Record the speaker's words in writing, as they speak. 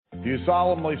Do you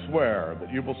solemnly swear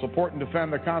that you will support and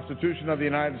defend the Constitution of the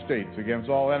United States against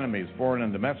all enemies, foreign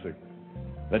and domestic,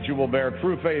 that you will bear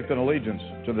true faith and allegiance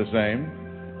to the same,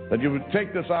 that you would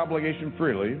take this obligation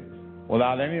freely,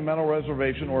 without any mental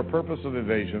reservation or purpose of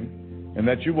evasion, and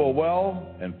that you will well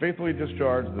and faithfully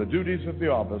discharge the duties of the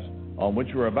office on which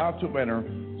you are about to enter,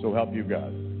 so help you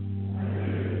God?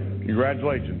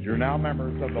 Congratulations. You're now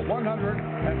members of the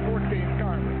 114th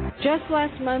Congress. Just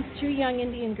last month, 2 young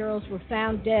Indian girls were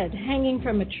found dead, hanging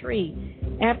from a tree,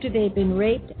 after they'd been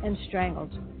raped and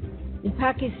strangled. In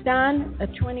Pakistan, a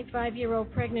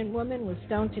 25-year-old pregnant woman was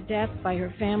stoned to death by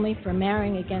her family for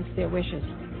marrying against their wishes.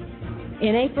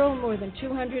 In April, more than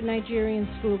 200 Nigerian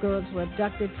schoolgirls were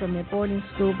abducted from their boarding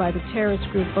school by the terrorist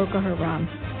group Boko Haram.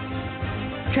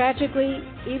 Tragically,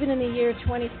 even in the year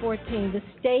 2014, the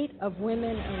state of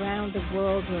women around the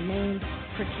world remains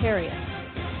precarious.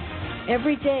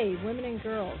 Every day, women and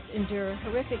girls endure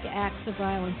horrific acts of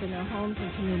violence in their homes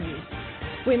and communities.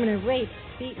 Women are raped,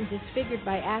 beaten, disfigured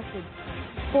by acid,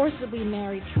 forcibly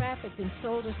married, trafficked, and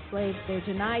sold as slaves. They're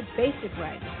denied basic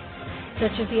rights,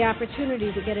 such as the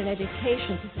opportunity to get an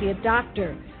education, to see a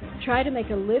doctor, try to make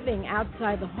a living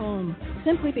outside the home,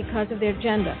 simply because of their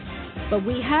gender. But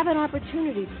we have an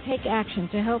opportunity to take action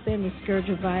to help end the scourge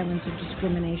of violence and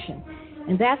discrimination.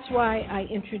 And that's why I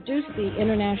introduced the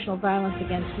International Violence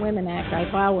Against Women Act,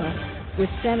 IVAWA,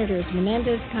 with Senators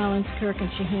Menendez, Collins, Kirk,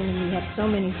 and Shaheen, and we have so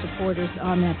many supporters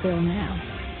on that bill now.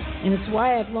 And it's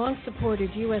why I've long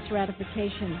supported U.S.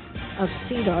 ratification of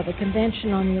CEDAW, the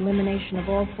Convention on the Elimination of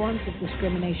All Forms of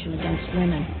Discrimination Against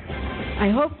Women.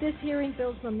 I hope this hearing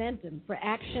builds momentum for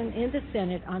action in the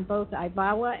Senate on both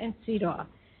IVAWA and CEDAW,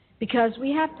 because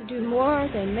we have to do more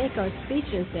than make our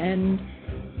speeches and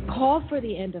call for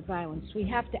the end of violence. We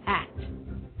have to act.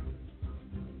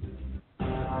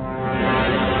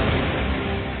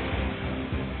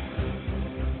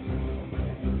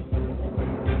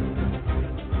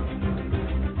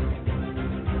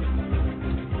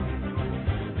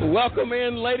 Welcome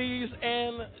in, ladies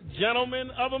and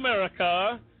gentlemen of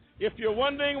America. If you're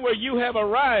wondering where you have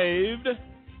arrived,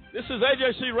 this is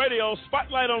AJC Radio,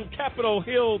 Spotlight on Capitol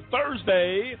Hill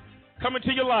Thursday, coming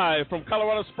to you live from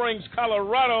Colorado Springs,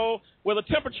 Colorado, where the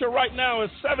temperature right now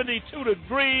is 72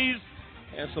 degrees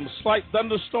and some slight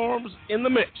thunderstorms in the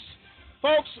mix.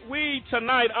 Folks, we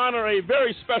tonight honor a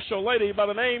very special lady by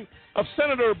the name of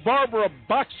Senator Barbara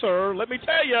Boxer. Let me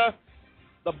tell you,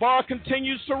 the bar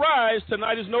continues to rise.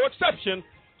 Tonight is no exception.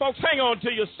 Folks, hang on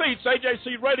to your seats.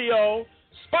 AJC Radio,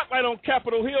 Spotlight on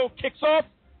Capitol Hill kicks off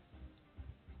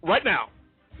right now.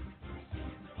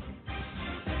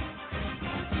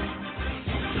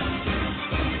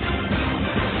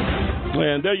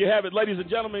 And there you have it, ladies and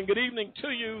gentlemen. Good evening to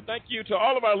you. Thank you to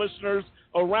all of our listeners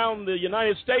around the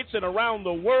United States and around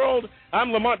the world.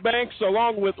 I'm Lamont Banks,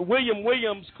 along with William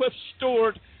Williams, Cliff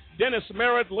Stewart, Dennis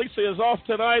Merritt. Lisa is off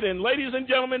tonight. And ladies and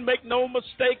gentlemen, make no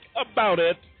mistake about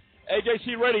it,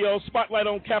 AJC Radio, Spotlight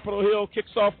on Capitol Hill,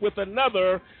 kicks off with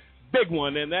another big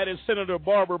one, and that is Senator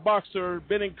Barbara Boxer,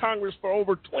 been in Congress for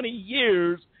over 20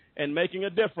 years and making a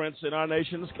difference in our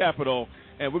nation's capital.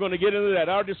 And we're going to get into that.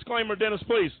 Our disclaimer, Dennis,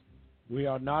 please. We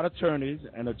are not attorneys,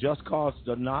 and a just cause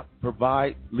does not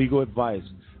provide legal advice.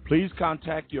 Please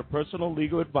contact your personal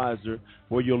legal advisor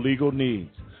for your legal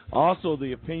needs. Also,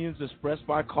 the opinions expressed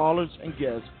by callers and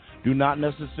guests do not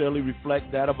necessarily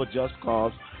reflect that of a just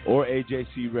cause or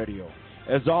AJC Radio.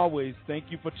 As always, thank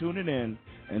you for tuning in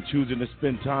and choosing to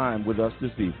spend time with us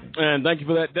this evening. And thank you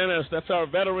for that, Dennis. That's our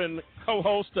veteran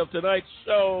co-host of tonight's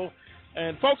show.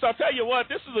 And, folks, I'll tell you what,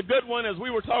 this is a good one. As we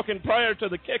were talking prior to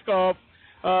the kickoff,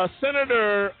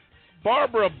 Senator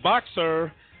Barbara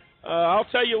Boxer, I'll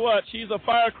tell you what, she's a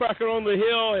firecracker on the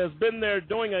Hill, has been there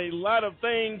doing a lot of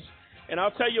things. And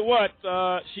I'll tell you what,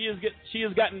 she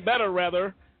has gotten better,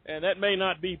 rather, and that may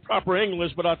not be proper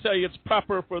English, but I'll tell you it's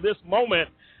proper for this moment,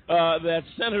 that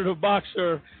Senator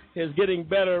Boxer is getting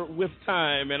better with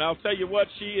time. And I'll tell you what,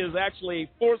 she is actually a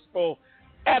forceful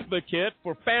advocate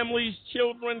for families,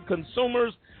 children,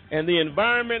 consumers, and the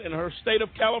environment in her state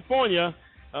of California.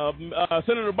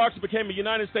 Senator Boxer became a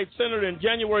United States Senator in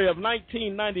January of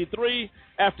 1993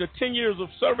 after 10 years of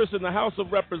service in the House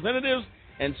of Representatives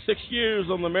and 6 years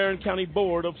on the Marion County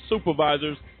Board of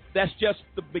Supervisors. That's just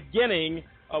the beginning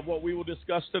of what we will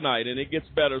discuss tonight, and it gets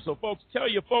better. So, folks, tell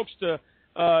your folks to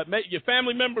make your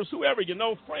family members, whoever you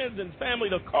know, friends and family,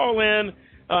 to call in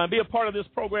and be a part of this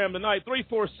program tonight.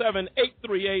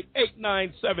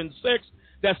 347-838-8976.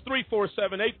 That's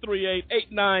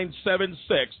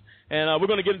 347-838-8976. And we're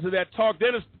going to get into that talk.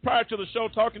 Dennis, prior to the show,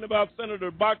 talking about Senator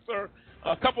Boxer,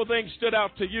 a couple of things stood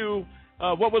out to you.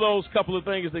 What were those couple of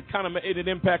things that kind of made an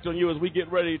impact on you as we get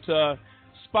ready to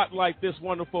spotlight this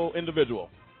wonderful individual?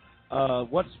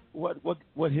 What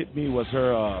hit me was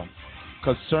her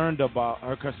concern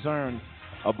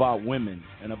about women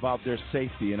and about their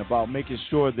safety and about making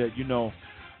sure that,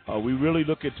 we really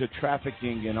look into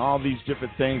trafficking and all these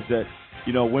different things that,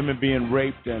 women being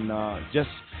raped and just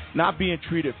not being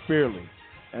treated fairly.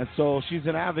 And so she's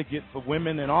an advocate for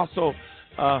women, and also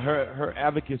her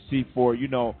advocacy for,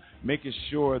 making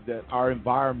sure that our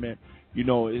environment,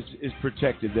 is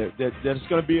protected, that it's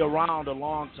going to be around a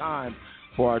long time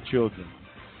for our children.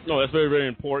 No, that's very, very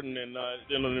important. And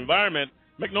in an environment,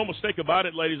 make no mistake about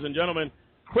it, ladies and gentlemen,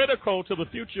 critical to the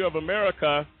future of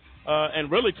America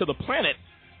and really to the planet,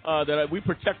 that we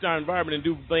protect our environment and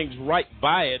do things right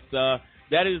by it.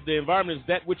 That is, the environment is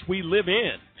that which we live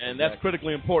in, and that's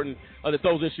critically important that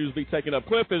those issues be taken up.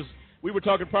 Cliff, as we were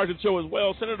talking prior to the show as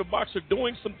well, Senator Boxer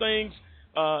doing some things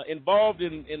involved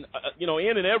in and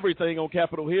everything on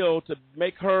Capitol Hill to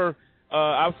make her,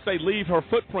 I would say, leave her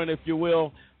footprint, if you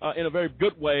will, in a very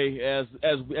good way. As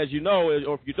you know,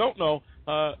 or if you don't know,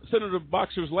 Senator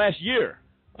Boxer's last year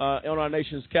on our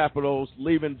nation's capitals,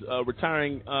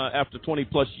 retiring after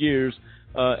 20-plus years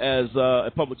as a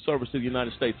public service to the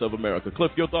United States of America.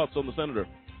 Cliff, your thoughts on the senator?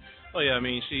 Oh, yeah, I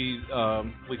mean,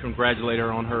 we congratulate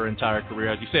her on her entire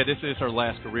career. As you said, this is her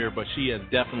last career, but she has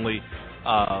definitely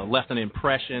left an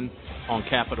impression on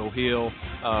Capitol Hill.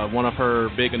 One of her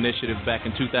big initiatives back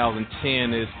in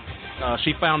 2010 is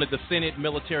she founded the Senate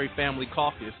Military Family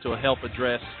Caucus to help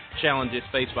address challenges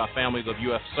faced by families of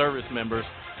U.S. service members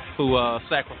who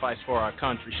sacrificed for our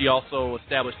country. She also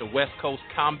established the West Coast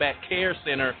Combat Care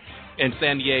Center in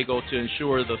San Diego to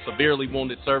ensure the severely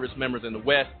wounded service members in the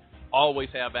West always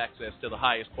have access to the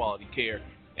highest quality care.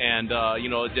 And,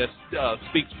 it just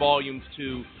speaks volumes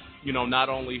to, not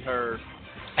only her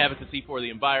advocacy for the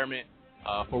environment,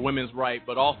 for women's rights,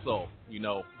 but also,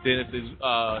 Dennis's,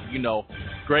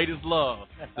 greatest love,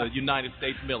 the United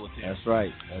States military. That's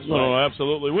right. No,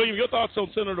 absolutely. William, your thoughts on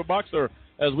Senator Boxer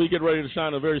as we get ready to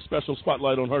shine a very special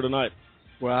spotlight on her tonight?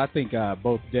 Well, I think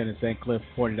both Dennis and Cliff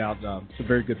pointed out some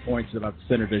very good points about the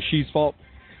senator. She's fought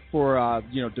for,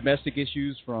 domestic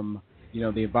issues from,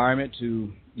 the environment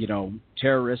to,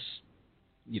 terrorist,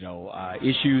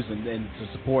 issues and to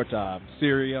support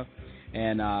Syria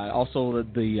and also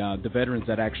the veterans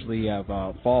that actually have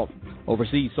fought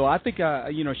overseas. So I think,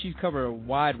 she's covered a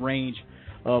wide range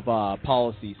of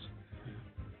policies.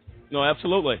 No,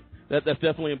 absolutely. That's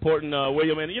definitely important,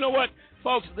 William. And you know what,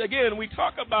 folks, again, we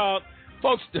talk about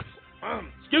folks,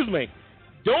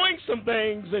 doing some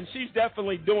things, and she's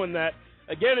definitely doing that.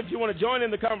 Again, if you want to join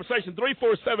in the conversation,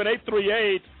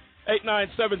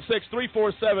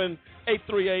 347-838-8976,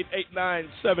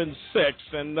 347-838-8976.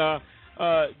 And,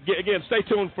 again, stay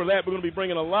tuned for that. We're going to be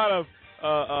bringing a lot of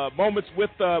moments with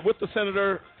the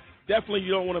senator. Definitely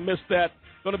you don't want to miss that.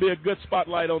 Going to be a good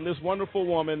spotlight on this wonderful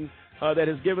woman that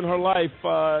has given her life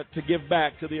to give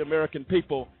back to the American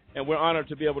people, and we're honored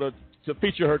to be able to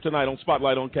feature her tonight on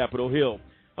Spotlight on Capitol Hill.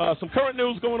 Some current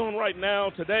news going on right now.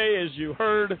 Today, as you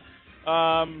heard,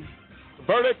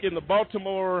 verdict in the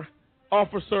Baltimore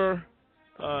officer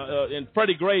in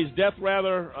Freddie Gray's death,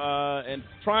 and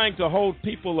trying to hold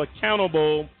people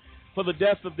accountable for the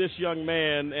death of this young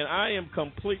man. And I am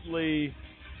completely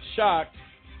shocked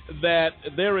that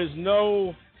there is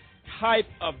no type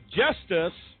of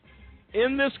justice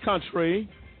in this country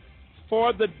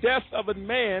for the death of a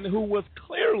man who was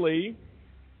clearly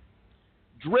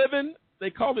driven, they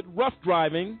called it rough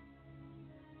driving,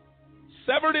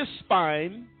 severed his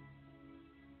spine,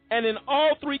 and in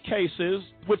all three cases,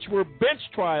 which were bench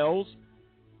trials,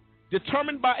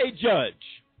 determined by a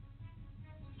judge,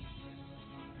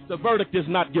 the verdict is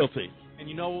not guilty. And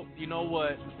you know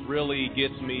what really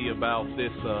gets me about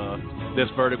this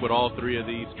verdict with all three of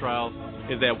these trials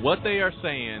is that what they are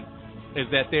saying is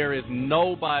that there is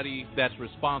nobody that's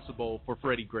responsible for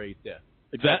Freddie Gray's death.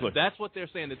 Exactly. That's what they're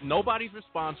saying. That nobody's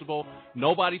responsible.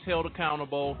 Nobody's held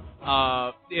accountable.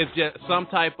 It's just some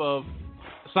kind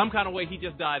of way he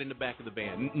just died in the back of the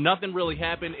van. Nothing really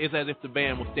happened. It's as if the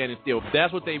van was standing still.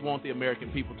 That's what they want the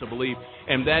American people to believe,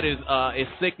 and that is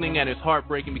it's sickening and it's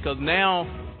heartbreaking because now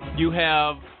you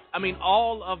have,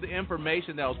 all of the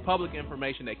information that was public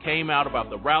information that came out about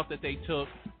the route that they took,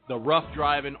 the rough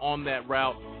driving on that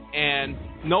route, and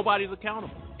nobody's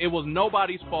accountable. It was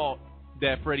nobody's fault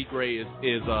that Freddie Gray is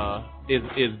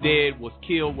dead, was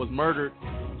killed, was murdered.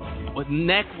 His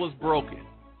neck was broken,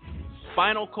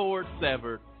 spinal cord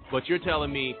severed. But you're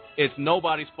telling me it's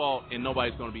nobody's fault and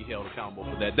nobody's going to be held accountable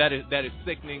for that. That is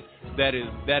sickening. That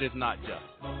is not just.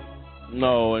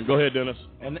 No, and go ahead, Dennis.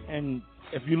 And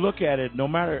if you look at it, no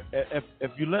matter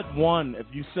if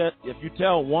you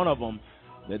tell one of them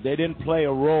that they didn't play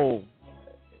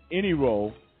any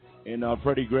role in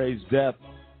Freddie Gray's death,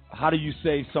 how do you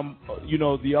say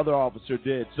the other officer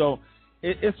did? So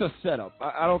it's a setup.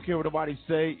 I don't care what nobody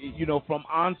say. From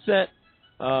onset,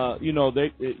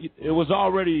 it was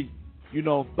already,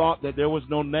 thought that there was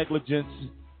no negligence.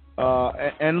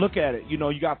 And look at it.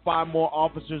 You got 5 more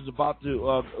officers about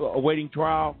to awaiting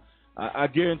trial. I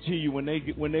guarantee you, when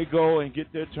they go and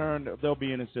get their turn, they'll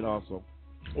be innocent also.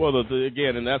 Well,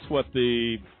 again, and that's what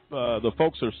the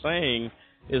folks are saying,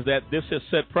 is that this has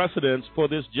set precedence for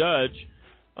this judge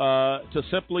to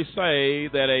simply say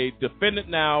that a defendant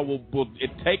now will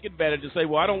take advantage and say,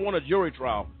 well, I don't want a jury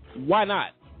trial. Why not?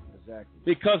 Exactly.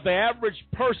 Because the average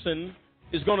person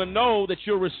is going to know that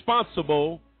you're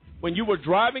responsible when you were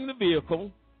driving the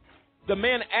vehicle. The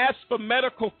man asked for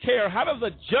medical care. How does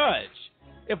a judge,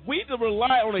 if we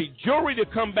rely on a jury to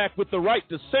come back with the right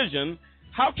decision,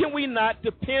 how can we not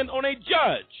depend on a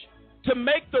judge to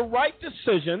make the right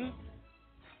decision?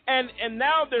 And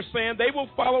now they're saying they will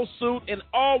follow suit and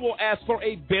all will ask for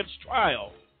a bench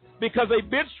trial, because a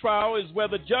bench trial is where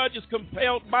the judge is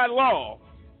compelled by law.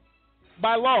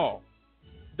 By law.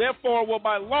 Therefore,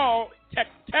 by law,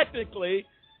 technically,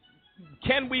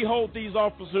 can we hold these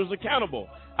officers accountable?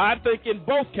 I think in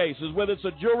both cases, whether it's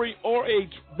a jury or a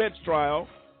bench trial,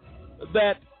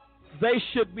 that they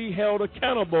should be held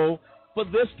accountable for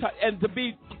this and to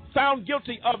be found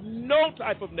guilty of no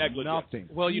type of negligence. Nothing.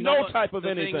 Well, type of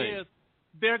anything. The thing is,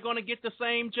 they're going to get the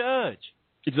same judge.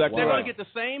 Exactly. They're right. going to get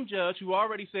the same judge who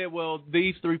already said, well,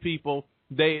 these 3 people,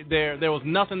 there was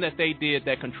nothing that they did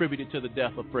that contributed to the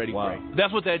death of Freddie Gray.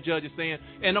 That's what that judge is saying.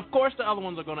 And, of course, the other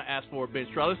ones are going to ask for a bench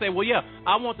trial. They say, well, yeah,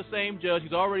 I want the same judge.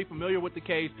 He's already familiar with the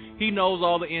case. He knows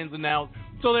all the ins and outs.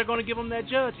 So they're going to give him that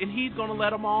judge, and he's going to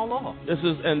let them all off. This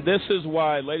is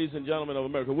why, ladies and gentlemen of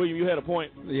America. William, you had a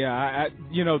point. Yeah,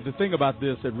 the thing about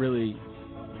this that really,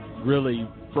 really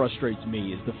frustrates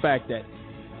me is the fact that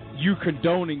you're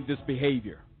condoning this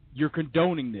behavior. You're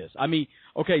condoning this. I mean,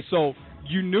 okay, so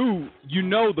you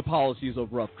know the policies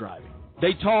of rough driving.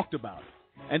 They talked about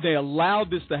it, and they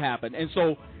allowed this to happen. And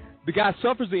so the guy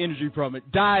suffers the injury from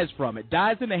it, dies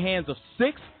in the hands of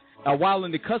 6, while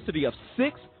in the custody of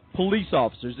 6 police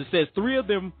officers. It says 3 of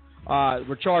them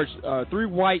were charged, 3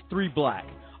 white, 3 black.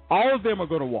 All of them are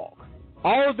going to walk.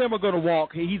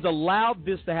 He's allowed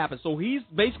this to happen. So he's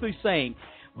basically saying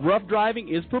rough driving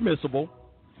is permissible.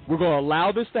 We're going to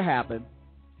allow this to happen.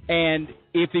 And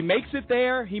if he makes it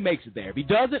there, he makes it there. If he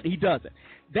doesn't, he doesn't.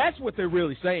 That's what they're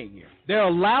really saying here. They're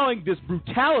allowing this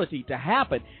brutality to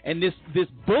happen and this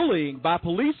bullying by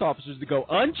police officers to go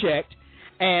unchecked,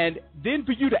 and then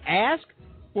for you to ask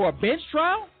for a bench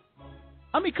trial?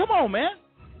 I mean, come on, man.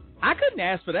 I couldn't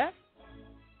ask for that.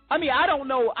 I mean, I don't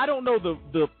know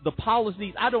the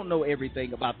policies. I don't know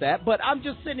everything about that, but I'm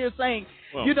just sitting here saying,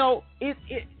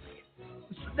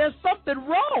 there's something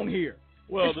wrong here.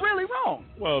 Well, it's really wrong.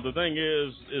 Well, the thing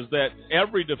is that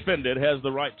every defendant has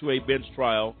the right to a bench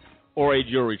trial or a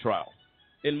jury trial.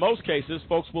 In most cases,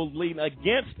 folks will lean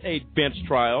against a bench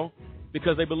trial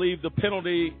because they believe the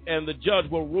penalty and the judge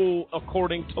will rule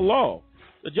according to law.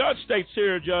 The judge states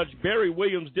here, Judge Barry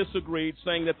Williams disagreed,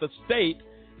 saying that the state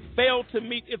failed to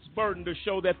meet its burden to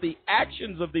show that the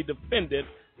actions of the defendant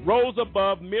rose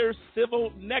above mere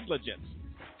civil negligence.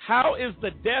 How is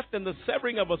the death and the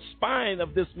severing of a spine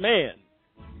of this man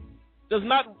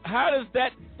how does that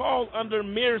fall under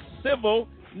mere civil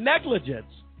negligence?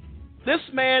 This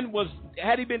man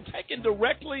had he been taken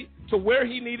directly to where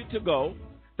he needed to go,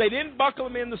 they didn't buckle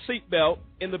him in the seatbelt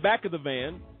in the back of the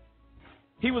van.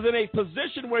 He was in a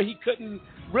position where he couldn't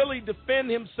really defend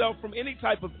himself from any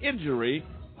type of injury.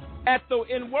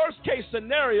 In worst case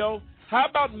scenario, how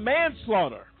about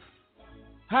manslaughter?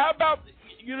 How about,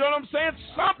 you know what I'm saying?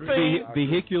 Something.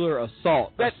 Vehicular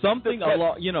assault. Something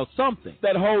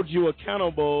that holds you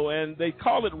accountable, and they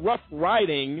call it rough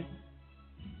riding.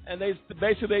 And they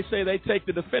say they take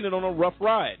the defendant on a rough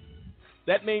ride.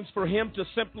 That means for him to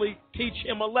simply teach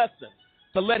him a lesson,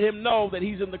 to let him know that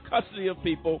he's in the custody of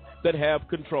people that have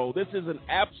control. This is an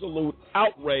absolute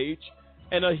outrage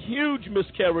and a huge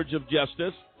miscarriage of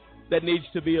justice that needs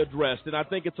to be addressed. And I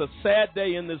think it's a sad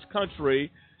day in this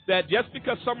country that just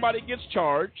because somebody gets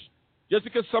charged, just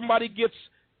because somebody gets,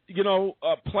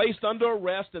 placed under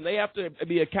arrest and they have to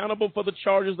be accountable for the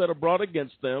charges that are brought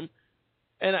against them.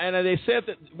 And they said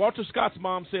that Walter Scott's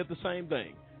mom said the same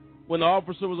thing when the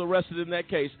officer was arrested in that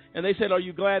case. And they said, are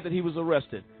you glad that he was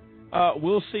arrested?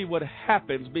 We'll see what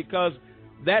happens, because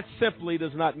that simply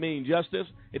does not mean justice.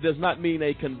 It does not mean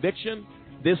a conviction.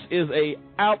 This is an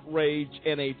outrage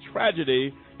and a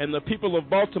tragedy, and the people of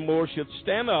Baltimore should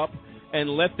stand up and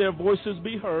let their voices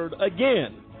be heard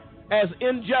again. as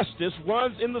injustice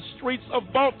runs in the streets of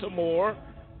Baltimore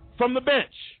from the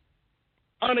bench.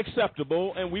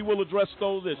 Unacceptable, and we will address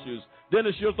those issues.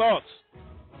 Dennis, your thoughts?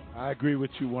 I agree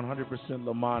with you 100%,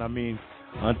 Lamont. I mean,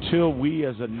 until we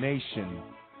as a nation,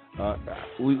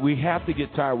 we have to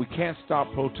get tired. We can't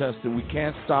stop protesting. We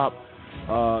can't stop,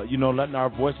 letting our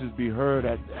voices be heard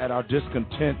at our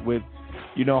discontent with,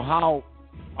 how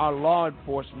our law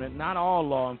enforcement, not all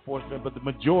law enforcement, but the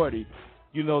majority,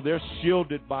 they're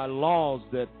shielded by laws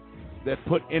that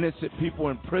put innocent people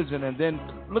in prison. And then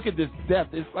look at this death.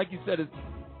 It's like you said,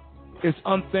 it's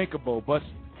unthinkable. But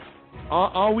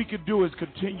all we can do is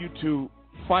continue to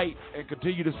fight and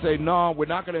continue to say, no, we're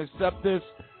not going to accept this.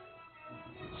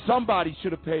 Somebody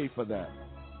should have paid for that.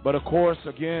 But, of course,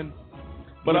 again,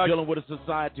 we're dealing with a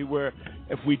society where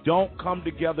if we don't come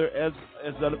together as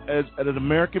an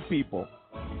American people,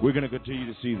 we're going to continue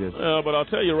to see this. But I'll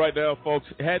tell you right now, folks,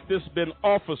 had this been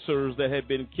officers that had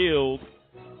been killed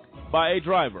by a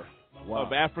driver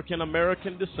of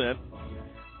African-American descent,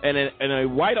 and a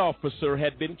white officer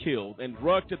had been killed and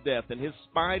drugged to death and his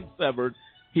spine severed,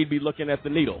 he'd be looking at the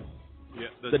needle,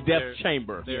 the death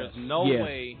chamber. There's no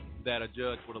way that a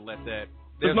judge would have let that.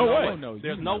 There's no way.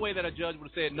 There's no way that a judge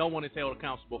would have said no one is held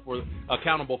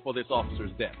accountable for this officer's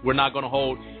death. We're not going to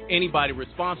hold anybody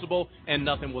responsible, and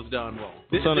nothing was done wrong.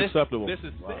 It's unacceptable. This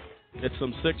is sick. It's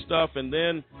some sick stuff, and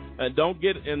then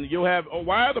you'll have.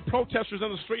 Why are the protesters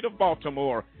in the street of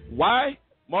Baltimore? Why?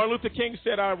 Martin Luther King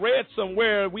said, I read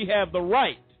somewhere, we have the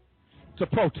right to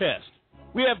protest.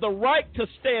 We have the right to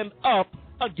stand up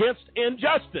against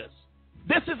injustice.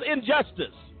 This is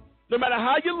injustice. No matter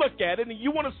how you look at it, and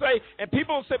you want to say, and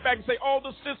people will sit back and say, oh,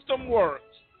 the system works.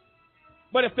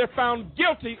 But if they're found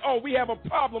guilty, oh, we have a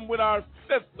problem with our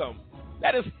system.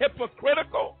 That is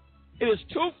hypocritical. It is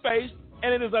two-faced,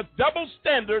 and it is a double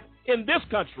standard in this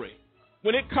country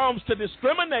when it comes to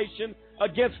discrimination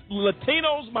against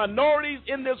Latinos, minorities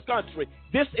in this country.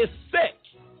 This is sick.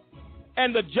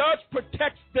 And the judge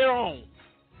protects their own.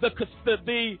 The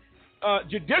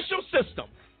judicial system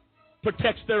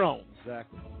protects their own.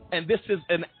 Exactly. And this is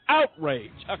an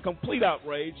outrage, a complete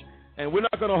outrage. And we're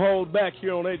not going to hold back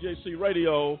here on AJC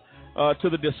Radio to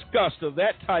the disgust of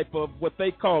that type of what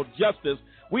they call justice.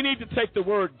 We need to take the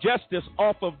word justice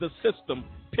off of the system,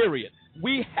 period.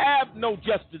 We have no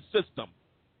justice system.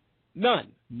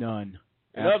 None.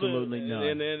 Absolutely none.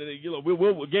 And we're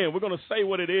going to say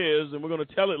what it is, and we're going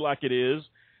to tell it like it is.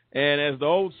 And as the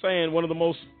old saying, one of the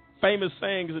most famous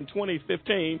sayings in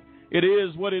 2015, it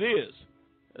is what it is.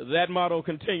 That motto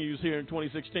continues here in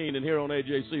 2016 and here on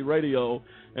AJC Radio,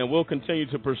 and we'll continue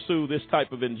to pursue this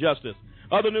type of injustice.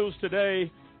 Other news today,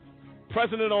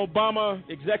 President Obama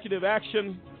executive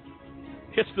action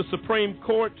hits the Supreme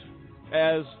Court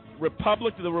as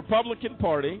the Republican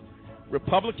Party,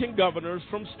 Republican governors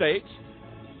from states,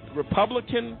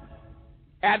 Republican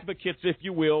advocates, if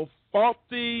you will, fought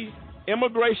the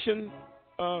immigration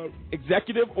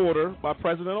executive order by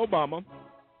President Obama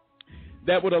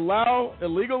that would allow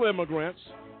illegal immigrants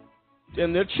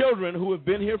and their children who have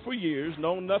been here for years,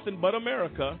 know nothing but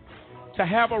America, to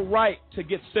have a right to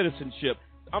get citizenship.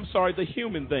 The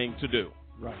human thing to do.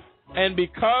 Right. And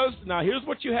because, now here's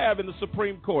what you have in the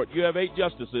Supreme Court. You have 8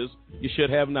 justices. You should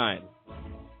have 9.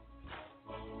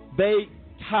 They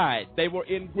tied. They were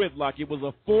in gridlock. It was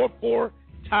a 4-4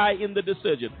 tie in the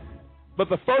decision. But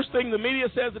the first thing the media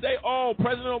says today,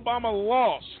 President Obama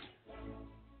lost.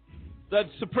 The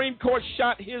Supreme Court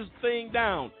shot his thing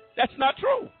down. That's not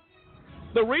true.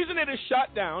 The reason it is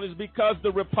shot down is because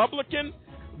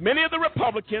many of the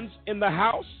Republicans in the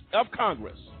House of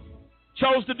Congress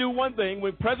chose to do one thing.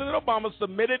 When President Obama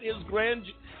submitted his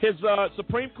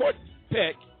Supreme Court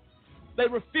pick, they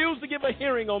refused to give a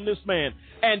hearing on this man.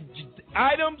 And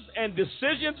items and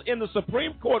decisions in the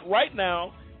Supreme Court right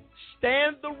now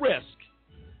stand the risk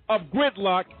of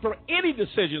gridlock for any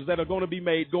decisions that are going to be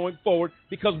made going forward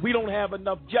because we don't have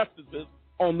enough justices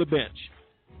on the bench.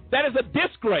 That is a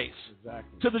disgrace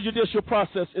to the judicial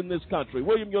process in this country.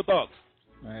 William, your thoughts?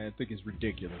 I think it's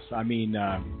ridiculous. I mean,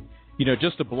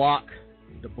 just to block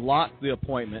the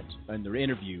appointment and the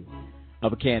interview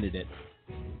of a candidate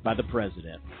by the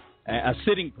president, a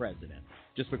sitting president,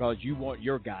 just because you want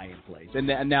your guy in place.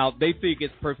 And now they think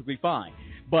it's perfectly fine.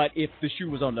 But if the shoe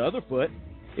was on the other foot,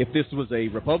 if this was a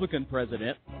Republican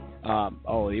president,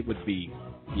 it would be,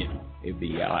 it'd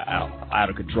be out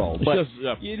of control. But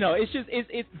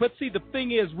But see, the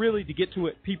thing is, really, to get to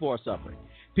it, people are suffering.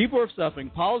 People are suffering.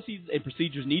 Policies and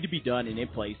procedures need to be done and in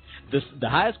place. The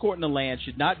highest court in the land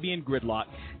should not be in gridlock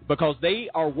because they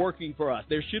are working for us.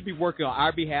 They should be working on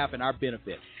our behalf and our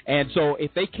benefit. And so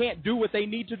if they can't do what they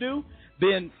need to do,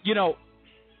 then,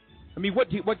 I mean, what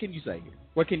can you say here?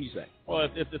 What can you say? Well,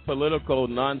 it's political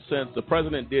nonsense. The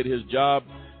president did his job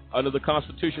under the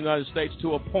Constitution of the United States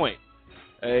to appoint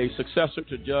a successor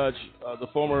to the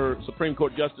former Supreme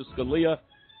Court Justice Scalia.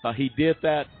 He did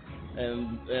that,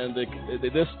 and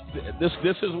this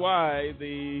is why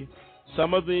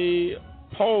some of the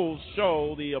polls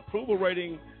show the approval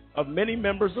rating of many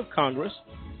members of Congress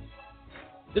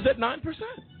is at 9%.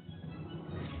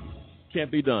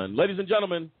 Can't be done. Ladies and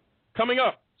gentlemen, coming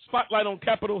up, Spotlight on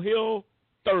Capitol Hill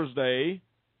Thursday,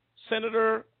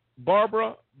 Senator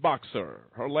Barbara Boxer,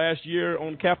 her last year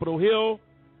on Capitol Hill,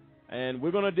 and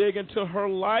we're going to dig into her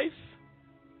life,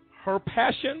 her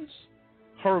passions,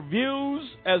 her views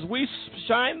as we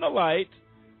shine the light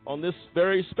on this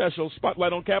very special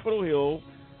Spotlight on Capitol Hill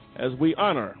as we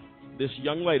honor this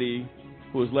young lady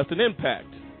who has left an impact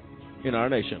in our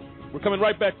nation. We're coming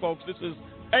right back, folks. This is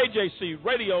AJC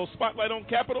Radio, Spotlight on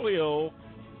Capitol Hill.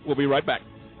 We'll be right back.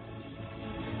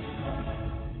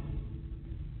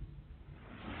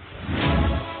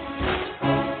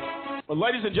 Well,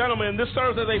 ladies and gentlemen, this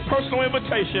serves as a personal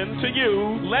invitation to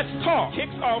you. Let's Talk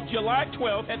kicks off July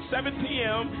 12th at 7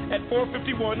 p.m. at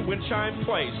 451 Windchime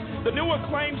Place. The new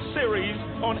acclaimed series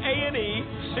on A&E,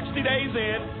 60 Days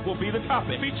In, will be the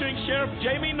topic, featuring Sheriff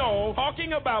Jamie Knoll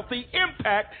talking about the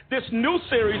impact this new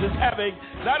series is having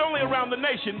not only around the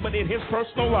nation, but in his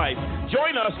personal life.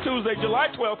 Join us Tuesday, July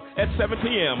 12th at 7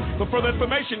 p.m. For further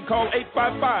information, call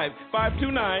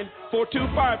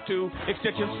 855-529-4252,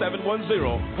 extension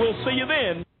 710. We'll see you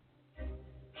then.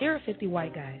 Here are 50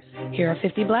 white guys. Here are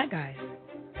 50 black guys.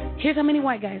 Here's how many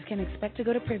white guys can expect to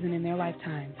go to prison in their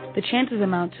lifetime. The chances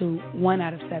amount to 1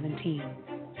 out of 17.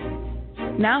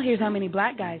 Now here's how many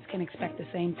black guys can expect the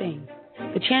same thing.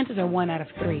 The chances are 1 out of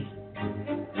 3.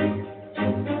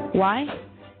 Why?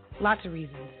 Lots of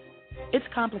reasons. It's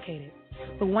complicated,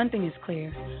 but one thing is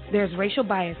clear. There's racial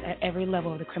bias at every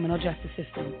level of the criminal justice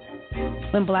system.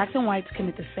 When blacks and whites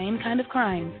commit the same kind of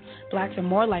crimes, blacks are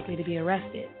more likely to be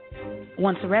arrested.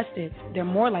 Once arrested, they're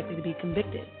more likely to be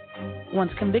convicted.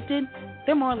 Once convicted,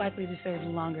 they're more likely to serve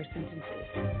longer sentences.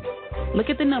 Look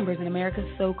at the numbers in America's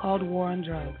so-called war on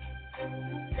drugs.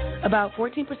 About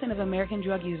 14% of American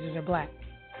drug users are black,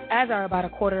 as are about a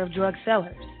quarter of drug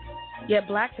sellers. Yet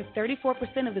blacks are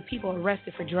 34% of the people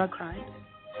arrested for drug crimes.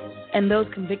 And those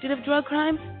convicted of drug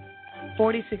crimes,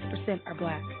 46% are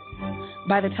black.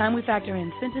 By the time we factor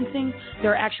in sentencing,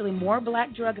 there are actually more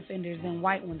black drug offenders than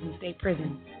white ones in state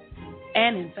prisons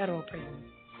and in federal prisons.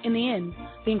 In the end,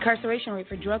 the incarceration rate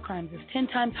for drug crimes is 10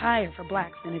 times higher for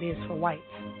blacks than it is for whites.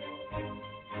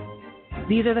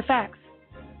 These are the facts.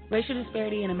 Racial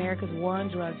disparity in America's war on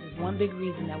drugs is one big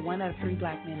reason that 1 out of 3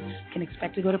 black men can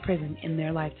expect to go to prison in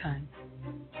their lifetime.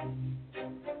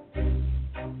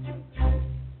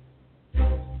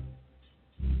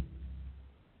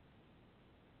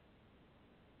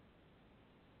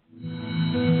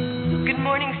 Good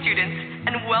morning, students,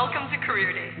 and welcome to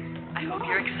Career Day. I hope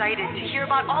you're excited to hear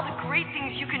about all the great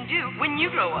things you can do when you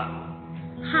grow up.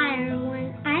 Hi,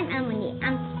 everyone. I'm Emily.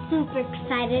 I'm super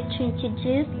excited to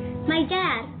introduce my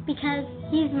dad because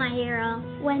he's my hero.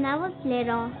 When I was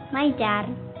little, my dad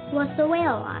was away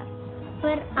a lot,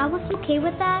 but I was okay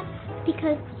with that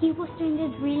because he was doing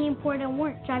this really important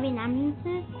work driving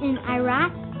ambulances in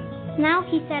Iraq. Now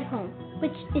he's at home,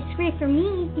 which is great for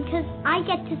me because I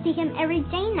get to see him every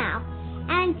day now.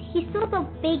 And he's still the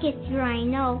biggest hero I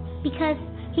know because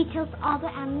he tells all the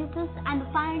ambulances and the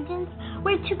fire engines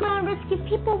where to go and rescue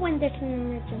people when there's an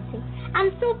emergency.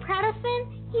 I'm so proud of him.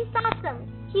 He's awesome.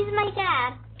 He's my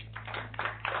dad.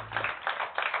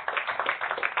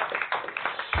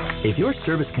 If your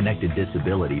service-connected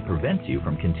disability prevents you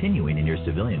from continuing in your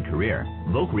civilian career,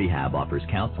 Voc Rehab offers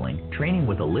counseling, training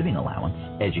with a living allowance,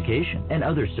 education, and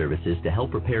other services to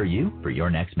help prepare you for your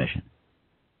next mission.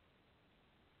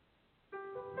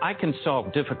 I can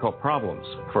solve difficult problems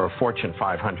for a Fortune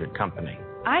 500 company.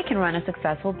 I can run a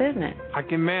successful business. I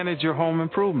can manage your home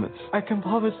improvements. I can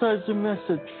publicize your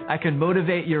message. I can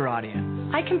motivate your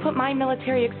audience. I can put my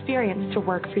military experience to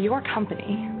work for your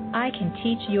company. I can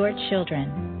teach your children.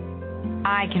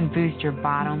 I can boost your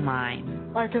bottom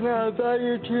line. I can add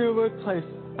value to your workplace.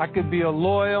 I could be a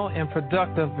loyal and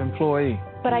productive employee.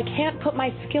 But I can't put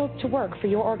my skills to work for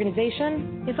your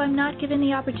organization if I'm not given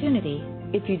the opportunity.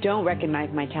 If you don't recognize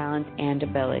my talents and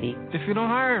ability. If you don't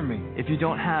hire me. If you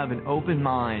don't have an open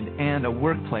mind and a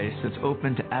workplace that's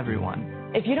open to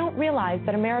everyone. If you don't realize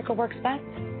that America works best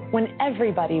when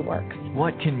everybody works.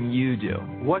 What can you do?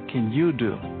 What can you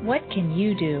do? What can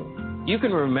you do? you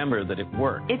can remember that it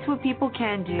worked. It's what people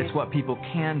can do. It's what people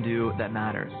can do that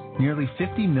matters. Nearly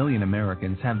 50 million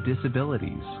Americans have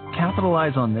disabilities.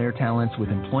 Capitalize on their talents with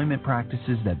employment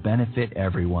practices that benefit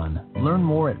everyone. Learn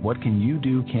more at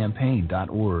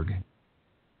whatcanyoudocampaign.org.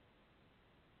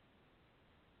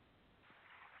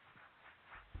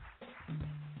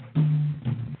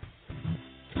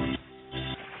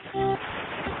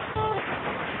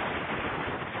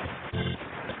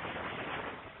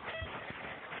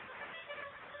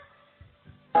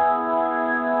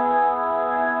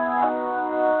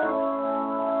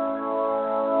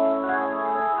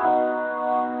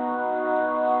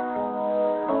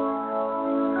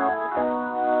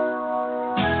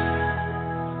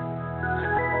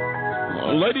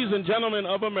 Ladies and gentlemen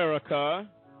of America,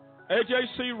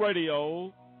 AJC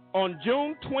Radio on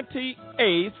June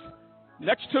 28th,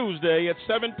 next Tuesday at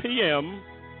 7 p.m.,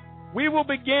 we will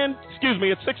begin,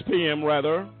 at 6 p.m.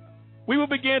 rather, we will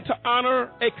begin to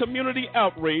honor a community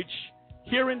outreach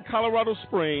here in Colorado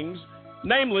Springs,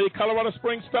 namely Colorado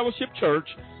Springs Fellowship Church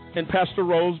and Pastor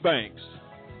Rose Banks.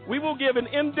 We will give an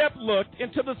in-depth look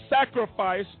into the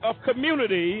sacrifice of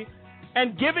community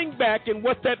and giving back and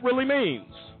what that really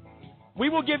means. We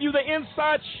will give you the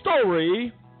inside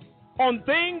story on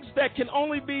things that can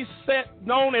only be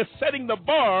known as setting the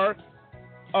bar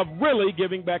of really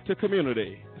giving back to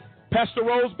community. Pastor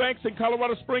Rose Banks in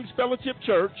Colorado Springs Fellowship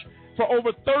Church for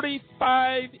over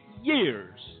 35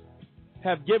 years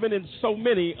have given in so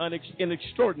many in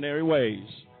extraordinary ways.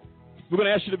 We're going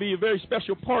to ask you to be a very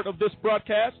special part of this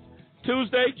broadcast,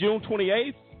 Tuesday, June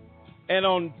 28th, and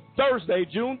on Thursday,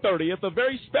 June 30th, a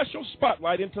very special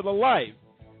spotlight into the life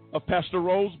of Pastor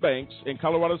Rose Banks in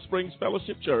Colorado Springs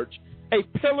Fellowship Church, a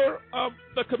pillar of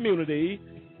the community,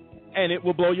 and it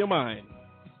will blow your mind.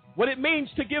 What it means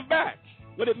to give back,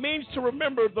 what it means to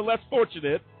remember the less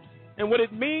fortunate, and what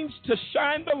it means to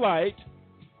shine the light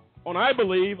on, I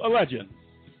believe, a legend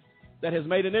that has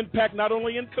made an impact not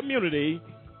only in community,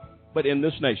 but in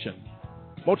this nation.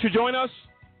 Won't you join us?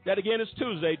 That again is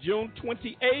Tuesday, June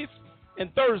 28th,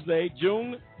 and Thursday,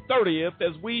 June 30th,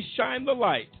 as we shine the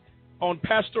light on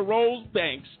Pastor Rose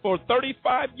Banks for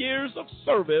 35 years of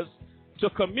service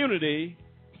to community,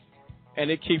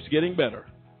 and it keeps getting better.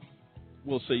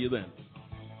 We'll see you then.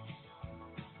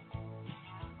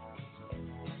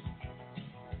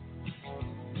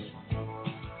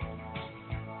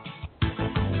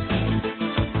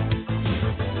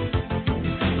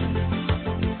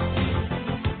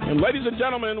 And ladies and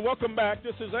gentlemen, welcome back.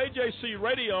 This is AJC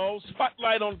Radio,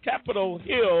 Spotlight on Capitol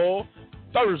Hill,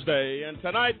 Thursday, and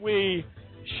tonight we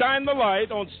shine the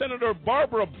light on Senator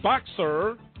Barbara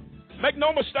Boxer. Make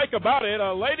no mistake about it,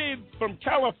 a lady from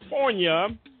California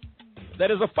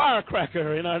that is a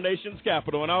firecracker in our nation's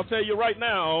capital. And I'll tell you right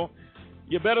now,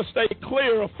 you better stay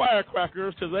clear of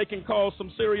firecrackers because they can cause some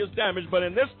serious damage. But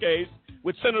in this case,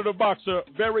 with Senator Boxer,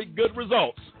 very good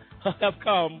results have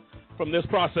come from this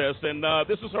process. And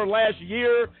this is her last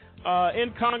year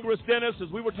in Congress, Dennis, as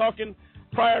we were talking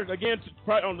prior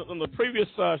on the previous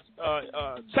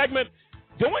segment,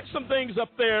 doing some things up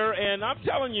there, and I'm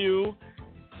telling you,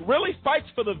 really fights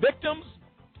for the victims,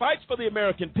 fights for the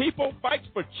American people, fights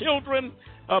for children,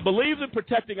 believes in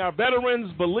protecting our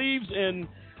veterans, believes in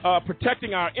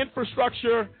protecting our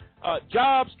infrastructure,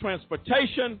 jobs,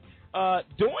 transportation,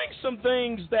 doing some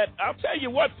things that, I'll tell you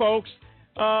what, folks,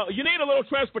 you need a little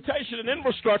transportation and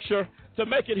infrastructure to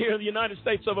make it here in the United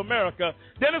States of America.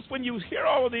 Dennis, when you hear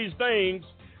all of these things,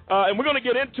 and we're going to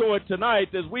get into it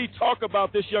tonight as we talk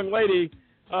about this young lady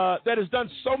that has done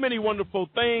so many wonderful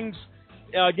things,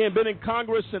 again, been in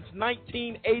Congress since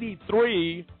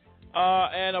 1983,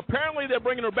 and apparently they're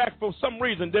bringing her back for some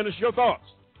reason. Dennis, your thoughts?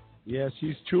 Yeah,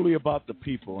 she's truly about the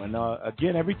people. And,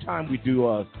 again, every time we do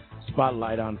a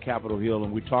spotlight on Capitol Hill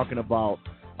and we're talking about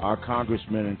our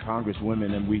congressmen and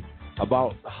congresswomen and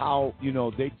about how,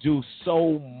 they do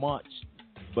so much,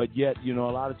 but yet, a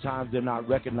lot of times they're not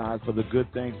recognized for the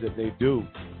good things that they do.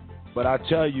 But I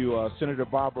tell you, Senator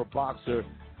Barbara Boxer,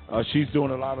 she's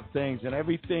doing a lot of things, and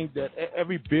every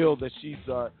bill that she's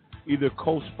either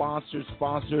co-sponsored,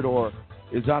 sponsored, or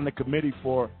is on the committee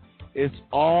for, it's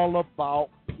all about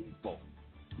people.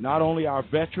 Not only our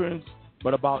veterans,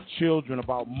 but about children,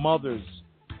 about mothers.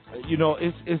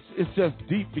 It's just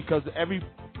deep because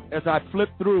as I flip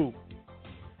through,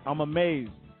 I'm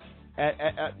amazed at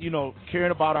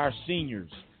caring about our seniors,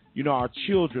 our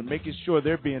children, making sure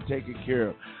they're being taken care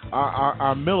of,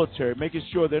 our military, making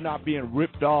sure they're not being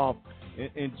ripped off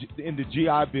in the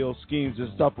GI Bill schemes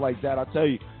and stuff like that. I tell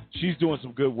you, she's doing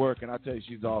some good work, and I tell you,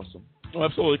 she's awesome.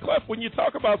 Absolutely. Clef, when you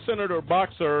talk about Senator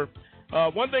Boxer,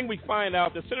 one thing we find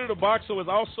out that Senator Boxer is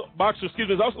also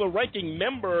the ranking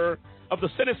member of the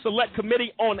Senate Select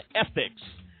Committee on Ethics.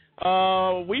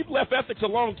 We've left ethics a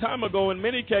long time ago in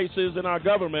many cases in our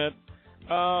government.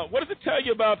 What does it tell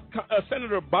you about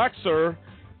Senator Boxer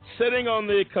sitting on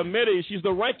the committee? She's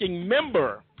the ranking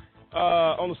member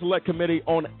on the Select Committee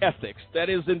on Ethics. That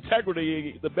is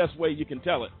integrity, the best way you can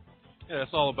tell it. Yeah,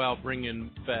 it's all about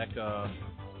bringing back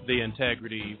the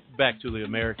integrity back to the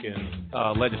American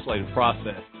legislative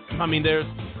process. I mean, there's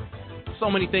so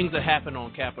many things that happen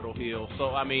on Capitol Hill. So,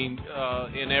 I mean,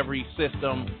 in every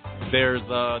system, there's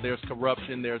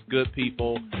corruption, there's good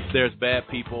people, there's bad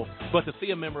people. But to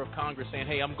see a member of Congress saying,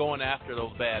 hey, I'm going after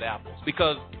those bad apples.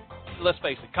 Because, let's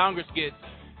face it, Congress get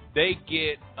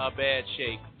a bad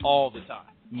shake all the time.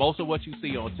 Most of what you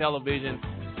see on television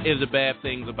is the bad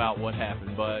things about what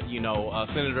happened. But,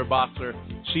 Senator Boxer,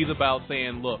 she's about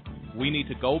saying, look, we need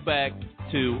to go back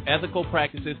to ethical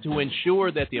practices to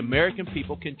ensure that the American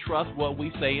people can trust what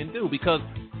we say and do. Because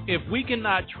if we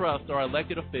cannot trust our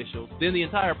elected officials, then the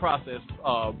entire process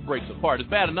breaks apart. It's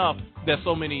bad enough that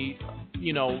so many,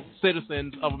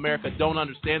 citizens of America don't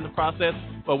understand the process,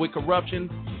 but with corruption,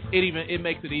 it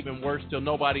makes it even worse till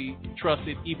nobody trusts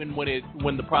it, even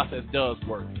when the process does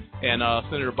work. And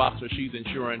Senator Boxer, she's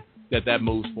ensuring that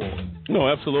moves forward. No,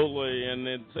 absolutely. And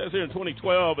it says here in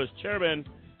 2012, as chairman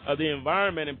of the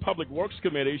Environment and Public Works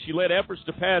Committee, she led efforts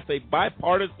to pass a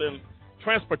bipartisan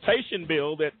transportation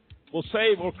bill that will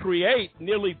save or create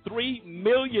nearly 3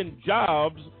 million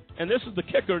jobs, and this is the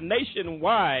kicker,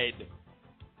 nationwide.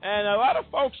 And a lot of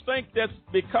folks think that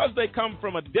because they come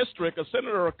from a district, a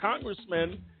senator or a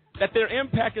congressman, that their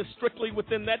impact is strictly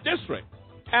within that district.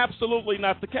 Absolutely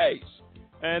not the case.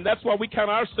 And that's why we count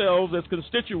ourselves as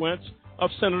constituents of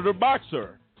Senator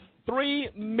Boxer. 3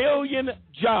 million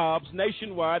jobs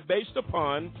nationwide based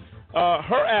upon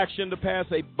her action to pass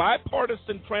a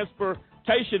bipartisan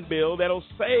transportation bill that will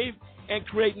save and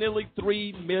create nearly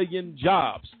 3 million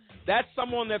jobs. That's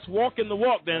someone that's walking the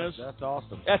walk, Dennis. That's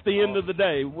awesome. At the end of the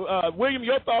day. William,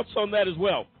 your thoughts on that as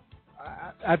well?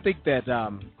 I think that,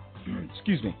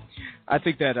 excuse me, I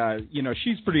think that,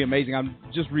 she's pretty amazing. I'm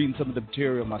just reading some of the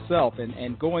material myself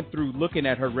and going through, looking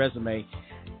at her resume.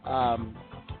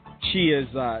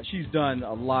 She's done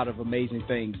a lot of amazing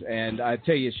things, and I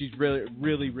tell you, she's really,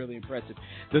 really, really impressive.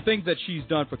 The things that she's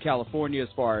done for California as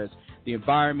far as the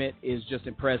environment is just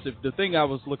impressive. The thing I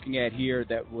was looking at here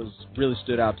that was really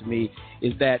stood out to me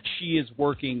is that she is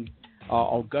working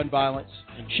on gun violence.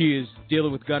 She is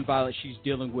dealing with gun violence. She's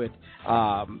dealing with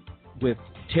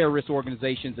terrorist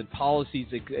organizations and policies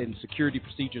and security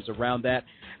procedures around that.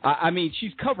 I mean,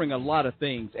 she's covering a lot of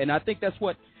things, and I think that's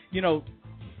what,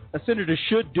 a senator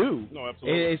should do. No,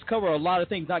 absolutely. Is cover a lot of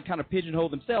things, not kind of pigeonhole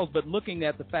themselves, but looking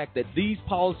at the fact that these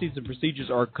policies and procedures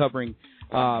are covering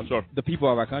the people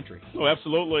of our country. No,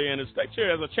 absolutely. And as state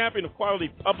chair, as a champion of quality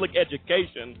public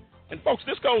education, and folks,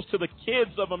 this goes to the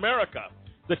kids of America,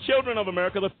 the children of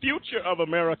America, the future of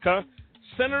America.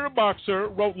 Senator Boxer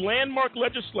wrote landmark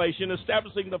legislation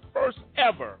establishing the first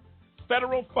ever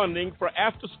federal funding for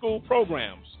after-school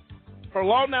programs. Her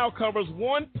law now covers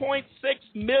 1.6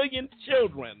 million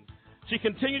children. She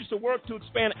continues to work to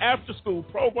expand after-school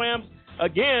programs,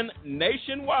 again,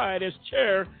 nationwide, as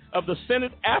chair of the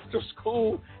Senate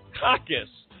After-School Caucus.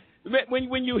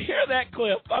 When you hear that,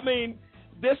 Cliff, I mean,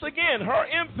 this, again, her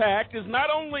impact is not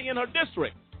only in her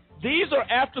district. These are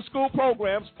after-school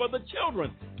programs for the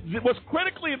children. What's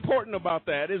critically important about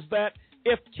that is that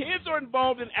if kids are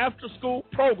involved in after-school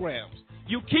programs,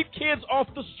 you keep kids off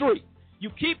the street. You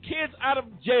keep kids out of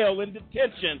jail and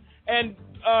detention and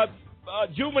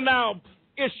juvenile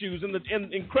issues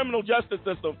in criminal justice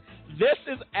system. This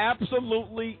is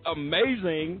absolutely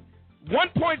amazing.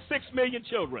 1.6 million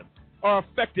children are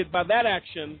affected by that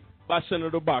action by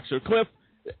Senator Boxer. Cliff,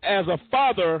 as a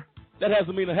father, that has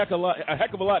to mean a heck of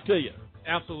a lot to you.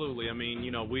 Absolutely. I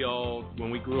mean, we all, when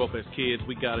we grew up as kids,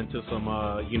 we got into some,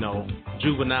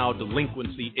 juvenile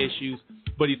delinquency issues.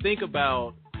 But you think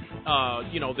about,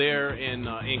 there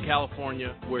in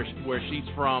California, where she's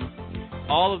from,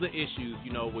 all of the issues,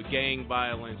 with gang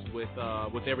violence,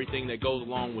 with everything that goes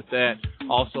along with that.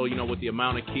 Also, with the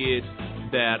amount of kids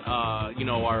that, are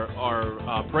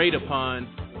preyed upon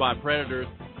by predators.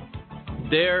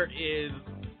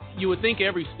 You would think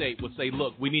every state would say,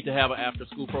 look, we need to have an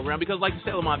after-school program because, like you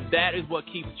said, Lamont, that is what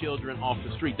keeps children off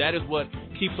the street. that is what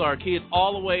keeps our kids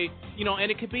all the way,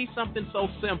 and it could be something so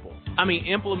simple. I mean,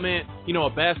 implement, a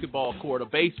basketball court, a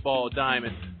baseball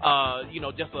diamond,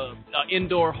 just a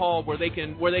indoor hall where they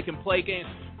can play games.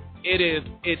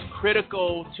 It's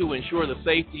critical to ensure the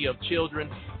safety of children,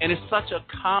 and it's such a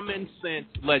common sense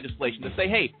legislation to say,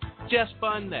 hey, just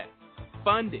fund that.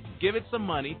 fund it. Give it some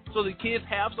money so the kids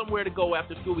have somewhere to go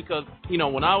after school because, you know,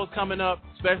 when I was coming up,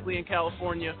 especially in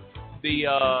California,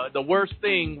 the worst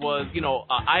thing was, you know,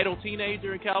 an idle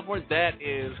teenager in California. That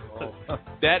is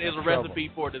a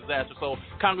recipe for disaster. So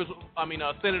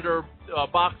Senator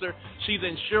Boxer, she's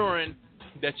ensuring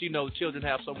that, you know, the children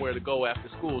have somewhere to go after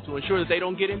school to ensure that they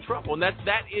don't get in trouble, and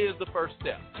that is the first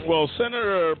step. Well,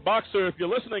 Senator Boxer, if you're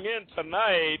listening in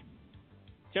tonight,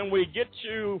 can we get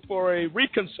you for a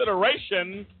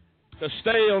reconsideration to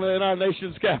stay in our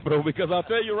nation's capital? Because I'll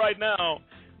tell you right now,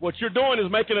 what you're doing is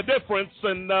making a difference,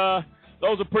 and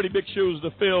those are pretty big shoes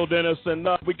to fill, Dennis. And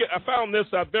I found this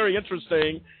out very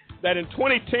interesting, that in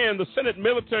 2010, the Senate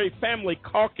Military Family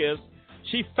Caucus,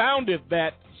 she founded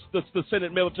the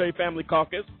Senate Military Family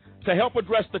Caucus to help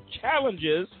address the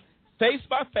challenges faced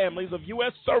by families of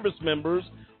U.S. service members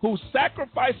who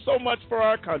sacrificed so much for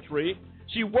our country.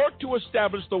 She worked to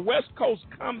establish the West Coast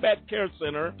Combat Care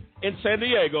Center in San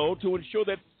Diego to ensure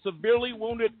that severely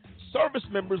wounded service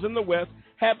members in the West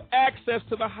have access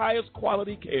to the highest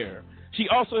quality care. She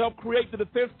also helped create the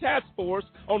Defense Task Force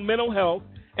on Mental Health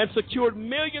and secured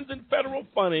millions in federal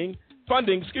funding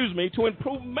to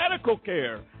improve medical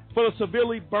care for the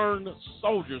severely burned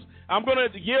soldiers. I'm going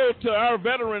to yield to our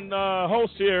veteran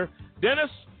host here. Dennis,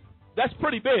 that's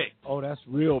pretty big. Oh, that's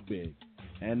real big.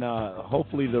 And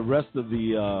hopefully the rest of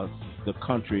the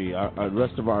country, the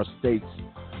rest of our states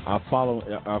are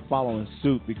following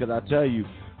suit, because I tell you,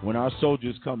 when our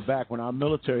soldiers come back, when our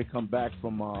military come back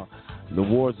from the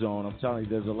war zone, I'm telling you,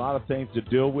 there's a lot of things to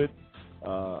deal with.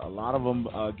 A lot of them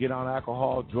get on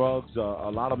alcohol, drugs,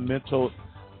 a lot of mental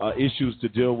issues to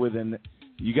deal with, and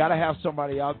you got to have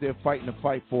somebody out there fighting the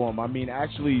fight for them. I mean,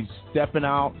 actually stepping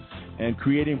out and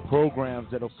creating programs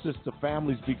that assist the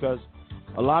families, because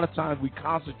a lot of times we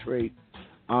concentrate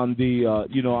on the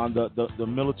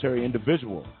military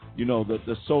individual,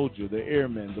 the soldier, the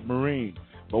airman, the Marine.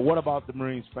 But what about the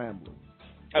Marine's family?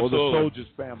 Absolutely. Or the soldier's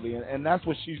family? And that's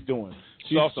what she's doing.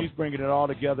 She's bringing it all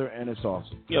together, and it's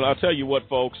awesome. I'll tell you what,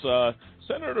 folks.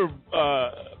 Senator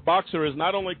Boxer is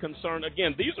not only concerned,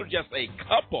 again, these are just a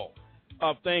couple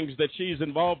of things that she's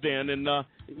involved in. And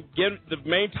again, the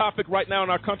main topic right now in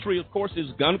our country, of course, is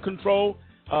gun control.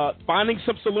 Finding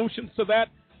some solutions to that.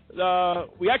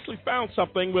 We actually found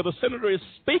something where the senator is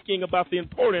speaking about the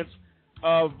importance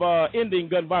of ending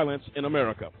gun violence in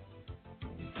America.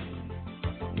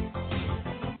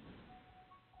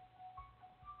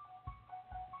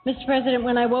 Mr. President,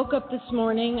 when I woke up this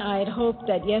morning, I had hoped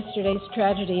that yesterday's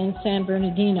tragedy in San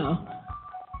Bernardino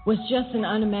was just an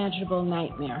unimaginable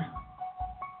nightmare.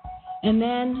 And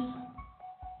then,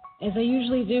 as I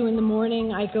usually do in the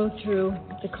morning, I go through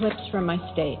the clips from my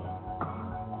state.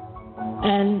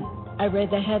 And I read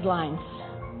the headlines.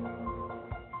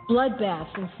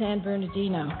 Bloodbath in San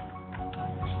Bernardino.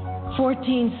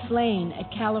 14 slain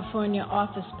at California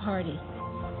office party.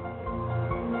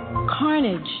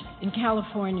 Carnage in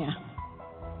California.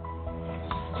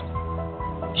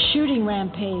 Shooting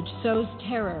rampage sows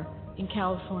terror in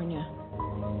California.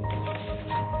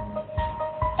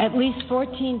 At least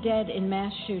 14 dead in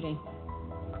mass shooting.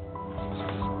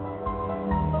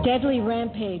 Deadly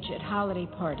rampage at holiday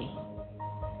party.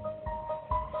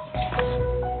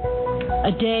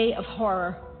 A day of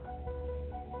horror.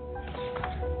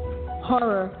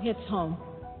 Horror hits home.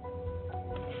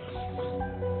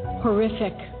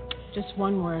 Horrific, just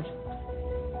one word.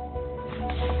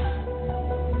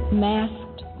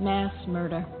 Masked mass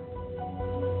murder.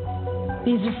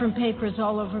 These are from papers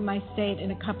all over my state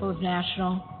and a couple of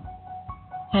national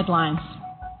headlines.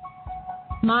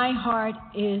 My heart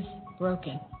is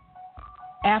broken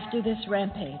after this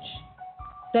rampage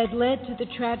that led to the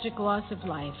tragic loss of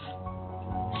life.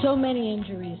 So many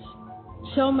injuries,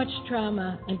 so much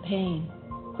trauma and pain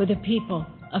for the people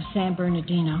of San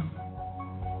Bernardino.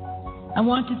 I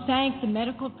want to thank the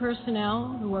medical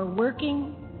personnel who are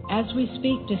working as we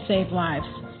speak to save lives,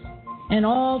 and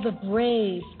all the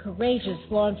brave, courageous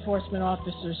law enforcement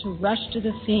officers who rushed to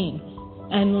the scene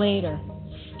and later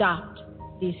stopped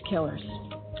these killers.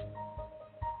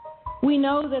 We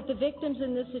know that the victims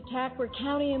in this attack were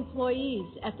county employees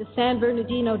at the San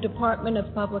Bernardino Department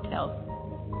of Public Health.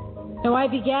 Now, I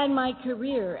began my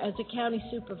career as a county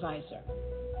supervisor,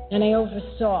 and I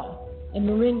oversaw in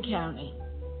Marin County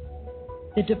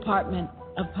the Department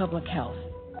of Public Health.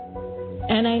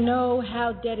 And I know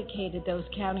how dedicated those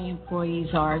county employees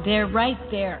are. They're right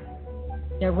there.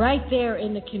 They're right there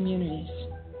in the communities.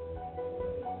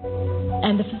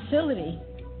 And the facility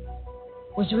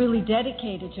was really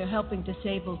dedicated to helping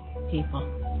disabled people.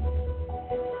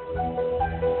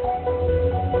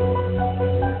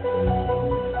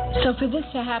 So for this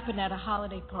to happen at a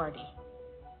holiday party,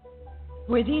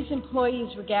 where these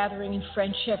employees were gathering in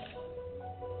friendship.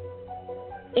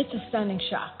 It's a stunning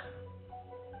shock.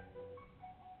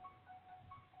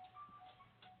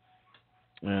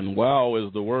 And wow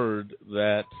is the word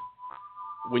that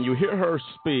when you hear her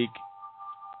speak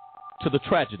to the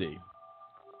tragedy,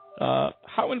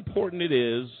 how important it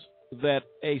is that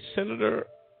a senator,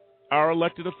 our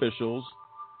elected officials,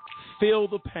 feel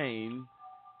the pain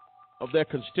of their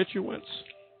constituents,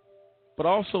 but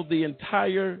also the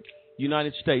entire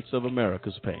United States of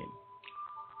America's pain.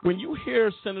 When you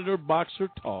hear Senator Boxer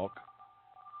talk,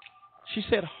 she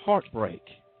said heartbreak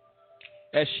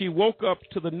as she woke up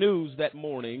to the news that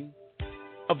morning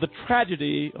of the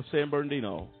tragedy of San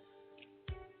Bernardino.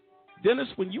 Dennis,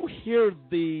 when you hear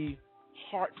the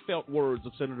heartfelt words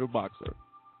of Senator Boxer,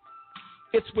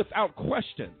 it's without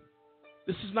question.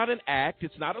 This is not an act.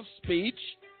 It's not a speech.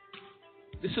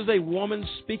 This is a woman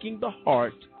speaking the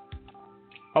heart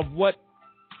of what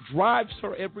drives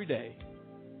her every day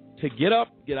to get up,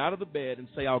 get out of the bed, and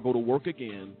say, I'll go to work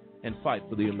again and fight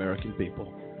for the American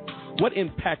people. What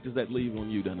impact does that leave on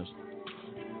you, Dennis?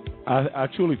 I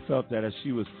truly felt that as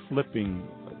she was flipping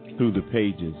through the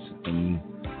pages, and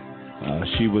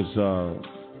she was,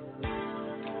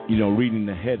 reading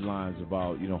the headlines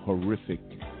about, horrific,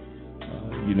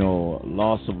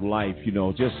 loss of life,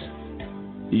 just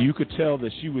you could tell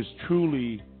that she was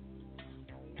truly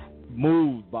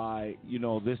moved by,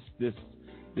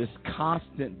 this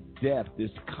constant death,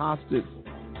 this constant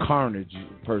carnage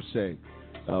per se,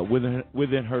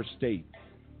 within her state,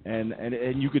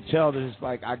 and you could tell that it's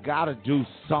like, I gotta do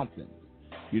something.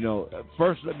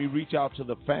 First let me reach out to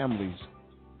the families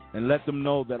and let them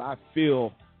know that I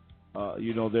feel,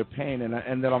 their pain,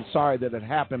 and that I'm sorry that it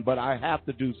happened, but I have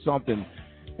to do something.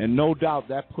 And no doubt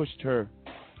that pushed her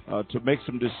to make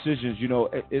some decisions.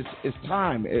 It's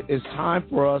time. It's time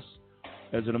for us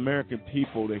as an American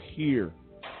people to hear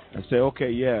and say, okay,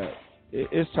 yeah,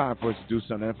 it's time for us to do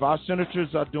something. And if our senators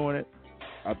are doing it,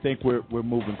 I think we're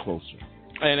moving closer.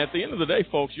 And at the end of the day,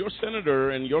 folks, your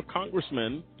senator and your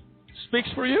congressman speaks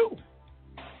for you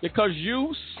because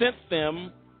you sent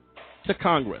them to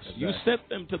Congress. Exactly. You sent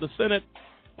them to the Senate.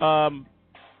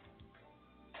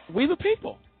 We the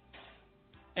people.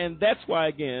 And that's why,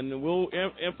 again, we'll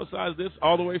emphasize this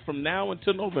all the way from now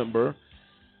until November,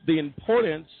 the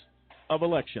importance of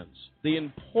elections, the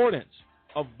importance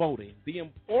of voting, the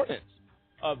importance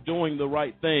of doing the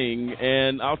right thing.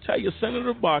 And I'll tell you,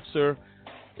 Senator Boxer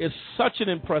is such an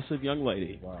impressive young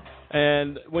lady. Wow.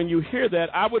 And when you hear that,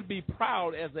 I would be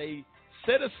proud as a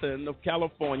citizen of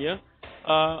California,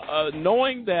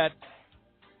 knowing that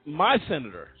my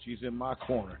senator, she's in my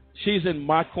corner. She's in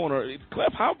my corner.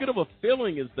 Cliff, how good of a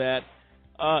feeling is that,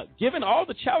 given all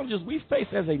the challenges we face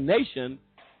as a nation,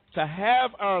 to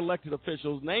have our elected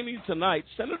officials, naming tonight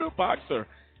Senator Boxer?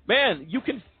 Man, you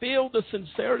can feel the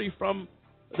sincerity from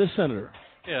the senator.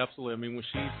 Yeah, absolutely. I mean,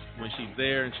 when she's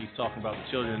there and she's talking about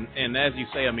the children, and as you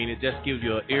say, I mean, it just gives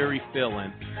you an eerie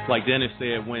feeling, like Dennis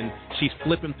said, when she's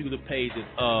flipping through the pages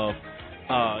of,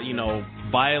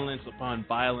 violence upon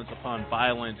violence upon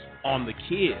violence on the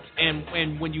kids.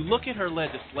 And when you look at her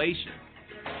legislation,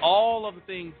 all of the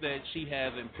things that she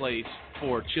has in place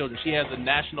for children, she has the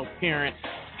National Parent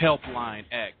Helpline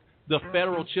Act, the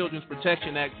Federal Children's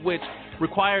Protection Act, which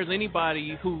requires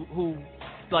anybody who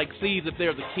sees if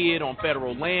there's a kid on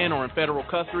federal land or in federal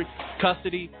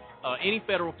custody, any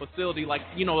federal facility, like,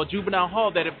 a juvenile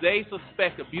hall, that if they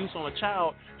suspect abuse on a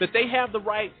child, that they have the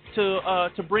right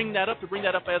to bring that up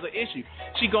as an issue.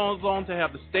 She goes on to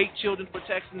have the State Children's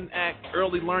Protection Act,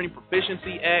 Early Learning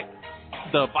Proficiency Act,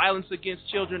 the Violence Against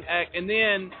Children Act, and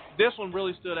then this one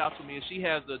really stood out to me, is she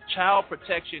has the Child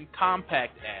Protection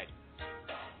Compact Act,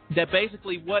 that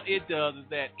basically what it does is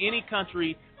that any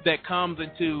country that comes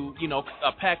into,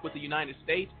 a pact with the United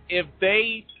States, if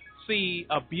they see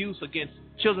abuse against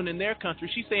children in their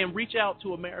country, she's saying reach out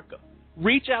to America.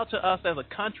 Reach out to us as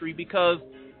a country because,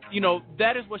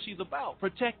 that is what she's about,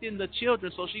 protecting the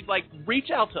children. So she's like, reach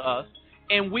out to us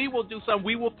and we will do something.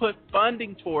 We will put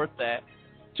funding towards that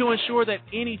to ensure that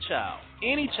any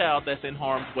child that's in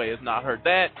harm's way is not hurt.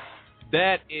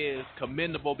 That is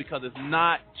commendable because it's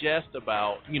not just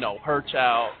about, her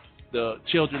child, the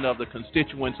children of the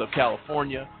constituents of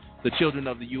California, the children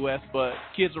of the U.S., but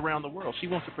kids around the world. She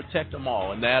wants to protect them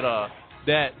all, and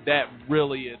that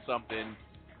really is something.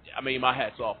 I mean, my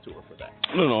hat's off to her for that.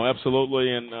 No, absolutely.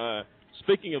 And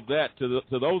speaking of that, to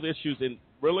those issues, and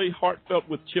really heartfelt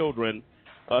with children,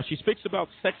 she speaks about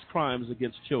sex crimes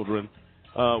against children,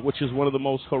 which is one of the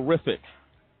most horrific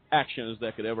actions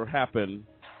that could ever happen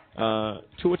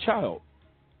to a child.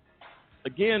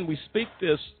 Again, we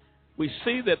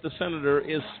see that the senator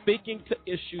is speaking to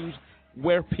issues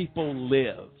where people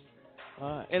live.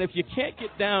 And if you can't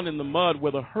get down in the mud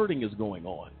where the hurting is going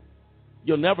on,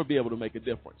 you'll never be able to make a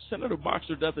difference. Senator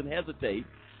Boxer doesn't hesitate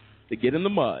to get in the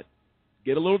mud,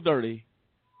 get a little dirty,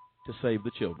 to save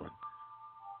the children.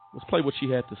 Let's play what she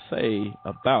had to say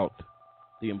about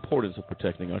the importance of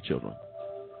protecting our children.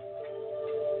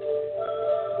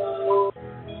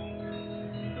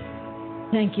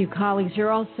 Thank you, colleagues.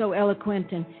 You're all so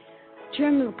eloquent. And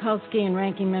Chairman Mikulski and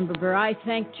Ranking Member Burr, I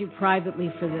thanked you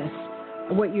privately for this,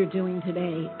 what you're doing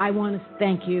today. I want to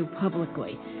thank you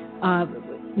publicly.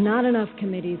 Not enough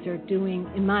committees are doing,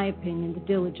 in my opinion, the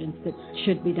diligence that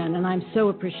should be done, and I'm so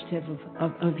appreciative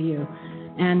of you.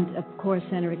 And, of course,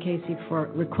 Senator Casey for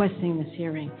requesting this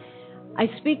hearing. I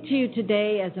speak to you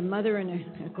today as a mother and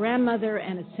a grandmother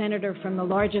and a senator from the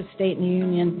largest state in the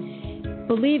union,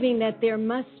 believing that there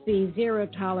must be zero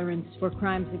tolerance for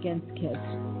crimes against kids.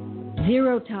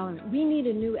 Zero tolerance. We need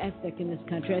a new ethic in this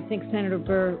country. I think Senator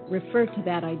Burr referred to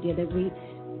that idea, that we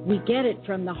get it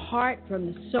from the heart, from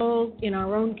the soul, in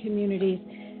our own communities.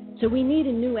 So we need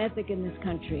a new ethic in this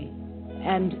country,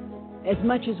 and as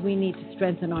much as we need to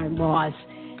strengthen our laws.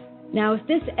 Now, if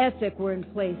this ethic were in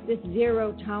place, this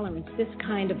zero tolerance, this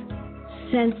kind of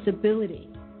sensibility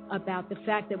about the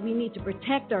fact that we need to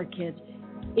protect our kids,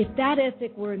 if that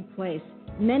ethic were in place,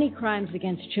 many crimes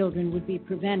against children would be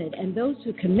prevented, and those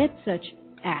who commit such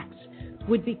acts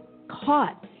would be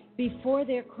caught before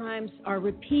their crimes are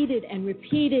repeated and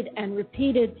repeated and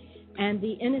repeated, and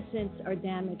the innocents are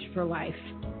damaged for life.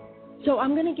 So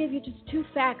I'm going to give you just two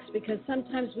facts, because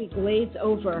sometimes we glaze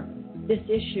over this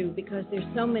issue because there's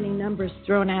so many numbers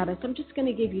thrown at us. I'm just going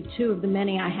to give you two of the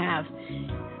many I have.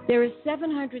 There are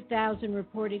 700,000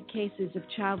 reported cases of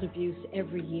child abuse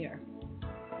every year.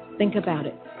 Think about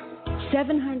it.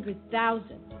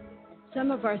 700,000.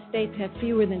 Some of our states have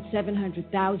fewer than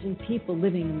 700,000 people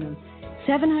living in them.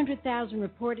 700,000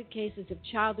 reported cases of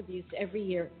child abuse every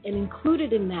year, and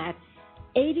included in that,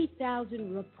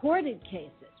 80,000 reported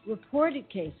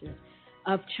cases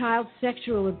of child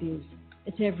sexual abuse.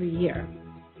 It's every year.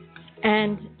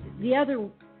 And the other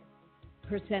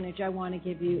percentage I want to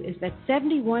give you is that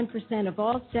 71% of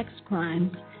all sex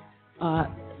crime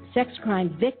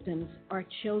victims are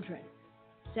children.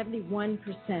 71%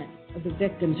 of the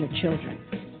victims are children.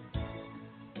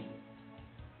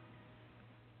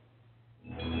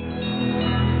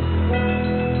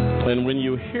 And when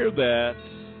you hear that,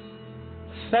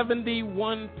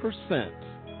 71%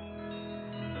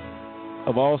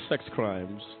 of all sex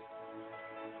crimes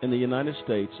in the United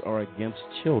States are against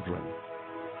children.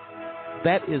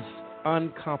 That is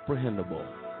incomprehensible.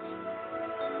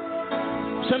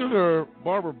 Senator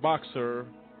Barbara Boxer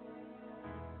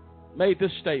made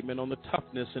this statement on the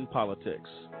toughness in politics.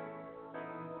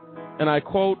 And I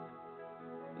quote,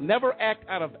 "Never act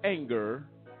out of anger,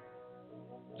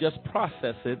 just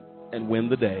process it and win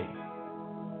the day."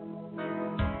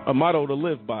 A motto to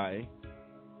live by,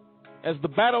 as the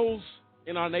battles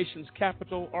in our nation's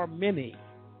capital are many.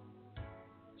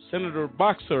 Senator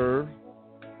Boxer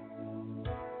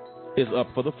is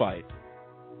up for the fight.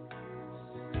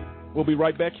 We'll be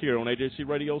right back here on AJC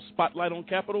Radio Spotlight on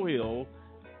Capitol Hill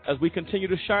as we continue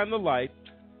to shine the light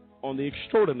on the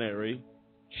extraordinary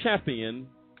champion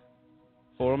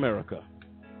for America,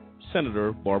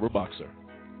 Senator Barbara Boxer.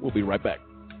 We'll be right back.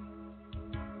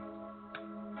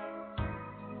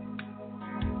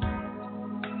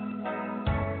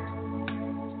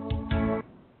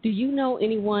 Do you know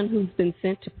anyone who's been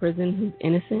sent to prison who's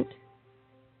innocent?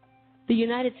 The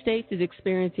United States is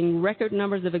experiencing record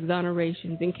numbers of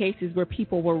exonerations in cases where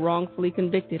people were wrongfully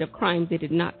convicted of crimes they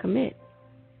did not commit.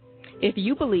 If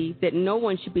you believe that no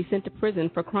one should be sent to prison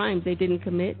for crimes they didn't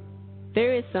commit,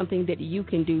 there is something that you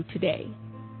can do today.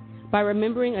 By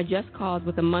remembering a just cause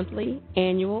with a monthly,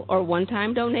 annual, or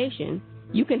one-time donation,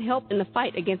 you can help in the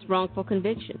fight against wrongful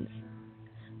convictions.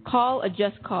 Call a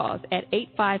just cause at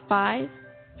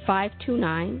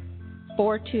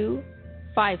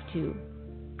 855-529-4252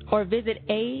 or visit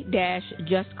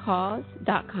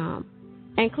a-justcause.com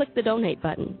and click the donate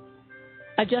button.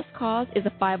 A Just Cause is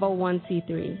a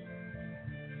 501c3.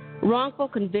 Wrongful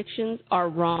convictions are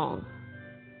wrong.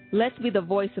 Let's be the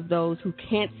voice of those who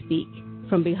can't speak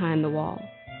from behind the wall.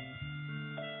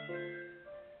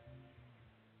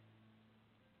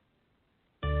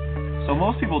 So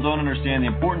most people don't understand the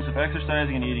importance of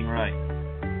exercising and eating right.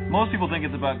 Most people think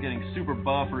it's about getting super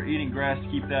buff or eating grass to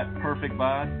keep that perfect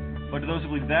bod, but to those who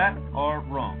believe that are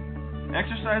wrong.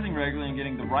 Exercising regularly and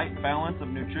getting the right balance of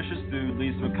nutritious food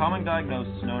leads to a common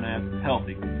diagnosis known as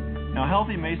healthy. Now,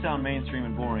 healthy may sound mainstream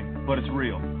and boring, but it's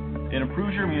real. It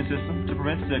improves your immune system to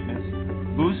prevent sickness,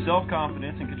 boosts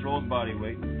self-confidence and controls body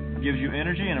weight, gives you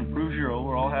energy, and improves your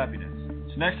overall happiness.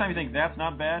 So next time you think that's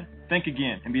not bad, think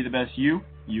again and be the best you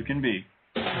can be.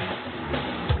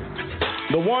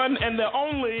 The one and the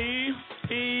only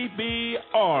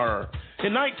PBR.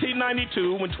 In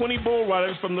 1992, when 20 bull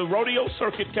riders from the rodeo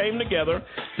circuit came together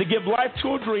to give life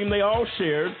to a dream they all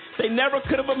shared, they never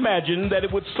could have imagined that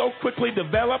it would so quickly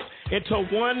develop into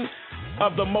one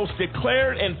of the most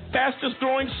declared and fastest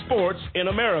growing sports in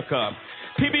America.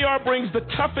 PBR brings the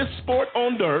toughest sport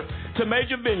on dirt to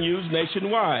major venues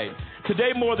nationwide.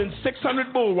 Today, more than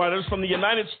 600 bull riders from the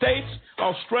United States,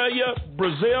 Australia,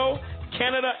 Brazil,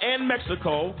 Canada, and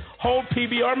Mexico hold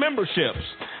PBR memberships.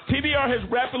 PBR has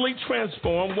rapidly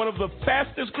transformed one of the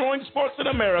fastest growing sports in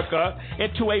America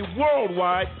into a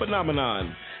worldwide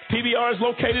phenomenon. PBR is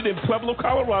located in Pueblo,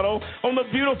 Colorado, on the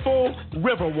beautiful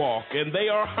Riverwalk, and they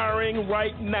are hiring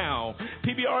right now.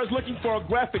 PBR is looking for a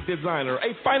graphic designer,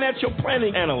 a financial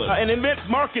planning analyst, an event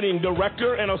marketing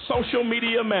director, and a social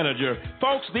media manager.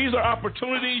 Folks, these are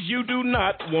opportunities you do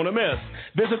not want to miss.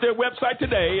 Visit their website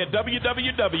today at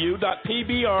www.pbr.com.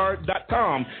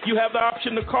 You have the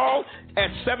option to call at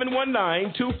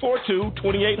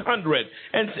 719-242-2800.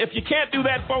 And if you can't do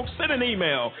that, folks, send an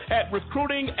email at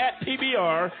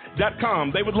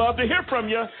recruiting@pbr.com. They would love to hear from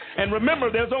you. And remember,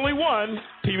 there's only one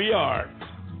PBR.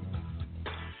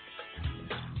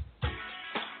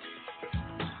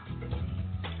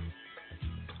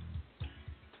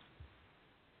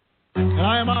 And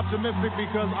I am optimistic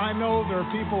because I know there are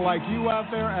people like you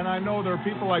out there, and I know there are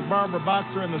people like Barbara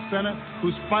Boxer in the Senate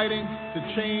who's fighting to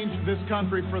change this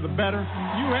country for the better.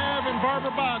 You have in Barbara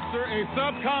Boxer a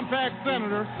subcompact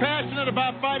senator passionate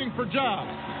about fighting for jobs,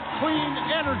 clean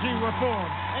energy reform,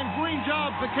 and green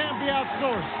jobs that can't be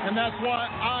outsourced. And that's why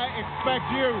I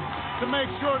expect you to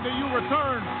make sure that you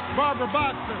return Barbara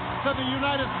Boxer to the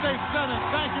United States Senate.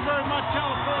 Thank you very much,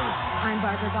 California. I'm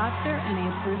Barbara Boxer, and I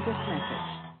approve this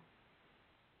message.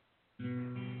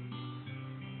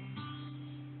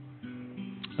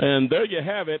 And there you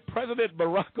have it. President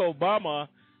Barack Obama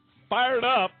fired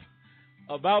up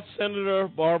about Senator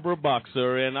Barbara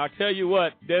Boxer. And I tell you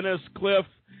what, Dennis, Cliff,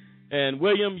 and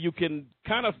William, you can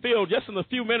kind of feel just in a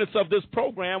few minutes of this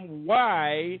program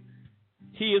why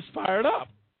he is fired up.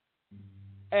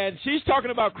 And she's talking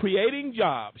about creating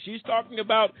jobs. She's talking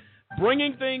about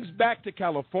bringing things back to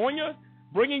California,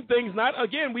 bringing things not,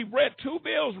 again, we've read two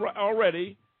bills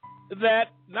already that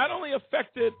not only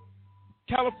affected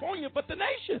California, but the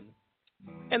nation.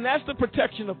 And that's the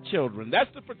protection of children. That's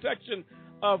the protection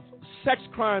of sex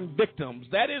crime victims.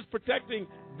 That is protecting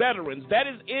veterans. That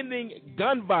is ending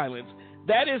gun violence.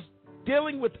 That is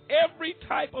dealing with every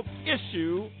type of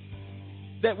issue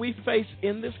that we face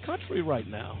in this country right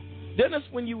now. Dennis,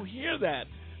 when you hear that,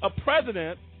 a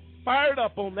president fired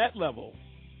up on that level,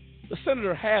 the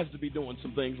senator has to be doing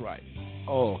some things right.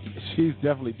 Oh, she's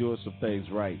definitely doing some things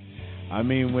right. I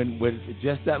mean, when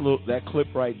just that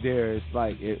clip right there, it's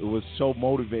like it was so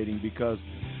motivating because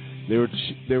they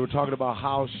were talking about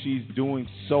how she's doing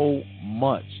so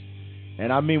much,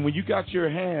 and I mean when you got your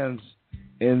hands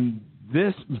in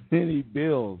this many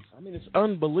bills, I mean it's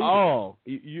unbelievable. Oh,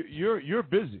 you're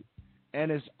busy,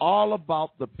 and it's all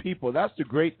about the people. That's the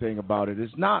great thing about it.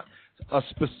 It's not a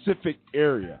specific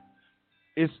area.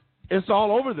 It's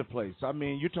all over the place. I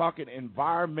mean, you're talking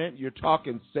environment, you're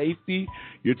talking safety,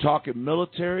 you're talking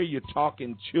military, you're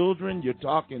talking children, you're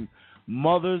talking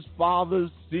mothers, fathers,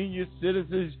 senior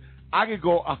citizens. I could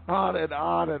go on and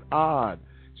on and on.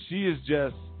 She is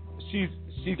just, she's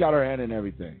got her hand in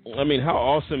everything. I mean, how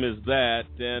awesome is that?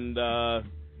 And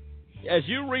as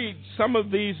you read some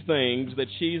of these things that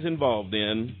she's involved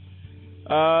in,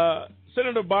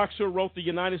 Senator Boxer wrote the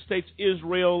United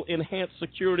States-Israel Enhanced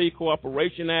Security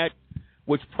Cooperation Act,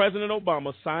 which President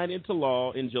Obama signed into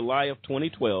law in July of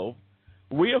 2012,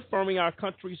 reaffirming our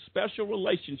country's special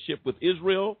relationship with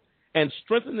Israel and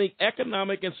strengthening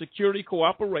economic and security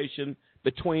cooperation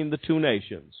between the two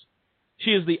nations.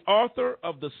 She is the author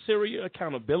of the Syria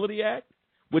Accountability Act,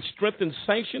 which strengthens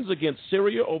sanctions against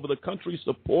Syria over the country's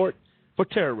support for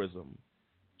terrorism.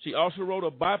 She also wrote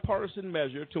a bipartisan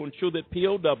measure to ensure that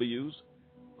POWs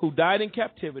who died in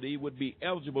captivity would be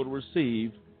eligible to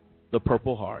receive the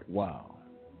Purple Heart. Wow.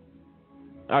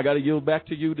 I got to yield back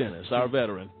to you, Dennis, our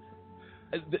veteran.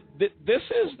 This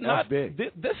is not big.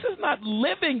 This is not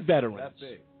living veterans. That's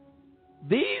big.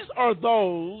 These are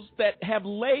those that have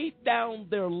laid down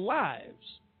their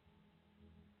lives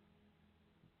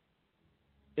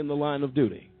in the line of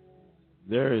duty.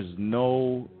 There is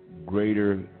no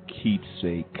greater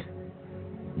keepsake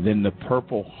than the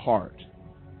Purple Heart.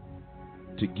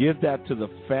 To give that to the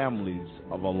families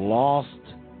of a lost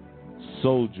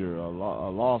soldier, a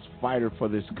lost fighter for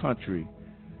this country,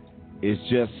 is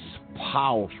just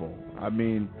powerful. I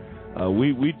mean,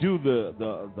 we do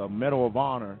the Medal of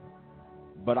Honor,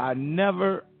 but I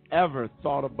never, ever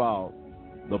thought about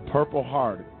the Purple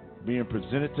Heart being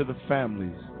presented to the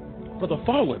families for the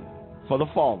fallen. For the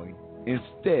fallen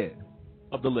instead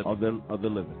of the living. Of the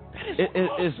living. That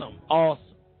is awesome. It's awesome.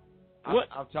 What?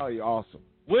 I'll tell you, awesome.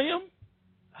 William,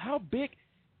 how big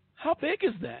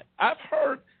is that? I've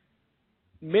heard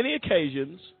many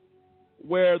occasions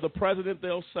where the president,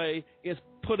 they'll say, is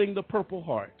putting the Purple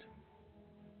Heart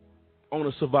on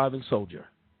a surviving soldier.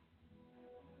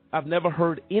 I've never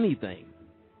heard anything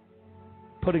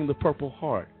putting the Purple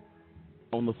Heart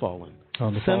on the fallen.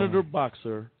 Senator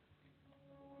Boxer,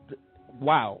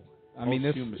 wow. I mean,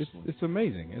 it's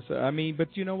amazing.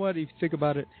 But you know what? If you think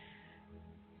about it,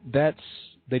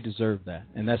 they deserve that,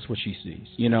 and that's what she sees.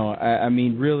 You know, I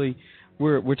mean, really,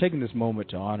 we're taking this moment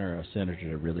to honor a senator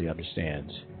that really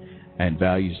understands and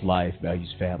values life,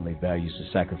 values family, values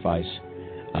the sacrifice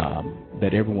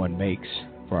that everyone makes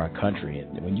for our country.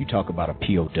 And when you talk about a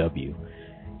POW,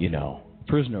 you know,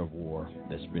 prisoner of war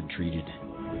that's been treated,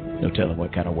 no telling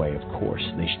what kind of way, of course,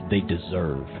 they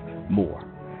deserve more.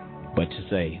 But to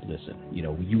say, listen, you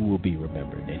know, you will be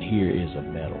remembered, and here is a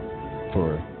medal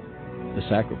for the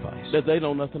sacrifice that they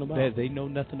know nothing about. That they know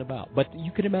nothing about. But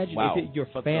you can imagine if your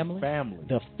family,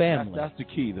 the family. That's the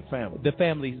key. The family. The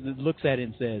family looks at it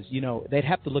and says, you know, they'd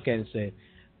have to look at it and say,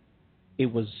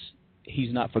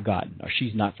 he's not forgotten or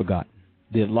she's not forgotten.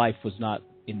 Their life was not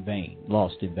in vain,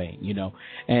 lost in vain. You know,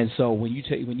 and so when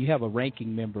you have a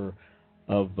ranking member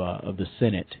of the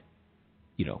Senate,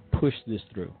 you know, push this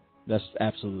through. That's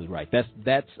absolutely right.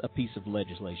 That's a piece of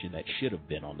legislation that should have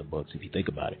been on the books. If you think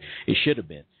about it, it should have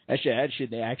been. That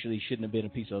shouldn't have been a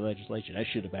piece of legislation. That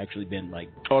should have actually been like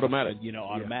automatic. You know,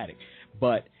 automatic. Yeah.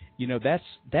 But you know,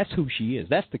 that's who she is.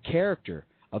 That's the character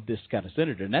of this kind of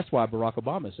senator, and that's why Barack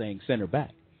Obama is saying send her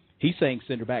back. He's saying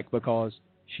send her back because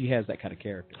she has that kind of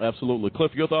character. Absolutely,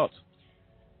 Cliff. Your thoughts?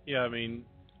 Yeah, I mean,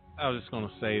 I was just going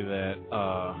to say that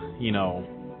you know,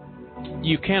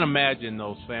 you can't imagine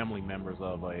those family members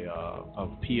of a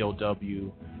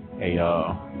POW,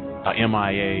 a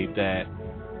MIA that,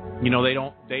 you know,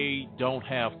 they don't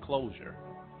have closure.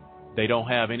 They don't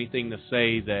have anything to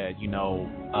say that, you know,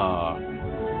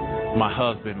 my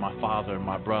husband, my father,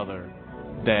 my brother,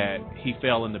 that he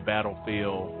fell in the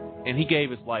battlefield and he gave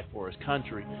his life for his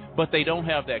country, but they don't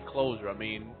have that closure. I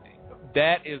mean,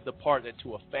 that is the part that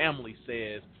to a family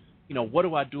says, you know, what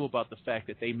do I do about the fact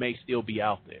that they may still be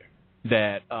out there?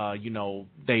 That, you know,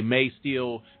 they may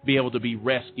still be able to be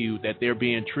rescued, that they're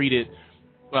being treated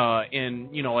in,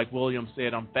 you know, like William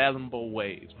said, unfathomable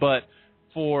ways. But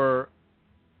for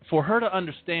her to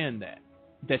understand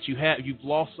that you've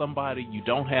lost somebody, you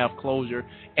don't have closure,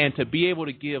 and to be able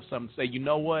to give something, say, you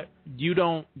know what, you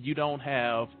don't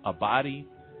have a body,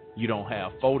 you don't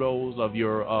have photos of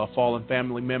your fallen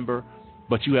family member,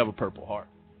 but you have a Purple Heart.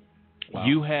 Wow.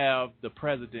 You have the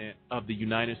President of the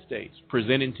United States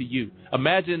presenting to you.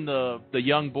 Imagine the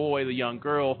young boy, the young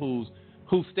girl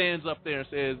who stands up there and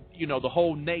says, you know, the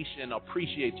whole nation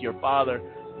appreciates your father.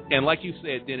 And like you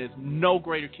said, Dennis, no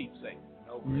greater keepsake,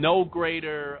 no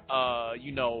greater,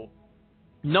 you know,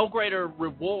 no greater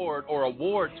reward or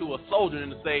award to a soldier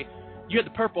than to say, you had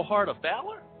the Purple Heart of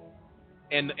valor.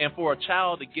 And for a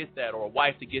child to get that, or a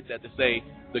wife to get that, to say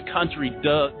the country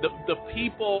does, the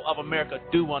people of America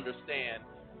do understand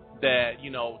that, you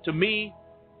know, to me,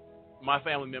 my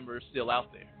family member is still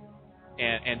out there,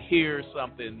 and here's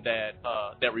something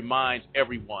that reminds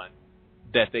everyone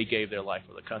that they gave their life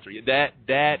for the country.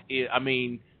 That is, I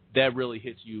mean, that really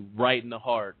hits you right in the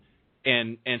heart.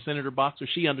 And Senator Boxer,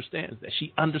 she understands that.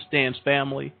 She understands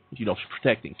family. You know, she's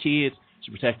protecting kids.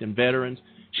 She's protecting veterans.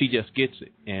 She just gets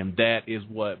it, and that is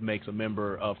what makes a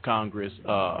member of Congress,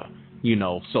 you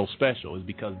know, so special, is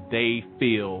because they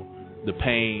feel the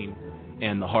pain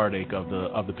and the heartache of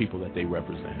the people that they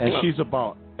represent. And she's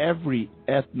about every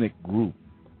ethnic group.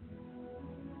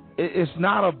 It's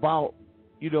not about,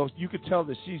 you know, you could tell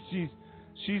that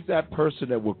she's that person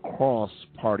that will cross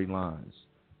party lines,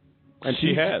 and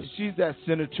she has. She's that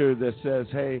senator that says,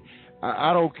 "Hey,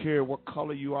 I don't care what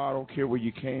color you are, I don't care where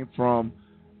you came from.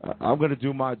 I'm going to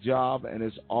do my job, and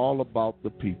it's all about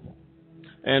the people."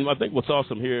 And I think what's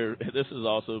awesome here, this is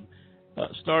also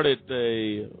started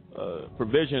a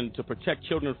provision to protect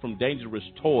children from dangerous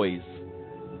toys.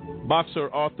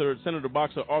 Senator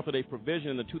Boxer authored a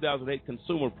provision in the 2008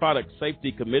 Consumer Product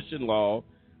Safety Commission law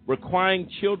requiring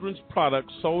children's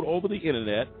products sold over the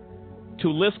Internet to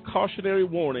list cautionary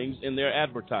warnings in their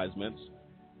advertisements.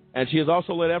 And she has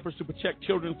also led efforts to protect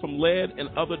children from lead and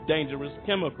other dangerous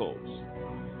chemicals.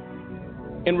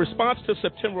 In response to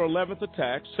September 11th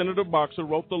attacks, Senator Boxer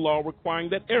wrote the law requiring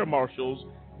that air marshals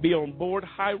be on board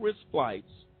high-risk flights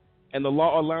and the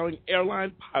law allowing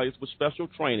airline pilots with special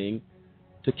training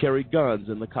to carry guns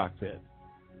in the cockpit.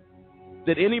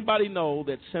 Did anybody know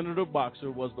that Senator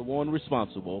Boxer was the one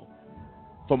responsible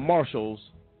for marshals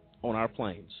on our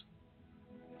planes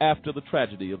after the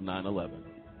tragedy of 9/11?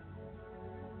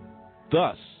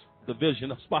 Thus, the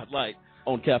vision of Spotlight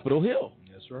on Capitol Hill.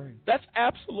 That's right. That's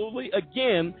absolutely,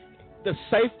 again, the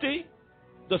safety,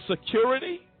 the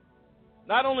security,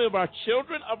 not only of our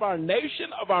children, of our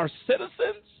nation, of our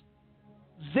citizens.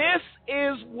 This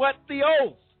is what the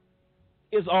oath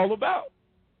is all about.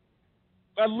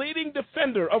 A leading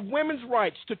defender of women's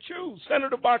rights to choose.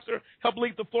 Senator Boxer helped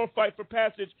lead the floor fight for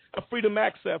passage of freedom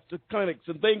access to clinics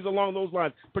and things along those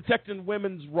lines, protecting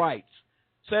women's rights.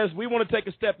 Says we want to take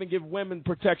a step and give women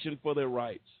protection for their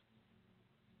rights.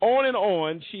 On and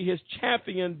on, she has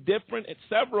championed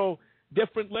several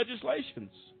different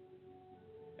legislations.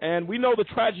 And we know the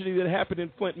tragedy that happened in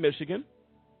Flint, Michigan.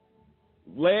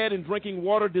 Lead and Drinking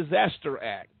Water Disaster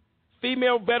Act,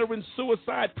 Female Veteran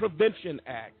Suicide Prevention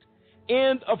Act,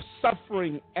 End of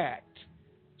Suffering Act,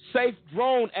 Safe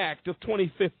Drone Act of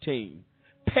 2015,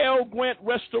 Pell Grant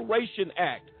Restoration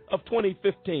Act of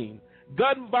 2015,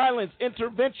 Gun Violence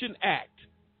Intervention Act,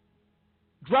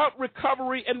 Drought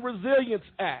Recovery and Resilience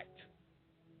Act,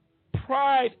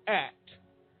 Pride Act.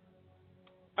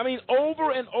 I mean,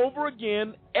 over and over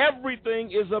again,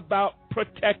 everything is about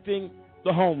protecting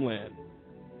the homeland.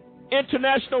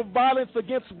 International Violence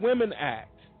Against Women Act,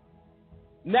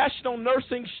 National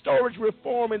Nursing Storage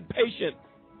Reform and Patient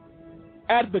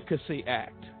Advocacy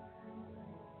Act.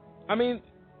 I mean,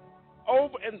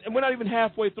 and we're not even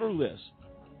halfway through this.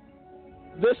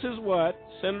 This is what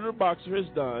Senator Boxer has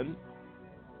done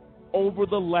over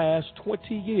the last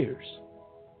 20 years.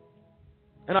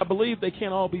 And I believe they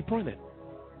can't all be printed.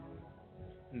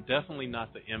 And definitely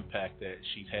not the impact that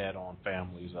she's had on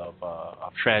families of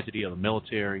tragedy of the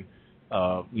military,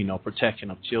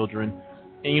 protection of children.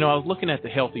 And, I was looking at the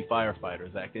Healthy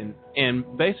Firefighters Act,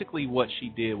 and basically what she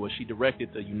did was she directed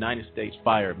the United States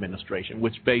Fire Administration,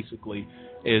 which basically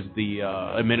is the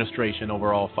administration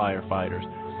over all firefighters.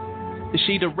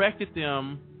 She directed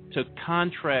them to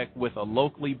contract with a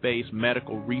locally based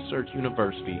medical research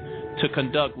university to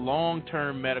conduct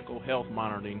long-term medical health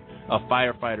monitoring of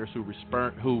firefighters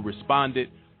who responded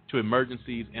to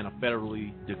emergencies in a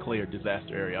federally declared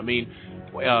disaster area. I mean,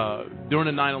 during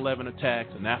the 9/11 attacks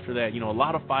and after that, a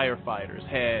lot of firefighters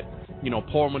had,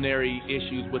 pulmonary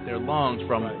issues with their lungs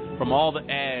from all the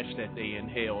ash that they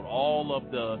inhaled, all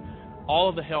of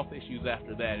the health issues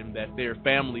after that, and that their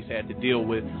families had to deal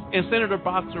with. And Senator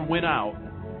Boxer went out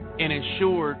and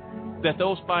ensured that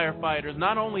those firefighters,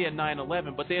 not only at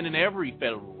 9/11, but then in every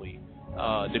federally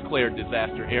declared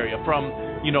disaster area, from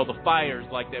the fires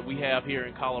like that we have here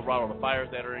in Colorado, the fires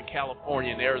that are in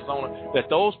California and Arizona, that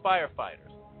those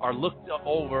firefighters are looked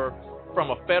over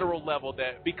from a federal level,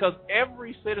 that because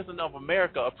every citizen of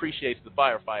America appreciates the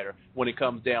firefighter when it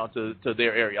comes down to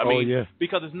their area. I mean,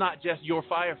 because it's not just your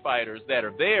firefighters that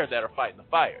are there that are fighting the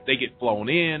fire. They get flown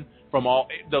in from all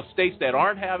the states that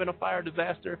aren't having a fire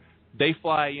disaster. They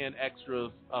fly in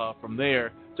extras from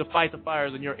there to fight the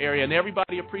fires in your area, and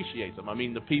everybody appreciates them. I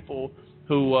mean, the people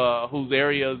whose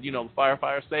areas, the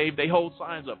firefighters saved, they hold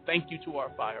signs up, "Thank you to our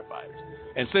firefighters."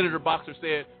 And Senator Boxer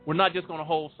said, we're not just going to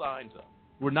hold signs up.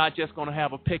 We're not just going to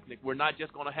have a picnic. We're not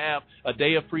just going to have a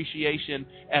day of appreciation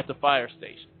at the fire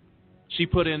station. She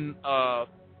put into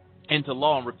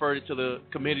law and referred it to the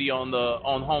Committee on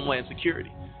Homeland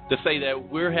Security to say that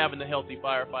we're having the Healthy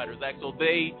Firefighters Act, so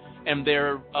they and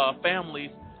their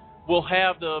families will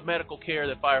have the medical care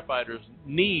that firefighters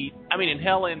need. I mean,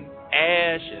 inhaling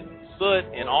ash and soot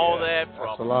and all that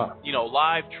from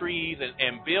live trees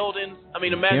and buildings. I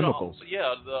mean, imagine chemicals.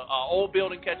 The old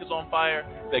building catches on fire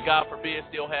that, God forbid,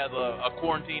 still has a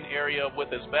quarantine area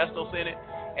with asbestos in it,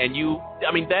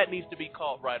 and that needs to be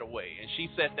caught right away. And she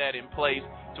set that in place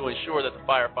to ensure that the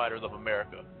firefighters of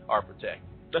America are protected.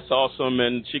 That's awesome,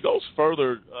 and she goes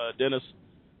further, Dennis,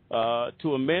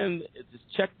 to amend,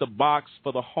 check the box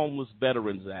for the Homeless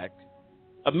Veterans Act,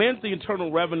 amends the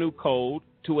Internal Revenue Code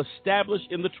to establish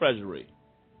in the Treasury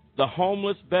the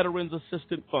Homeless Veterans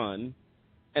Assistance Fund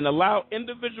and allow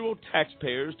individual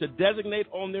taxpayers to designate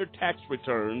on their tax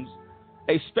returns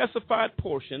a specified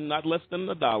portion, not less than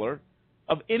 $1,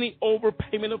 of any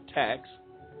overpayment of tax,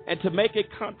 and to make a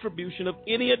contribution of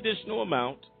any additional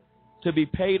amount to be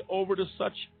paid over to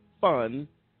such fund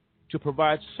to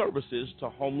provide services to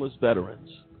homeless veterans.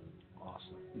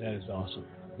 Awesome. That is awesome.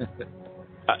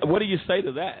 What do you say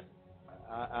to that?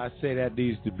 I say that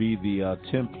needs to be the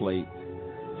template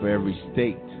for every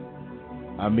state.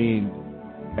 I mean,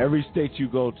 every state you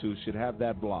go to should have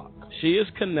that block. She is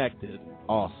connected.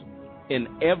 Awesome. In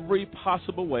every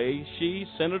possible way. She,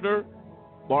 Senator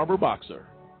Barbara Boxer,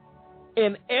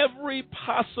 in every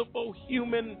possible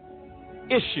human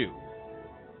issue,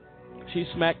 she's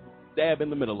smack dab in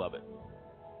the middle of it.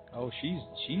 Oh,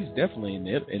 she's definitely in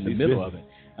the middle of it.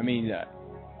 I mean,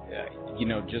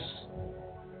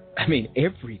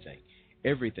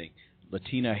 everything.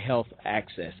 Latina Health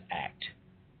Access Act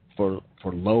for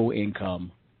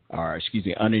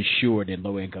uninsured and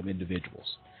low income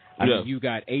individuals. I mean, you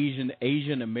got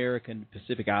Asian American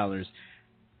Pacific Islanders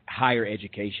Higher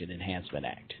Education Enhancement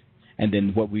Act, and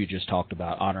then what we just talked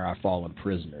about, Honor Our Fallen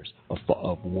Prisoners of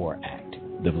War Act.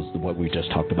 That was what we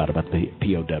just talked about the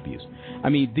POWs. I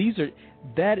mean,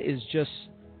 that is just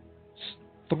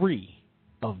 3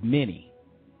 of many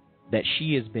that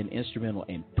she has been instrumental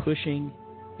in pushing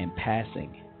and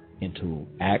passing into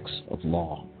acts of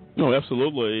law. No,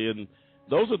 absolutely, and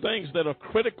those are things that are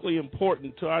critically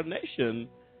important to our nation,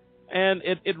 and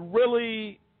it's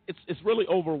really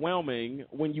overwhelming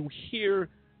when you hear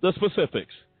the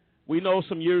specifics. We know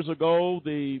some years ago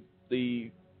the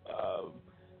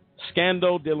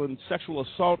scandal dealing sexual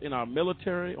assault in our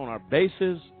military, on our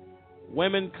bases,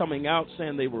 women coming out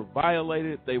saying they were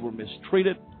violated, they were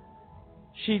mistreated.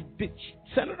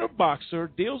 Senator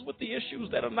Boxer deals with the issues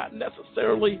that are not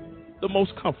necessarily the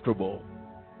most comfortable,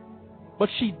 but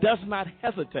she does not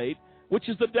hesitate, which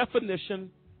is the definition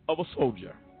of a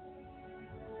soldier.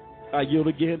 I yield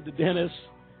again to Dennis.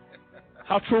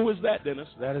 How true is that, Dennis?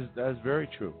 That is very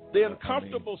true. The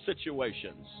uncomfortable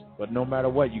situations. But no matter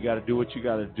what, you got to do what you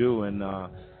got to do, and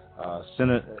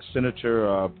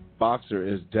Senator Boxer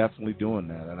is definitely doing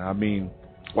that. And I mean,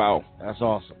 wow, that's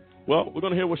awesome. Well, we're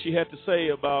going to hear what she had to say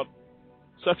about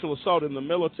sexual assault in the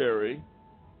military.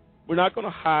 We're not going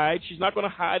to hide. She's not going to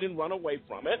hide and run away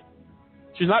from it.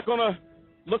 She's not going to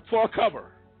look for a cover.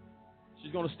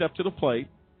 She's going to step to the plate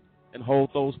and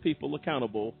hold those people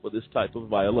accountable for this type of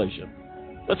violation.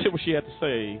 Let's hear what she had to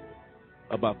say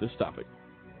about this topic.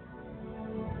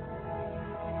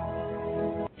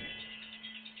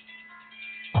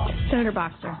 Senator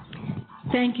Boxer.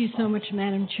 Thank you so much,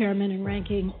 Madam Chairman and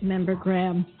Ranking Member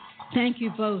Graham. Thank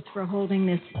you both for holding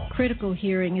this critical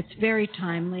hearing. It's very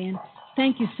timely, and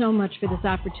thank you so much for this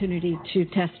opportunity to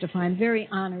testify. I'm very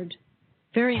honored,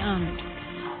 very honored.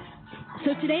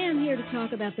 So today I'm here to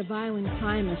talk about the violent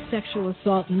crime of sexual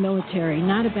assault in the military,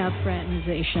 not about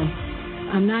fraternization.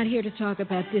 I'm not here to talk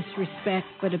about disrespect,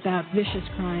 but about vicious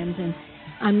crimes. And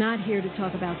I'm not here to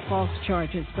talk about false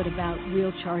charges, but about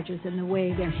real charges and the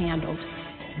way they're handled.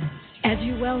 As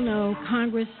you well know,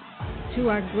 Congress, to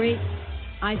our great,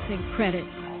 I think, credit,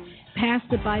 passed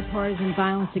the Bipartisan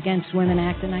Violence Against Women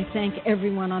Act, and I thank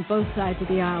everyone on both sides of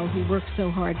the aisle who worked so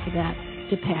hard for that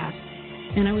to pass.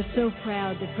 And I was so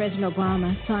proud that President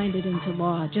Obama signed it into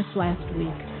law just last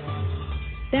week.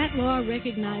 That law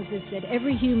recognizes that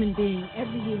every human being,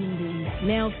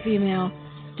 male, female,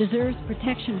 deserves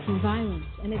protection from violence.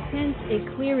 And it sends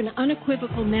a clear and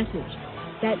unequivocal message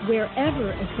that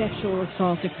wherever a sexual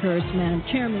assault occurs, Madam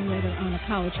Chairman, whether on a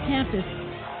college campus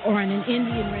or on an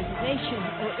Indian reservation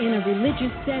or in a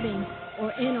religious setting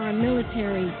or in our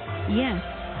military, yes,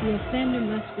 the offender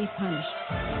must be punished.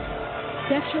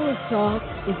 Sexual assault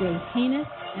is a heinous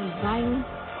and violent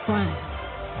crime,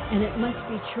 and it must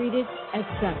be treated as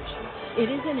such. It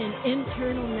isn't an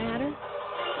internal matter.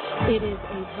 It is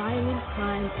a violent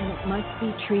crime, and it must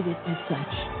be treated as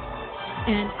such.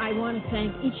 And I want to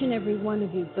thank each and every one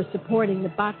of you for supporting the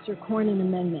Boxer-Cornyn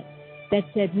Amendment that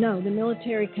said, no, the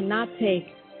military cannot take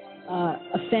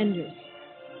offenders,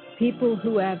 people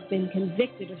who have been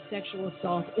convicted of sexual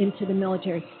assault, into the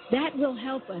military. That will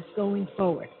help us going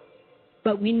forward.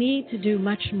 But we need to do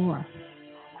much more.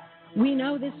 We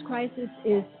know this crisis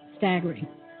is staggering.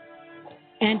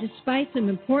 And despite some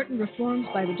important reforms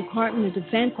by the Department of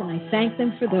Defense, and I thank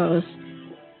them for those,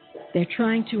 they're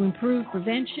trying to improve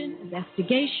prevention,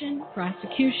 investigation,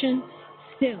 prosecution.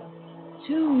 Still,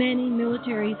 too many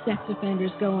military sex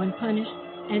offenders go unpunished,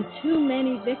 and too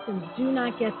many victims do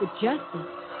not get the justice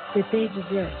that they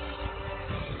deserve.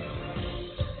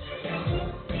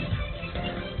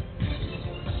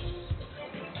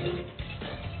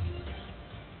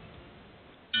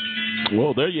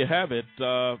 Well, there you have it.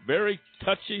 Very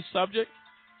touchy subject,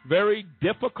 very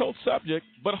difficult subject,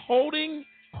 but holding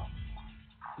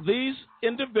these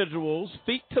individuals'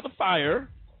 feet to the fire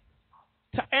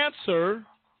to answer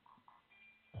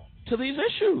to these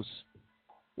issues.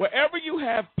 Wherever you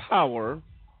have power,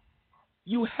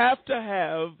 you have to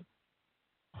have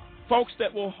folks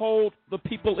that will hold the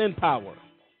people in power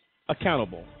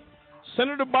accountable.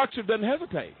 Senator Boxer doesn't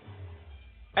hesitate.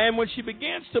 And when she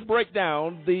begins to break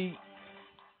down the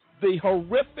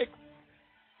horrific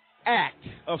act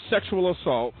of sexual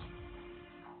assault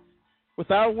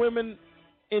with our women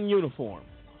in uniform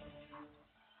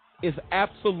is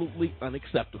absolutely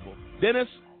unacceptable. Dennis,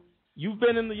 you've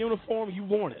been in the uniform, you've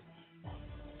worn it.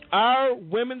 Our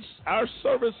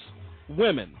service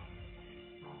women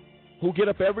who get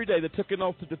up every day that took an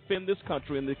oath to defend this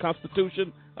country and the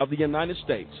Constitution of the United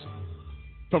States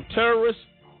from terrorists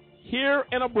here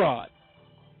and abroad,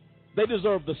 they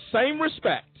deserve the same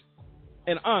respect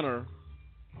and honor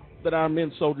that our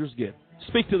men soldiers get.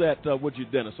 Speak to that, would you,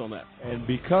 Dennis, on that? And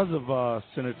because of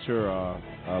Senator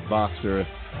Boxer,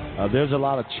 there's a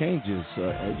lot of changes.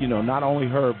 Not only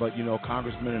her, but,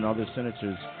 congressmen and other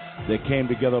senators that came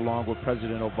together along with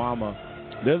President Obama.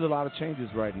 There's a lot of changes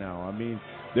right now. I mean,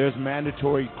 there's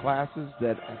mandatory classes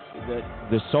that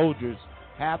the soldiers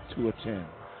have to attend.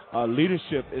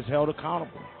 Leadership is held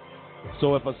accountable.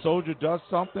 So if a soldier does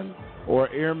something, or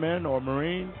airman or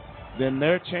Marine, then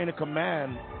their chain of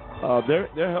command,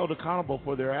 they're held accountable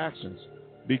for their actions,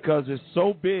 because it's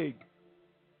so big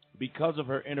because of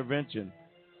her intervention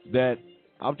that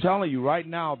I'm telling you right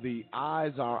now, the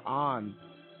eyes are on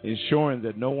ensuring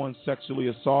that no one's sexually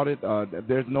assaulted.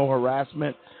 There's no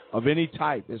harassment of any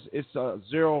type. It's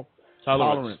zero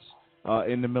tolerance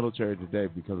in the military today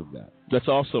because of that. That's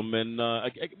awesome. And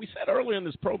we said earlier in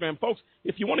this program, folks,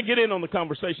 if you want to get in on the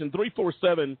conversation,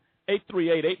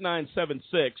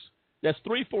 347-838-8976. That's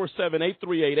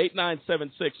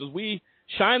 347-838-8976. As we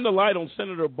shine the light on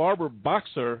Senator Barbara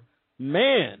Boxer,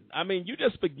 man, I mean, you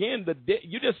just begin this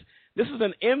is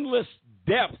an endless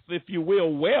depth, if you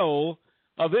will, well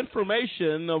of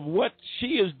information of what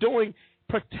she is doing,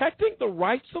 protecting the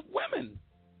rights of women.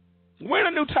 We're in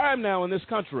a new time now in this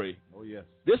country. Oh, yes.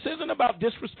 This isn't about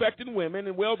disrespecting women,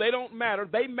 and, well, they don't matter.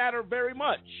 They matter very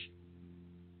much.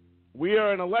 We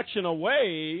are an election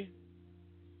away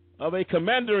of a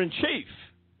commander-in-chief,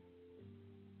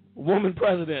 woman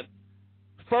president,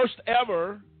 first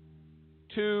ever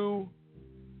to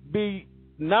be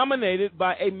nominated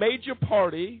by a major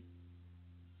party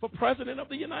for president of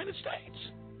the United States.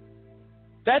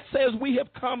 That says we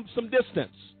have come some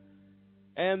distance.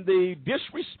 And the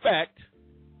disrespect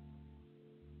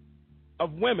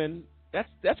of women,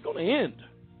 that's going to end.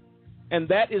 And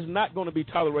that is not going to be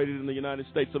tolerated in the United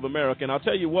States of America. And I'll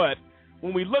tell you what,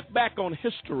 when we look back on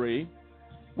history,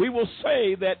 we will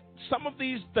say that some of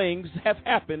these things have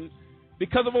happened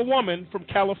because of a woman from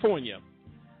California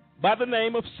by the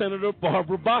name of Senator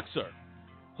Barbara Boxer,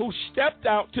 who stepped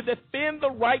out to defend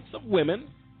the rights of women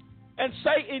and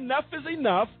say enough is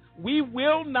enough. We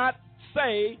will not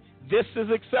say this is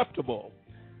acceptable.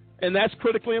 And that's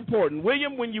critically important.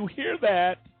 William, when you hear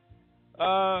that,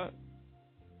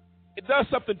 it does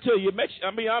something to you.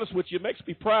 I'll be honest with you, it makes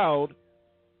me proud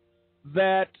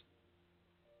that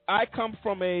I come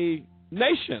from a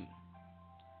nation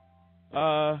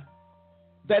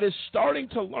that is starting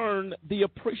to learn the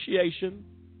appreciation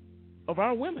of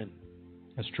our women.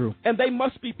 That's true. And they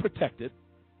must be protected.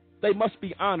 They must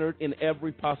be honored in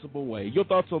every possible way. Your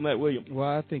thoughts on that, William? Well,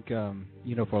 I think,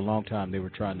 for a long time they were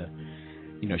trying to,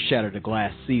 shatter the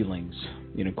glass ceilings,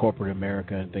 in corporate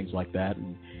America and things like that.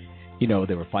 And,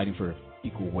 they were fighting for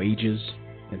equal wages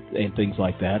and things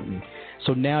like that. And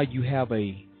so now you have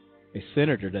a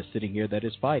senator that's sitting here that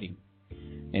is fighting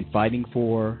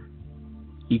for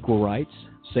equal rights,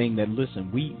 saying that,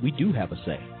 listen, we do have a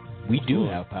say. We do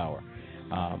have power.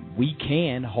 We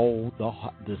can hold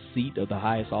the seat of the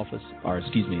highest office,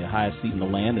 the highest seat in the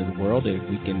land in the world. If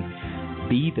we can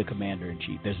be the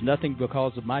commander-in-chief. There's nothing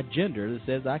because of my gender that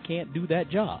says I can't do that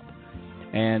job.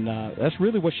 And that's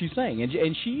really what she's saying.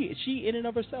 And she in and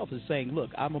of herself is saying,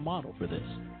 look, I'm a model for this.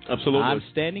 Absolutely. I'm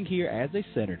standing here as a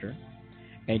senator,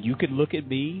 and you can look at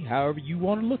me however you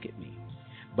want to look at me.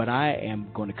 But I am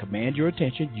going to command your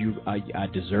attention. I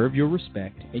deserve your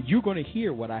respect, and you're going to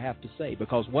hear what I have to say,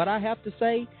 because what I have to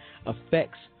say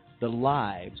affects the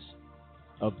lives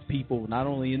of people not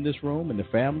only in this room and the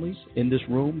families in this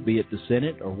room, be it the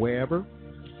Senate or wherever.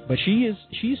 But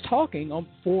she's talking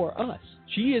for us.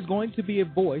 She is going to be a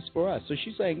voice for us. So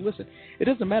she's saying, listen, it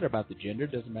doesn't matter about the gender.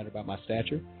 It doesn't matter about my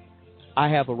stature. I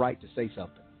have a right to say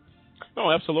something.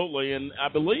 Oh, absolutely. And I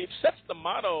believe sets the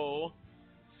motto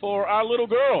for our little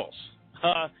girls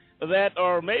that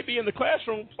are maybe in the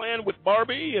classroom playing with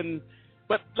Barbie,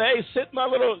 but hey, sit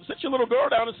your little girl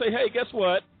down and say, hey, guess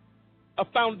what? A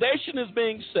foundation is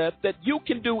being set that you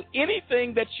can do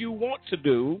anything that you want to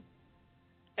do,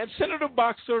 and Senator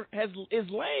Boxer is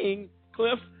laying,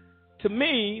 Cliff, to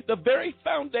me, the very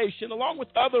foundation, along with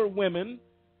other women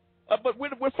But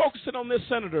we're focusing on this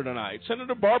senator tonight.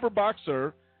 Senator Barbara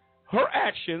Boxer, her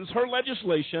actions, her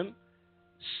legislation,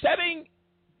 setting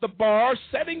the bar,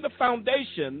 setting the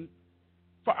foundation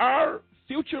for our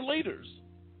future leaders,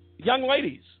 young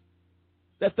ladies,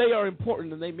 that they are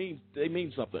important and they mean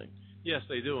something. Yes,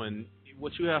 they do. And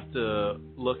what you have to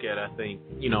look at, I think,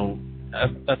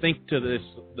 I think to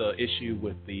the issue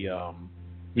with the,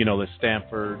 the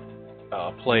Stanford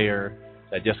player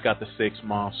that just got the 6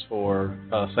 months for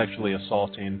sexually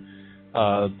assaulting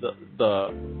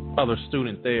the other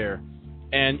student there.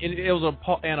 And it was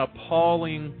an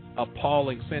appalling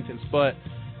sentence. But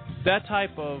that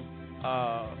type of,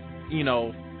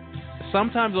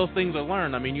 sometimes those things are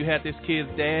learned. I mean, you had this kid's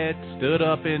dad stood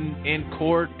up in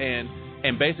court and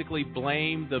basically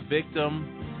blamed the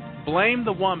victim, blamed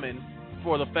the woman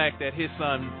for the fact that his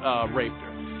son raped her.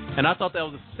 And I thought that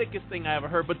was the sickest thing I ever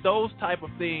heard. But those type of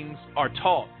things are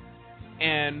taught.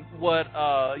 And what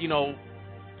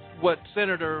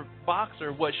Senator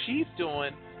Boxer, what she's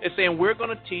doing is saying we're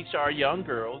going to teach our young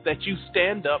girls that you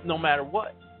stand up no matter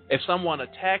what. If someone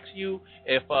attacks you,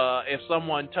 if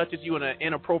someone touches you in an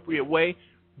inappropriate way,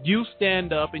 you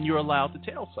stand up and you're allowed to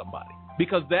tell somebody.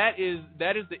 Because that is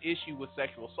the issue with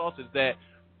sexual assault, is that,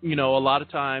 a lot of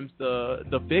times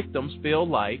the victims feel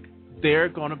like they're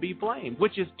going to be blamed,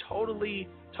 which is totally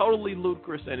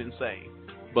ludicrous and insane.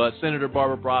 But Senator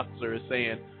Barbara Boxer is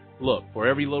saying, look, for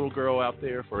every little girl out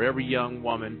there, for every young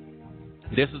woman,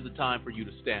 this is the time for you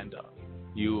to stand up.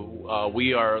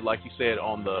 We are, like you said,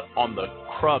 on the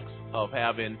crux of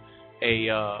having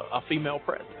a female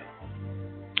president.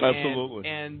 Absolutely.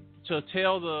 And to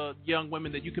tell the young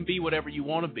women that you can be whatever you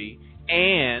want to be,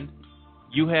 and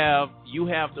you have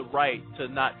the right to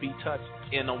not be touched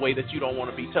in a way that you don't want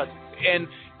to be touched. And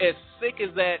as sick as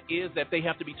that is, that they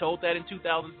have to be told that in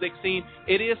 2016,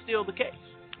 it is still the case.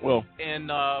 Well, and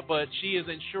but she is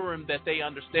ensuring that they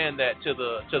understand that to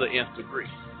the nth degree.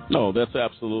 No, that's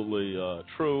absolutely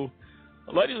true.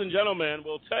 Ladies and gentlemen,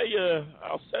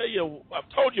 I've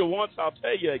told you once, I'll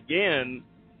tell you again,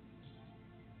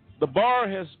 the bar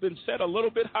has been set a little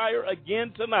bit higher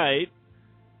again tonight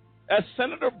as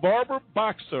Senator Barbara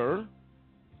Boxer,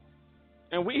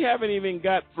 and we haven't even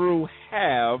got through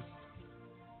half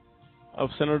of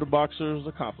Senator Boxer's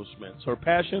accomplishments, her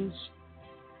passions,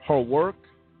 her work,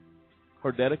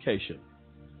 her dedication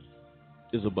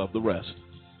is above the rest.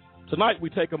 Tonight we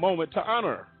take a moment to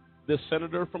honor this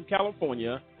senator from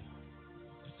California,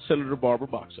 Senator Barbara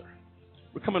Boxer.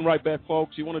 We're coming right back,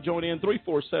 folks. You want to join in,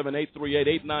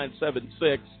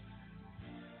 347-838-8976.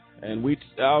 And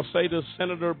I'll say to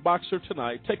Senator Boxer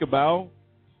tonight, take a bow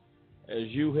as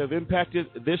you have impacted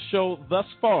this show thus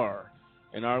far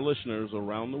and our listeners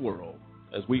around the world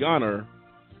as we honor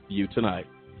you tonight.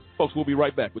 Folks, we'll be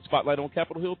right back with Spotlight on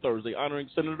Capitol Hill Thursday, honoring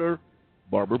Senator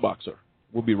Barbara Boxer.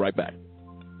 We'll be right back.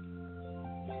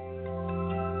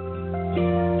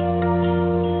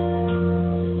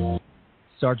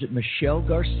 Sergeant Michelle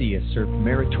Garcia served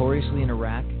meritoriously in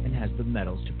Iraq and has the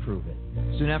medals to prove it.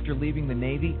 Soon after leaving the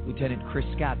Navy, Lieutenant Chris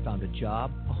Scott found a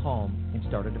job, a home, and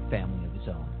started a family of his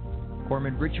own.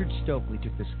 Corpsman Richard Stokely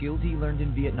took the skills he learned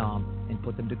in Vietnam and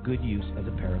put them to good use as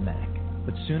a paramedic.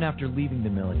 But soon after leaving the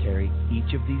military,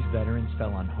 each of these veterans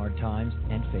fell on hard times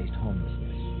and faced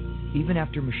homelessness. Even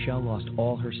after Michelle lost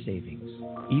all her savings,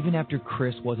 even after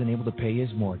Chris wasn't able to pay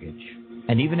his mortgage,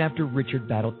 and even after Richard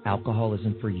battled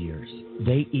alcoholism for years,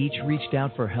 they each reached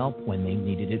out for help when they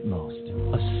needed it most.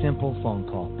 A simple phone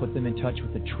call put them in touch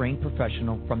with a trained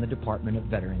professional from the Department of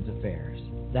Veterans Affairs.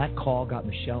 That call got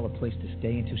Michelle a place to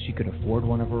stay until she could afford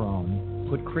one of her own,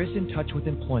 put Chris in touch with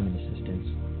employment assistance,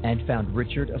 and found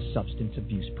Richard a substance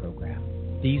abuse program.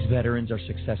 These veterans are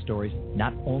success stories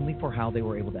not only for how they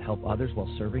were able to help others while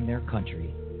serving their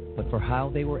country, but for how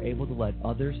they were able to let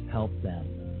others help them.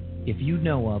 If you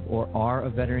know of or are a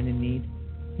veteran in need,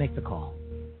 make the call.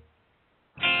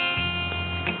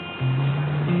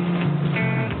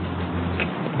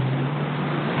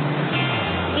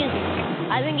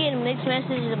 I've been getting mixed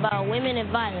messages about women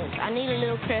and violence. I need a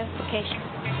little clarification.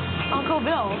 Uncle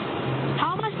Bill,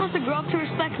 how am I supposed to grow up to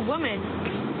respect women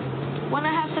when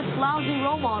I have such lousy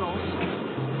role models?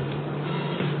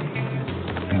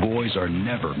 Boys are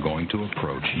never going to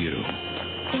approach you.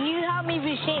 Can you help me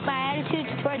reshape my attitude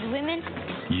towards women?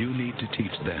 You need to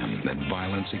teach them that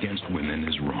violence against women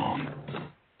is wrong.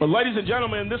 But ladies and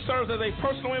gentlemen, this serves as a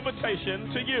personal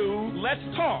invitation to you. Let's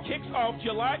Talk kicks off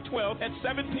July 12th at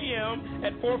 7 p.m.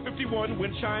 at 451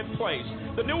 Windchime Place.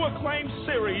 The new acclaimed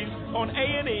series on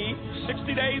A&E,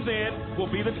 60 Days In, will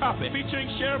be the topic, featuring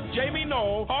Sheriff Jamie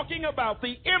Knoll talking about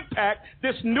the impact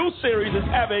this new series is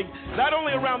having not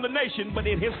only around the nation, but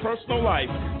in his personal life.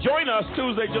 Join us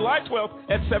Tuesday, July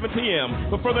 12th at 7 p.m.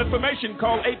 For further information,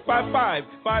 call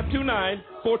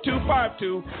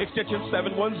 855-529-4252, extension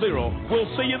 710. We'll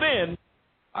see you then.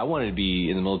 I wanted to be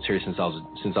in the military since I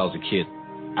was a kid.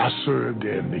 I served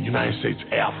in the United States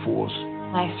Air Force.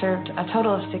 I served a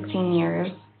total of 16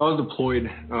 years. I was deployed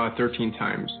 13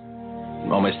 times.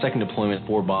 On my second deployment,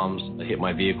 4 bombs hit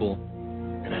my vehicle.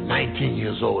 And at 19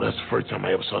 years old, that's the first time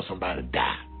I ever saw somebody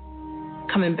die.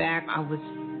 Coming back, I was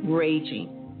raging.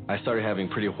 I started having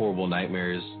pretty horrible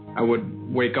nightmares. I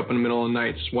would wake up in the middle of the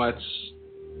night, sweats.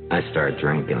 I started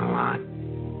drinking a lot.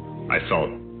 I felt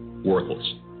worthless.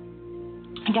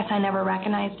 I guess I never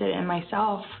recognized it in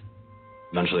myself.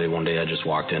 Eventually, one day I just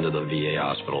walked into the VA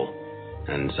hospital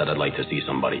and said I'd like to see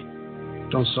somebody.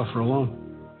 Don't suffer alone.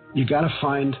 You got to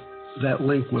find that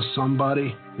link with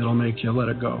somebody that'll make you let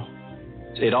it go.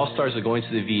 It all starts with going to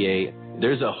the VA.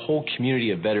 There's a whole community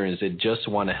of veterans that just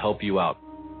want to help you out.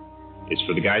 It's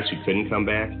for the guys who couldn't come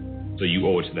back, so you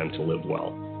owe it to them to live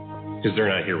well, because they're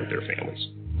not here with their families.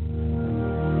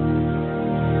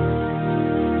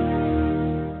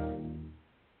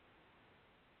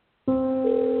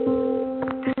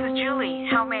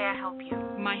 How may I help you?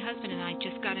 My husband and I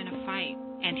just got in a fight,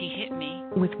 and he hit me.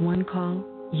 With one call,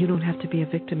 you don't have to be a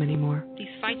victim anymore. These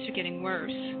fights are getting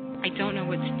worse. I don't know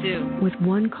what to do. With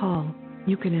one call,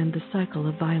 you can end the cycle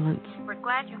of violence. We're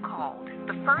glad you called.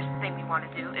 The first thing we want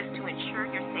to do is to ensure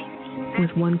your safety.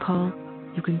 With one call,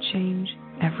 you can change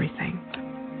everything.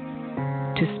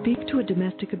 To speak to a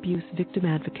domestic abuse victim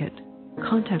advocate,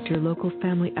 contact your local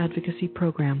family advocacy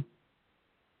program.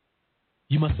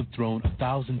 You must have thrown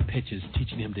 1,000 pitches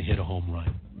teaching him to hit a home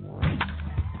run.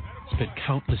 Spent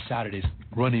countless Saturdays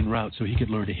running routes so he could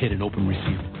learn to hit an open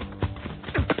receiver.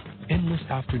 Endless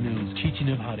afternoons teaching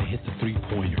him how to hit the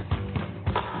three-pointer.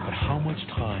 But how much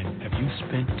time have you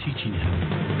spent teaching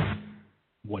him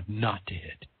what not to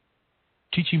hit?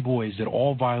 Teaching boys that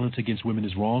all violence against women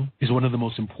is wrong is one of the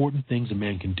most important things a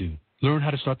man can do. Learn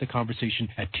how to start the conversation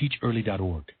at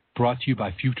teachearly.org. Brought to you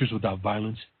by Futures Without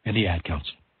Violence and the Ad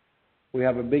Council. We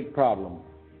have a big problem,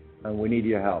 and we need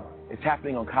your help. It's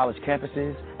happening on college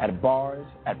campuses, at bars,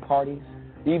 at parties,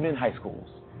 even in high schools.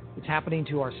 It's happening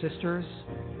to our sisters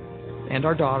and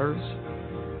our daughters,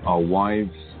 our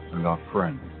wives and our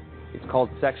friends. It's called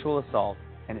sexual assault,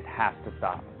 and it has to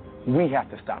stop. We have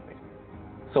to stop it.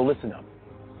 So listen up.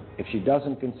 If she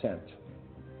doesn't consent,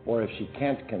 or if she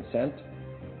can't consent,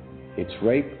 it's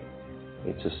rape,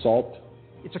 it's assault.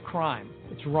 It's a crime.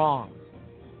 It's wrong.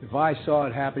 If I saw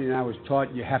it happening, I was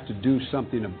taught you have to do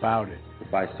something about it.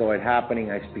 If I saw it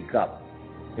happening, I speak up.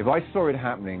 If I saw it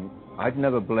happening, I'd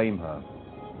never blame her.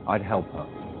 I'd help her.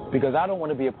 Because I don't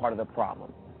want to be a part of the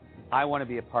problem. I want to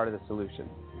be a part of the solution.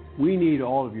 We need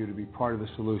all of you to be part of the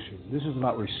solution. This is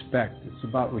about respect. It's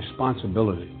about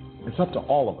responsibility. It's up to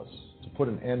all of us to put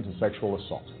an end to sexual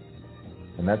assault.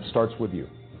 And that starts with you.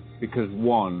 Because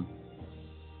one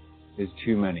is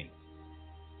too many.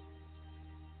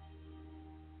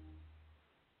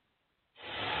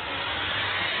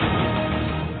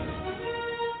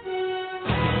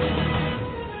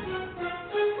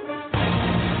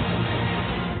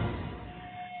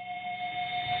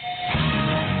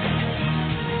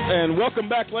 And welcome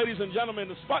back, ladies and gentlemen,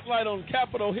 to Spotlight on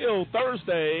Capitol Hill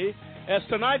Thursday. As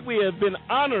tonight we have been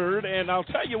honored, and I'll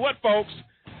tell you what, folks,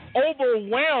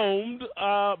 overwhelmed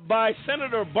by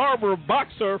Senator Barbara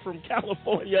Boxer from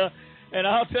California. And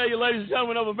I'll tell you, ladies and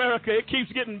gentlemen of America, it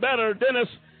keeps getting better. Dennis,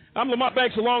 I'm Lamont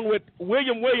Banks along with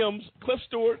William Williams, Cliff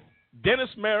Stewart, Dennis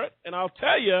Merritt. And I'll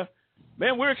tell you,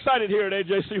 man, we're excited here at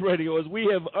AJC Radio as we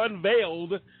have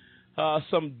unveiled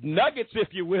some nuggets,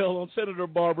 if you will, on Senator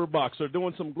Barbara Boxer,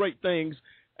 doing some great things.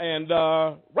 And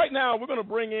right now we're going to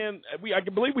bring in, I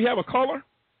believe we have a caller.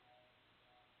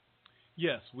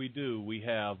 Yes, we do. We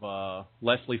have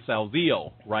Leslie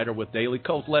Salvillo, writer with Daily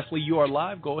Coast. Leslie, you are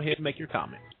live. Go ahead and make your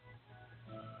comment.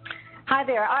 Hi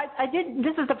there.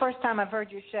 This is the first time I've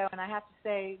heard your show, and I have to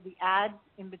say the ads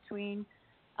in between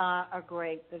are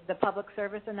great. The public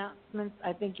service announcements,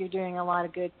 I think you're doing a lot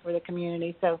of good for the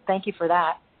community, so thank you for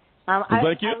that.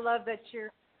 Thank you. I love that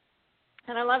you're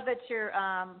kind of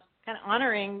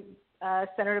honoring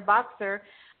Senator Boxer.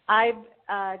 I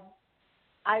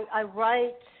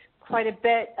write quite a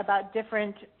bit about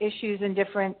different issues and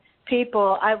different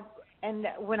people.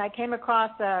 when I came across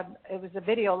it was a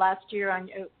video last year on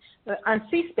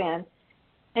C-SPAN,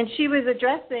 and she was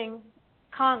addressing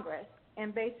Congress,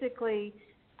 and basically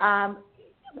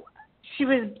she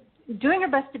was doing her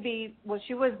best to be,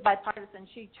 she was bipartisan.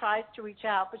 She tries to reach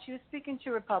out, but she was speaking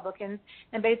to Republicans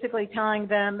and basically telling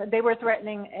them they were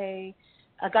threatening a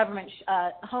government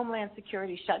Homeland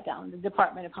Security shutdown, the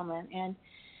Department of Homeland. And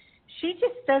she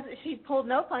pulled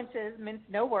no punches, minced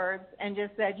no words, and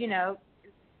just said,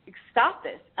 stop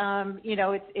this.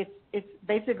 It's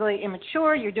basically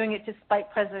immature. You're doing it to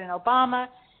spite President Obama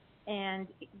and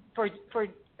for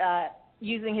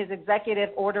using his executive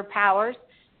order powers.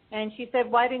 And she said,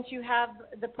 why didn't you have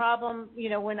the problem,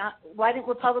 why didn't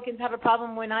Republicans have a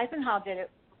problem when Eisenhower did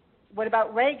it? What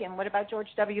about Reagan? What about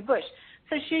George W. Bush?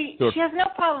 So she has no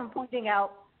problem pointing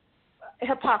out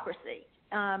hypocrisy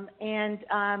and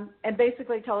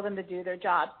basically told them to do their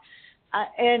job.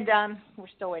 And we're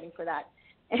still waiting for that.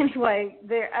 Anyway,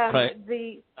 the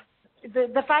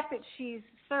fact that she's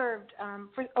served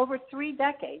for over 3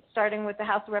 decades, starting with the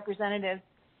House of Representatives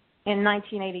in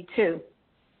 1982.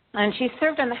 And she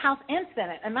served in the House and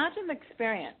Senate. Imagine the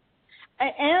experience.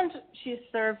 And she's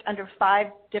served under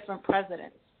 5 different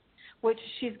presidents, which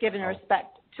she's given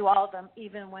respect to all of them,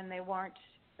 even when they weren't,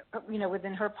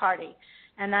 within her party.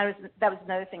 And that was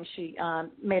another thing she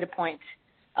made a point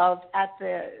of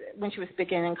when she was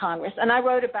speaking in Congress. And I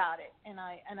wrote about it, and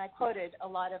I quoted a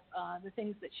lot of the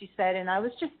things that she said, and I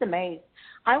was just amazed.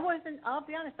 I'll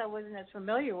be honest, I wasn't as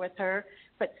familiar with her,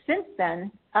 but since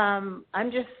then,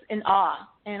 I'm just in awe,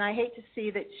 and I hate to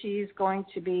see that she's going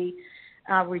to be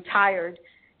retired.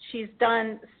 She's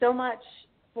done so much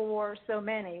for so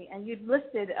many, and you've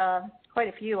listed quite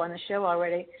a few on the show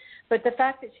already, but the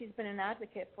fact that she's been an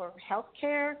advocate for health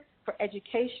care, for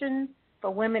education,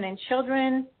 for women and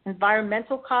children,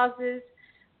 environmental causes,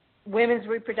 women's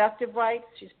reproductive rights,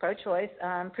 she's pro-choice,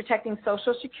 protecting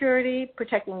Social Security,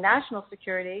 protecting national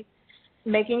security,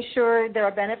 making sure there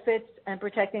are benefits and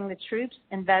protecting the troops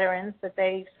and veterans that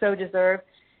they so deserve.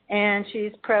 And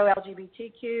she's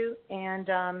pro-LGBTQ, and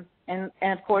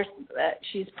of course,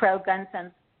 she's pro-gun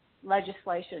sense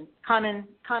legislation, common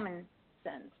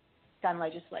sense gun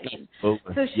legislation.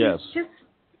 Absolutely. So she's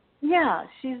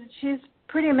she's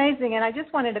pretty amazing. And I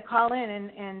just wanted to call in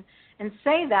and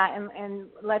say that and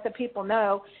let the people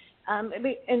know.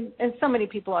 And so many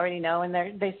people already know, and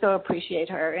they so appreciate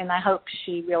her, and I hope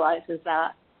she realizes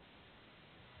that.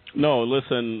 No,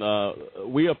 listen,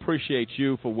 we appreciate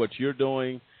you for what you're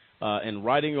doing, and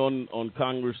writing on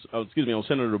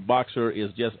Senator Boxer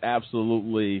is just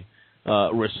absolutely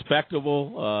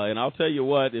respectable. And I'll tell you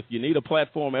what, if you need a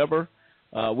platform ever,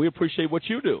 we appreciate what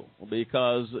you do,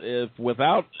 because if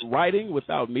without writing,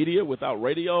 without media, without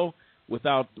radio,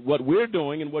 without what we're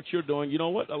doing and what you're doing, you know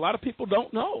what? A lot of people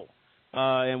don't know.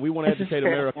 And we want to educate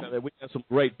America that we have some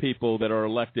great people that are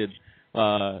elected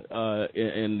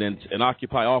and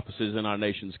occupy offices in our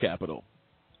nation's capital.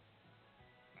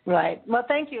 Right. Well,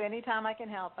 thank you. Anytime I can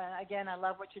help. Again, I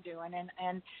love what you're doing.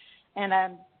 And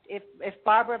if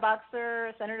Barbara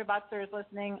Boxer, Senator Boxer is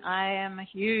listening, I am a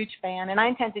huge fan, and I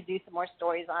intend to do some more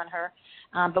stories on her.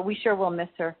 But we sure will miss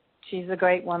her. She's a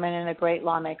great woman and a great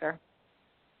lawmaker.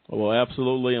 Well,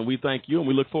 absolutely, and we thank you, and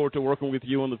we look forward to working with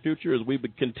you in the future as we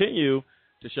continue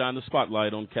to shine the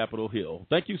spotlight on Capitol Hill.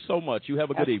 Thank you so much. You have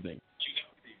a good evening.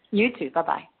 You too.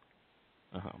 Bye-bye.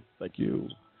 Thank you.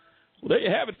 Well, there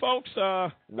you have it, folks.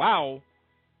 Wow.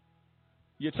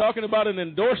 You're talking about an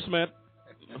endorsement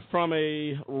from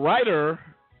a writer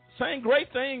saying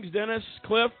great things, Dennis,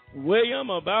 Cliff, William,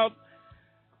 about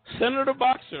Senator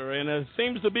Boxer, and it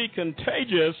seems to be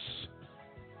contagious,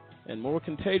 and more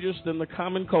contagious than the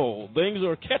common cold. Things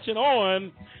are catching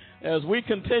on as we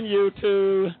continue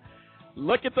to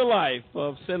look at the life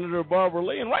of Senator Barbara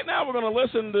Lee. And right now we're going to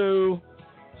listen to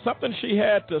something she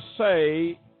had to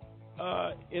say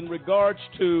in regards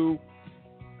to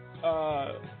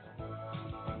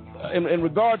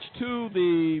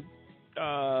the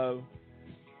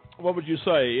what would you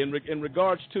say in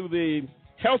regards to the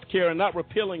health care and not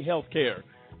repealing health care.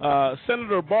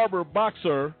 Senator Barbara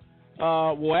Boxer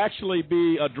will actually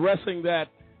be addressing that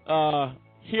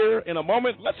here in a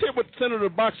moment. Let's hear what Senator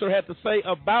Boxer had to say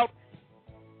about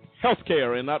health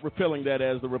care and not repealing that,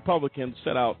 as the Republicans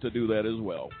set out to do that as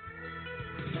well.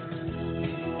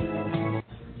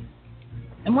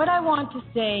 And what I want to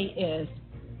say is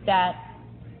that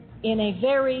in a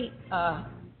very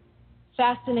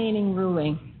fascinating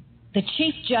ruling, the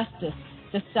Chief Justice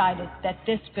decided that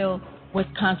this bill was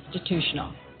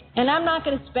constitutional. And I'm not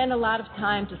going to spend a lot of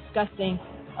time discussing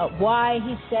why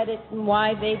he said it and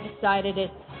why they decided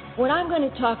it. What I'm going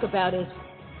to talk about is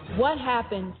what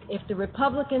happens if the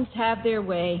Republicans have their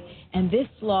way and this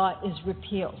law is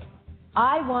repealed.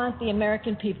 I want the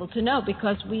American people to know,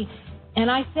 because and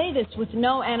I say this with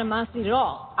no animosity at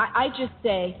all. I just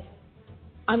say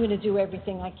I'm going to do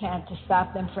everything I can to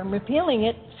stop them from repealing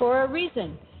it for a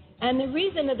reason. And the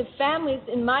reason are the families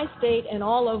in my state and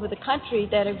all over the country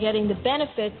that are getting the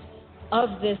benefits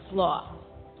of this law.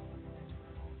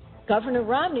 Governor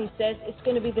Romney says it's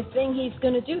going to be the thing he's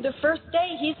going to do. The first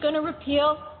day, he's going to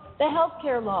repeal the health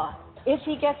care law if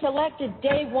he gets elected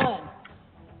day one.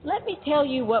 Let me tell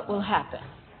you what will happen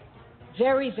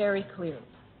very, very clearly.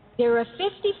 There are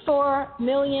 54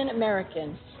 million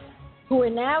Americans who are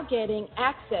now getting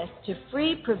access to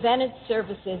free preventive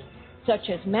services such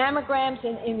as mammograms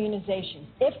and immunizations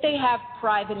if they have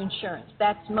private insurance.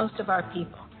 That's most of our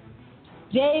people.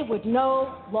 They would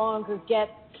no longer get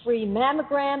free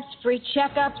mammograms, free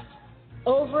checkups,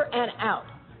 over and out.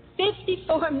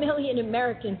 54 million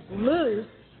Americans lose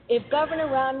if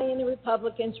Governor Romney and the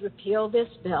Republicans repeal this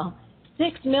bill.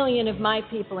 6 million of my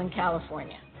people in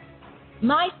California.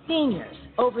 My seniors,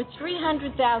 over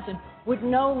 300,000, would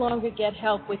no longer get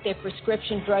help with their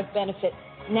prescription drug benefit.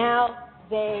 Now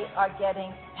they are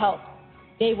getting help.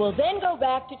 They will then go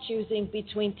back to choosing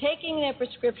between taking their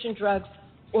prescription drugs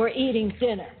or eating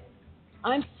dinner.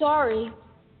 I'm sorry,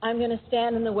 I'm going to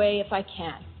stand in the way if I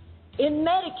can. In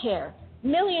Medicare,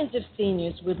 millions of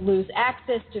seniors would lose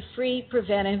access to free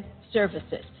preventive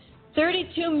services.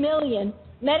 32 million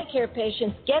Medicare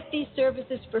patients get these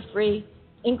services for free,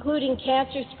 including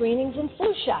cancer screenings and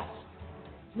flu shots.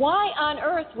 Why on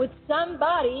earth would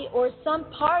somebody or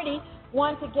some party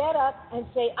want to get up and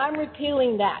say, I'm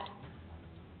repealing that?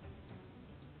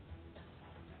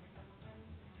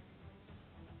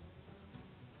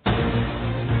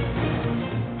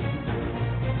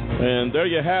 And there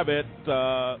you have it,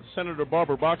 Senator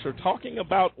Barbara Boxer talking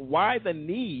about why the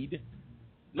need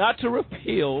not to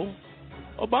repeal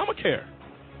Obamacare.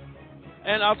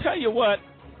 And I'll tell you what,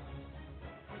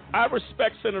 I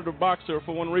respect Senator Boxer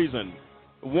for one reason.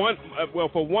 One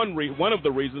of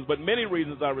the reasons, but many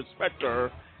reasons I respect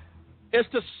her, is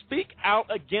to speak out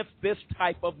against this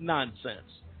type of nonsense.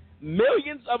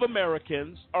 Millions of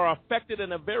Americans are affected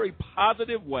in a very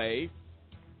positive way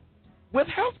with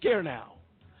health care now.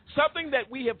 Something that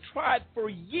we have tried for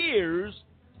years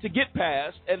to get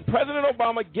passed, and President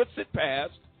Obama gets it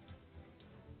passed,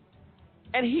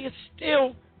 and he is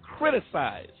still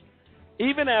criticized,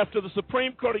 even after the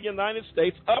Supreme Court of the United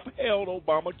States upheld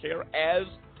Obamacare as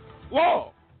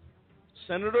law.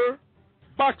 Senator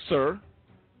Boxer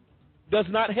does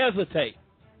not hesitate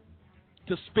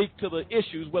to speak to the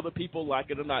issues, whether people like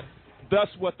it or not. Thus,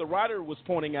 what the writer was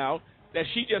pointing out, that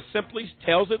she just simply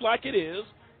tells it like it is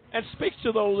and speaks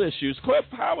to those issues. Cliff,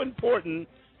 how important,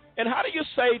 and how do you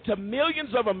say to millions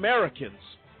of Americans,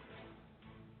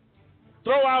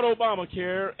 throw out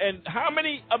Obamacare, and how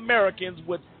many Americans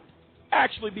would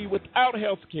actually be without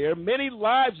health care, many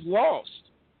lives lost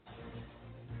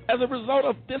as a result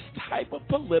of this type of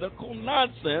political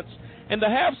nonsense, and to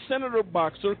have Senator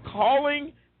Boxer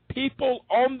calling people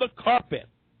on the carpet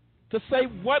to say,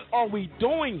 what are we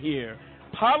doing here?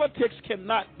 Politics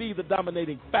cannot be the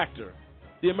dominating factor.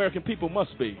 The American people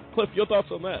must be. Cliff, your thoughts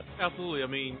on that? Absolutely. I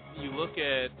mean, you look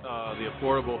at the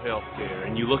affordable health care,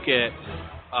 and you look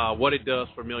at what it does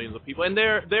for millions of people, and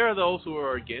there are those who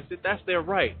are against it. That's their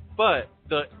right. But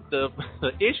the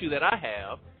issue that I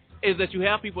have is that you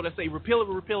have people that say, repeal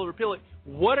it.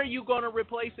 What are you going to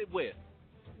replace it with?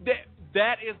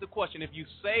 That is the question. If you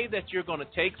say that you're going to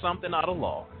take something out of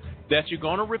law, that you're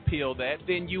going to repeal that,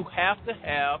 then you have to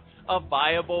have a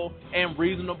viable and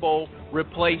reasonable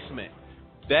replacement.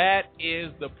 That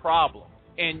is the problem.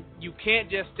 And you can't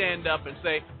just stand up and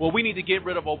say, well, we need to get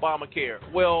rid of Obamacare.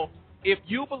 Well, if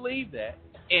you believe that,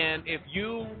 and if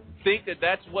you think that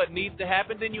that's what needs to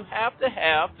happen, then you have to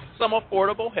have some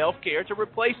affordable health care to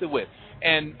replace it with.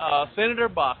 And Senator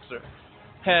Boxer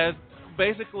has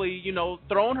basically,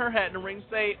 thrown her hat in the ring and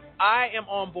say, I am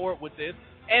on board with this.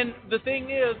 And the thing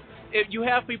is, if you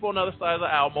have people on the other side of the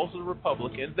aisle, most of the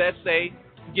Republicans, that say,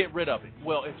 get rid of it.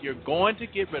 Well, if you're going to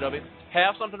get rid of it,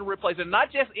 have something to replace it.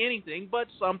 Not just anything, but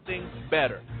something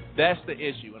better. That's the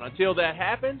issue. And until that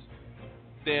happens,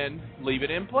 then leave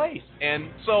it in place. And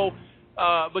so,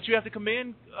 but you have to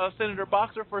commend Senator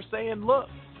Boxer for saying, look,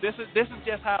 this is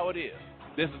just how it is.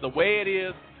 This is the way it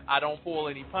is. I don't pull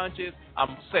any punches.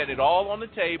 I'm setting it all on the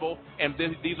table, and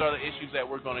these are the issues that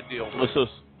we're going to deal with.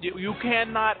 You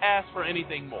cannot ask for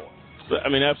anything more. I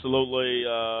mean, absolutely.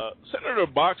 Senator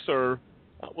Boxer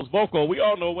was vocal. We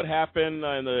all know what happened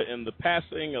in the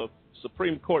passing of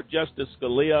Supreme Court Justice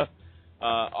Scalia.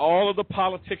 All of the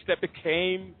politics that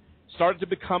became started to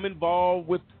become involved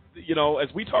with, as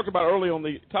we talked about early on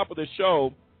the top of the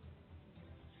show,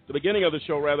 the beginning of the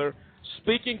show rather,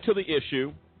 speaking to the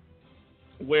issue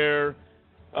where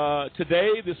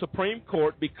today the Supreme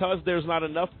Court, because there's not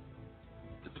enough,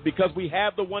 because we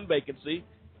have the one vacancy,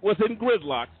 was in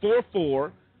gridlock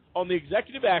 4-4 on the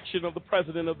executive action of the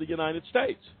President of the United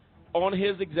States, on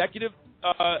his executive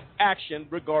action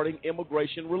regarding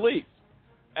immigration relief.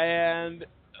 And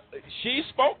she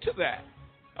spoke to that.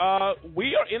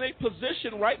 We are in a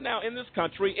position right now in this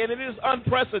country, and it is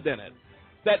unprecedented,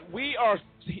 that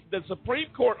the Supreme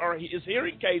Court is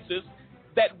hearing cases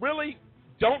that really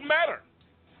don't matter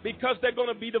because they're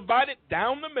going to be divided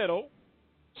down the middle.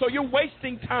 So you're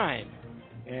wasting time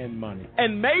and money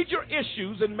and major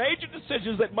issues and major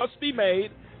decisions that must be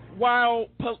made, while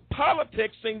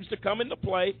politics seems to come into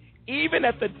play, even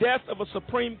at the death of a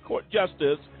Supreme Court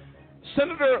justice.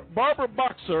 Senator Barbara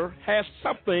Boxer has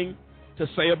something to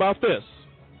say about this.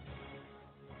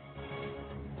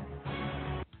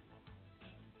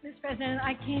 Mr. President,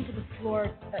 I came to the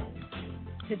floor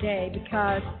today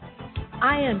because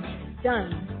I am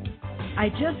stunned. I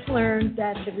just learned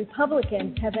that the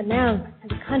Republicans have announced to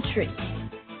the country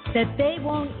that they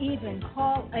won't even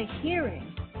call a hearing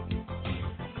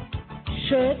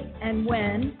should and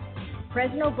when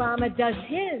President Obama does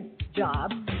his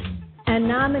job and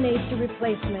nominates a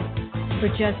replacement for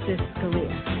Justice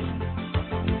Scalia.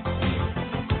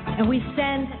 And we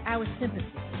send our sympathy,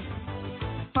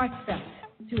 heartfelt,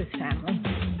 to his family.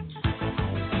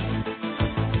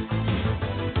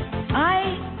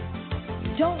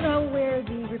 I don't know where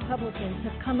the Republicans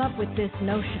have come up with this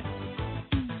notion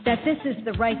that this is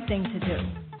the right thing to do.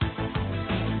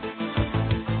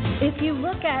 If you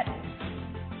look at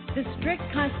the strict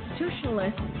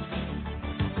constitutionalists,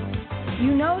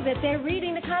 you know that they're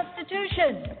reading the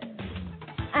Constitution.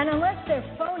 And unless they're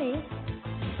phony,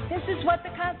 this is what the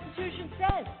Constitution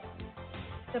says.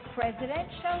 The President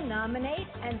shall nominate,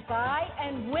 and by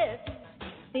and with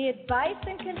the advice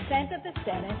and consent of the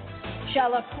Senate,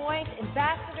 shall appoint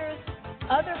ambassadors,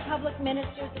 other public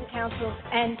ministers and councils,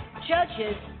 and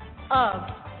judges of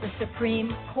the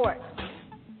Supreme Court.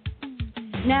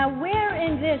 Now, where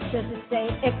in this does it say,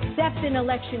 except in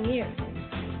election years?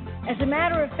 As a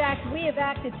matter of fact, we have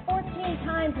acted 14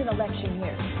 times in election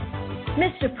years.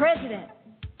 Mr. President,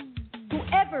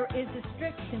 whoever is a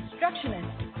strict constructionist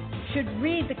should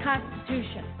read the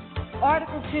Constitution.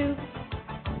 Article 2,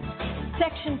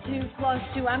 Section 2, Clause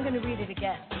 2, I'm going to read it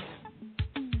again.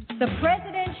 The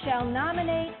President shall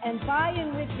nominate, and by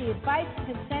and with the advice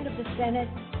and consent of the Senate,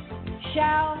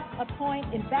 shall appoint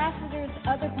ambassadors,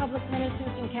 other public ministers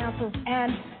and councils,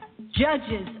 and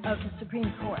judges of the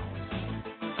Supreme Court.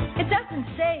 It doesn't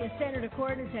say, as Senator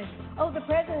Corder says, the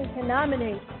President can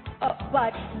nominate,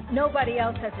 but nobody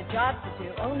else has a job to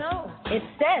do. Oh, no. It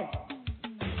says,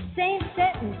 same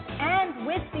sentence, and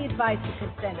with the advice and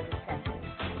consent of the Senate.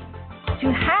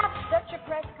 To have such a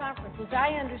press conference, as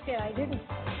I understand, I didn't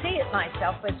see it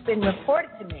myself, but it's been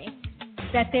reported to me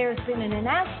that there's been an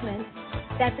announcement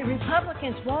that the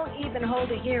Republicans won't even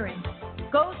hold a hearing,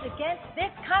 goes against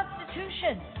this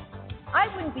Constitution. I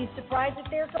wouldn't be surprised if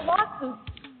there's a lawsuit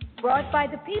brought by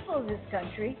the people of this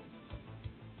country.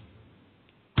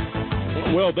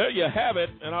 Well, there you have it.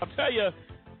 And I'll tell you,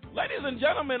 ladies and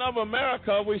gentlemen of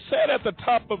America, we said at the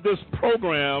top of this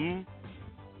program,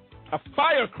 a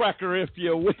firecracker, if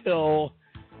you will,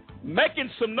 making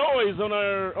some noise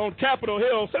on Capitol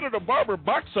Hill. Senator Barbara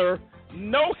Boxer,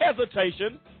 no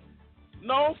hesitation,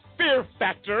 no fear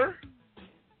factor,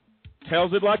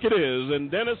 tells it like it is. And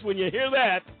Dennis, when you hear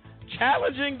that,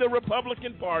 challenging the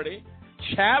Republican Party,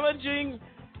 challenging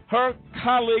her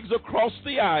colleagues across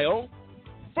the aisle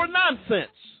for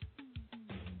nonsense.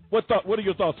 What are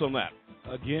your thoughts on that?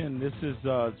 Again, this is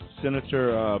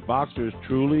Senator Boxer is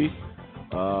truly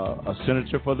a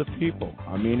senator for the people.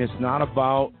 I mean, it's not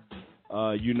about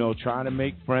trying to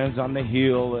make friends on the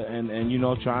Hill and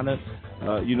trying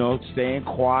to staying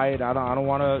quiet. I don't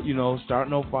want to start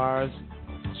no fires.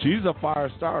 She's a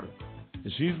fire starter.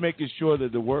 And she's making sure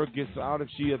that the word gets out if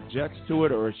she objects to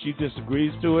it or if she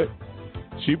disagrees to it.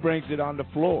 She brings it on the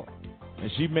floor.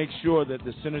 And she makes sure that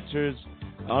the senators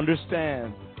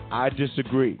understand, I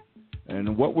disagree.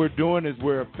 And what we're doing is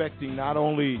we're affecting not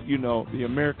only, the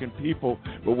American people,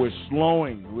 but we're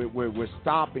slowing, we're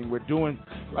stopping, we're doing,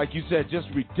 like you said, just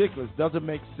ridiculous. Doesn't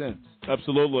make sense.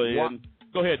 Absolutely. And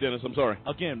go ahead, Dennis. I'm sorry.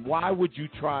 Again, why would you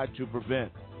try to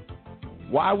prevent?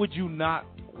 Why would you not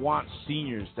want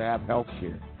seniors to have health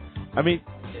care? I mean,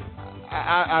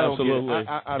 I don't Absolutely. get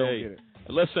it. I don't get it.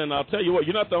 Listen, I'll tell you what,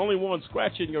 you're not the only one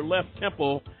scratching your left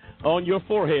temple on your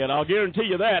forehead. I'll guarantee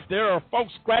you that. There are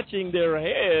folks scratching their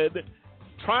head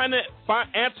trying to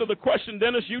answer the question,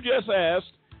 Dennis, you just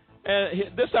asked.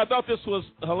 And I thought this was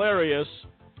hilarious,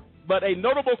 but a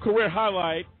notable career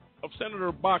highlight of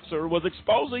Senator Boxer was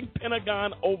exposing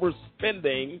Pentagon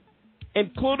overspending,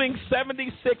 including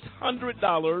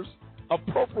 $7,600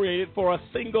 appropriated for a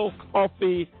single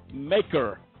coffee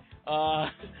maker.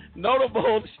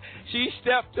 Notable, she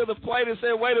stepped to the plate and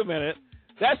said, wait a minute,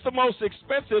 that's the most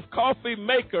expensive coffee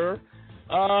maker,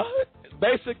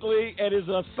 basically, and is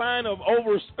a sign of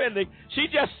overspending. She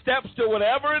just steps to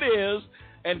whatever it is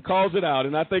and calls it out,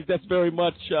 and I think that's very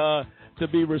much to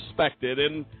be respected.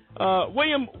 And,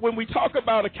 William, when we talk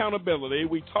about accountability,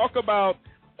 we talk about,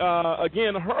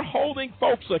 again, her holding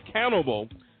folks accountable,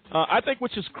 I think,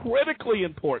 which is critically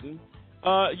important.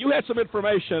 You had some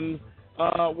information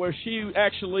where she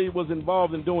actually was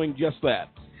involved in doing just that.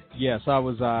 Yes, I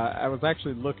was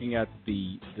actually looking at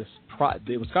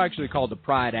it was actually called the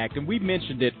Pride Act, and we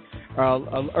mentioned it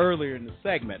earlier in the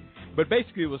segment. But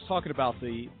basically, it was talking about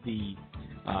the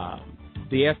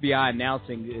FBI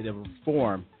announcing the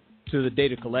reform to the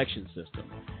data collection system.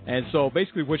 And so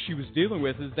basically what she was dealing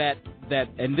with is that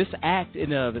and this act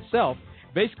in and of itself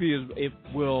basically the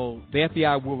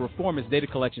FBI will reform its data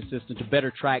collection system to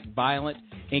better track violent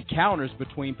encounters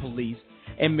between police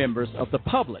and members of the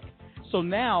public. So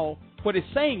now what it's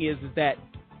saying is that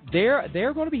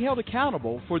they're going to be held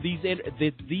accountable for these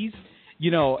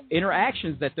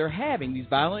interactions that they're having, these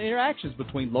violent interactions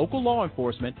between local law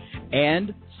enforcement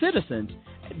and citizens.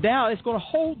 Now it's going to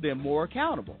hold them more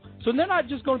accountable. So they're not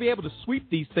just going to be able to sweep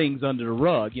these things under the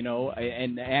rug,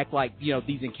 and act like,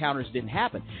 these encounters didn't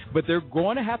happen. But they're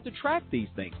going to have to track these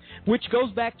things, which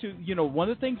goes back to, one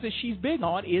of the things that she's big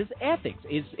on is ethics,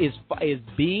 is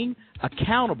being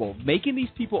accountable, making these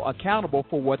people accountable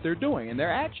for what they're doing and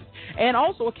their actions, and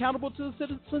also accountable to the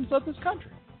citizens of this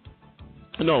country.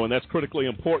 No, and that's critically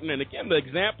important. And again, the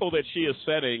example that she is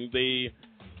setting,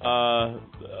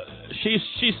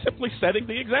 she's simply setting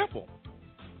the example.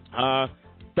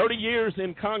 30 years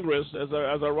in Congress, as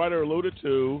our writer alluded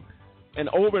to, and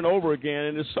over again,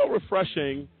 and it's so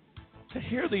refreshing to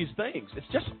hear these things. It's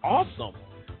just awesome.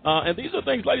 And these are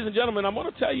things, ladies and gentlemen, I'm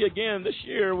going to tell you again, this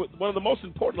year, one of the most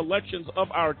important elections of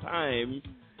our time,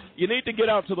 you need to get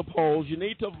out to the polls. You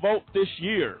need to vote this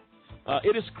year.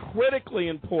 It is critically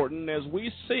important as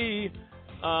we see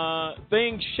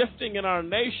things shifting in our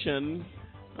nation.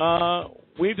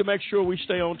 We need to make sure we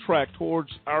stay on track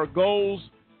towards our goals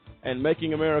and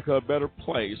making America a better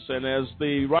place. And as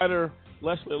the writer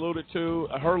Leslie alluded to,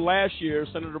 her last year,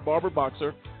 Senator Barbara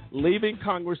Boxer, leaving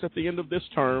Congress at the end of this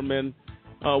term, and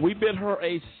we bid her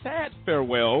a sad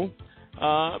farewell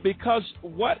because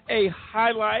what a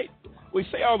highlight. We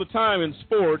say all the time in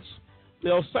sports,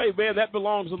 they'll say, man, that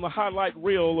belongs on the highlight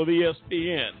reel of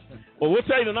ESPN. Well, we'll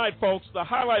tell you tonight, folks, the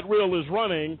highlight reel is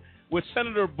running with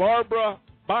Senator Barbara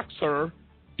Boxer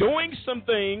doing some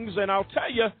things, and I'll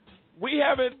tell you, we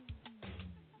haven't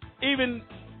even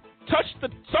touched the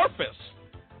surface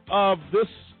of this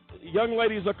young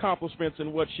lady's accomplishments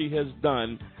and what she has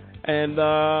done. And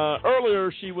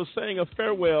earlier she was saying a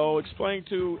farewell, explaining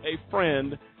to a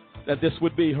friend that this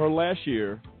would be her last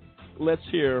year. Let's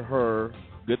hear her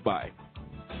goodbye.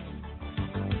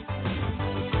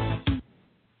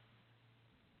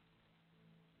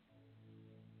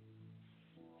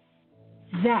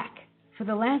 Zach, for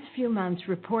the last few months,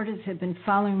 reporters have been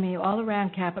following me all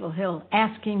around Capitol Hill,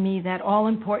 asking me that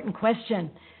all-important question,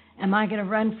 am I going to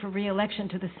run for re-election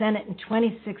to the Senate in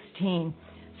 2016?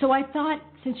 So I thought,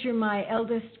 since you're my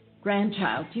eldest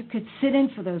grandchild, you could sit in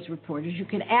for those reporters. You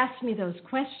could ask me those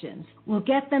questions. We'll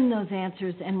get them those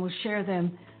answers, and we'll share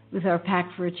them with our Pack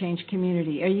for a Change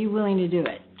community. Are you willing to do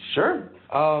it? Sure.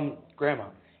 Grandma,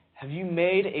 have you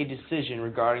made a decision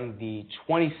regarding the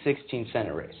 2016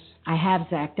 Senate race? I have,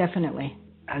 Zach, definitely.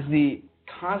 Has the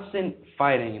constant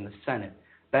fighting in the Senate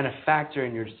been a factor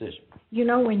in your decision? You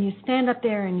know, when you stand up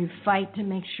there and you fight to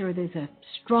make sure there's a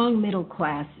strong middle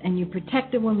class, and you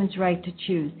protect a woman's right to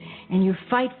choose, and you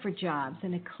fight for jobs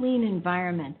and a clean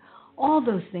environment, all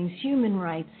those things, human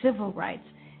rights, civil rights,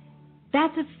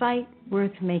 that's a fight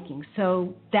worth making.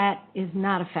 So that is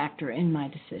not a factor in my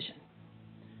decision.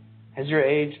 Has your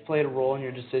age played a role in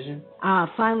your decision?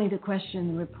 Finally, the question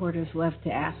the reporters love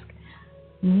to ask.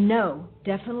 No,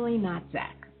 definitely not,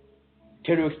 Zach.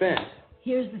 Care to expand?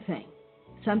 Here's the thing.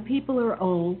 Some people are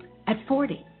old at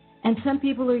 40, and some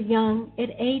people are young at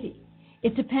 80.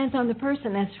 It depends on the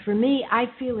person. As for me, I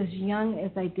feel as young as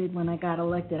I did when I got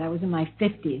elected. I was in my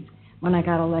 50s when I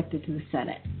got elected to the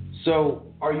Senate. So,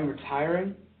 are you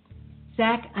retiring?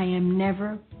 Zach, I am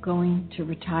never going to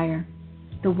retire.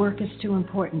 The work is too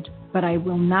important, but I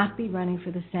will not be running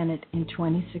for the Senate in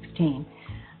 2016.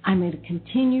 I'm going to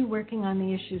continue working on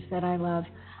the issues that I love.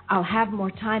 I'll have more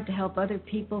time to help other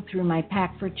people through my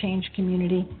Pack for Change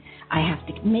community. I have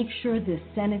to make sure this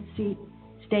Senate seat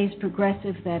stays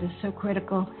progressive. That is so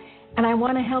critical. And I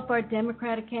want to help our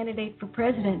Democratic candidate for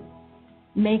president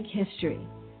make history.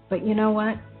 But you know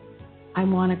what? I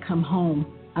want to come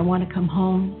home. I want to come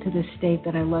home to the state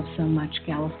that I love so much,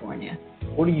 California.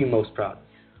 What are you most proud of?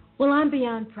 Well, I'm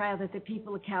beyond proud that the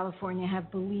people of California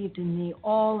have believed in me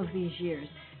all of these years.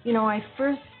 You know, I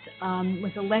first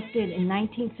was elected in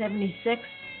 1976.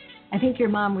 I think your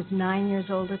mom was 9 years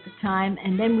old at the time,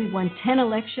 and then we won 10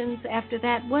 elections after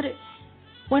that.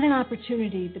 What an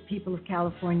opportunity the people of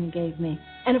California gave me.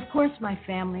 And, of course, my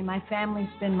family. My family's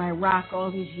been my rock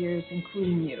all these years,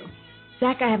 including you.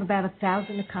 Zach, I have about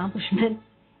 1,000 accomplishments,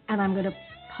 and I'm going to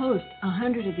post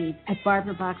 100 of these at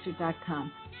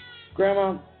barbaraboxer.com.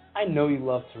 Grandma, I know you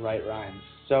love to write rhymes,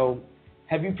 so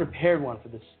have you prepared one for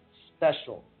this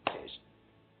special occasion?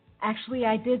 Actually,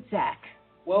 I did, Zach.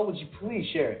 Well, would you please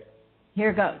share it?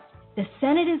 Here goes. The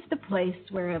Senate is the place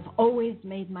where I've always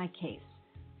made my case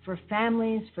for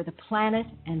families, for the planet,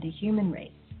 and the human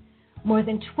race. More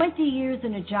than 20 years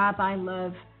in a job I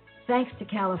love, thanks to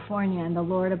California and the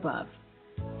Lord above.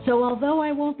 So although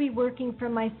I won't be working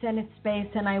from my Senate space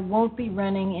and I won't be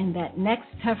running in that next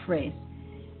tough race,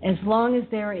 as long as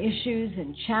there are issues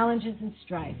and challenges and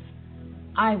strife,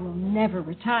 I will never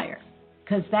retire,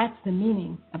 because that's the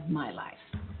meaning of my life.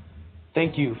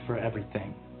 Thank you for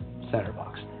everything, Senator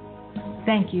Boxer.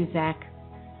 Thank you, Zach.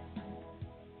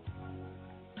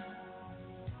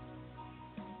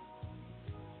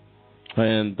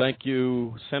 And thank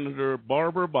you, Senator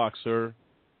Barbara Boxer.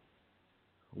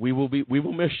 We will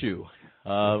miss you.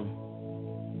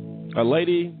 A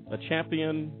lady, a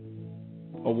champion,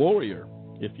 a warrior,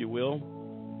 if you will,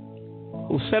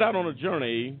 who set out on a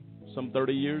journey some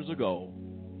 30 years ago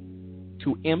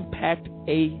to impact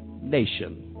a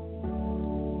nation.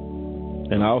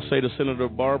 And I'll say to Senator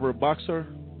Barbara Boxer,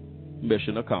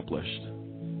 mission accomplished.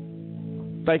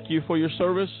 Thank you for your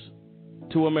service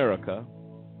to America,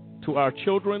 to our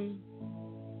children,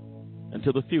 and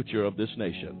to the future of this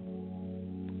nation.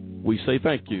 We say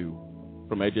thank you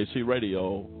from AJC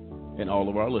Radio and all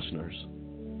of our listeners.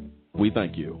 We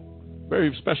thank you.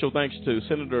 Very special thanks to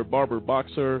Senator Barbara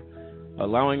Boxer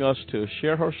allowing us to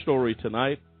share her story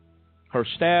tonight, her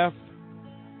staff,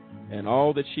 and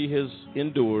all that she has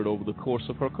endured over the course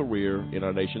of her career in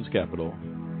our nation's capital.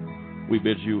 We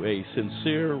bid you a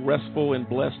sincere, restful, and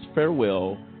blessed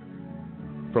farewell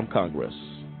from Congress.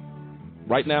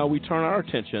 Right now, we turn our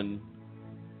attention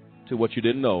to what you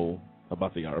didn't know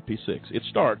about the RP6. It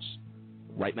starts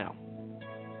right now.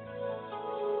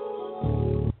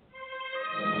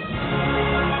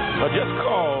 Just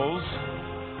Cause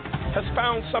has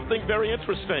found something very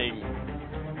interesting.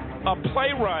 A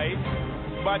playwright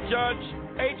by Judge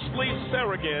H. Lee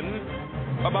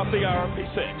Sarragan about the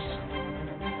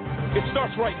RP6. It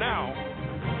starts right now.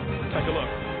 Take a look.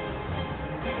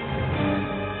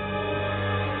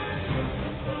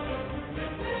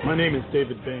 My name is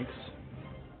David Banks,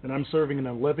 and I'm serving an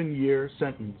 11-year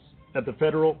sentence at the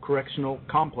Federal Correctional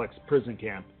Complex Prison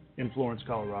Camp in Florence,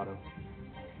 Colorado.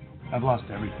 I've lost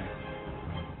everything.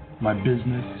 My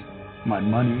business, my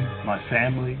money, my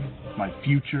family, my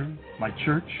future, my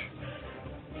church,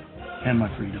 and my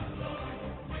freedom.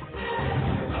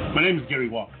 My name is Gary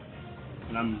Walker,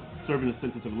 and I'm serving a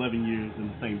sentence of 11 years in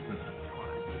the same prison.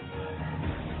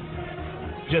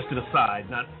 Just an aside,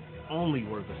 not only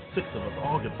were the 6 of us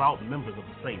all devout members of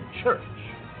the same church,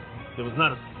 there was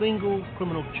not a single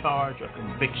criminal charge or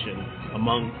conviction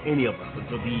among any of us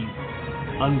until these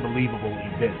unbelievable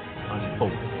events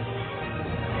unfolded.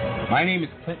 My name is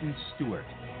Clinton Stewart,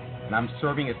 and I'm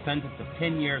serving a sentence of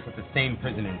 10 years at the same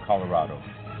prison in Colorado.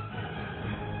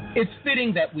 It's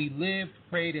fitting that we lived,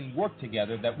 prayed, and worked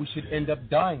together that we should end up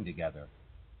dying together,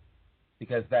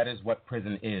 because that is what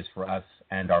prison is for us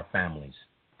and our families.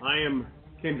 I am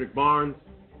Kendrick Barnes,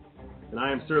 and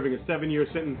I am serving a 7-year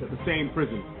sentence at the same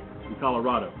prison in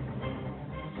Colorado.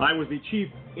 I was the Chief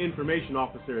Information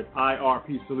Officer at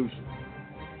IRP Solutions,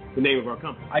 the name of our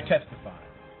company. I testified,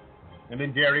 and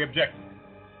then Gary objected.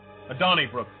 A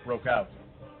Donnybrook broke out,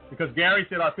 because Gary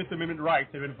said our Fifth Amendment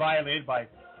rights had been violated by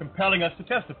compelling us to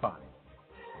testify.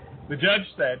 The judge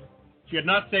said she had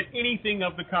not said anything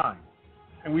of the kind,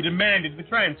 and we demanded the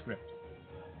transcript.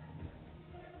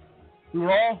 We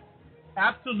were all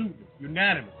absolutely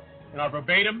unanimous in our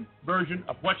verbatim version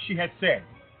of what she had said.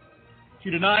 She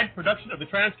denied production of the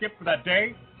transcript for that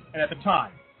day and at the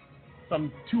time,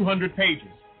 some 200 pages,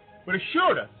 but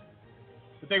assured us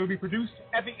that they would be produced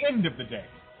at the end of the day.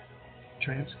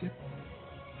 Transcript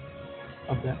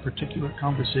of that particular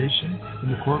conversation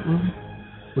in the courtroom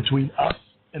between us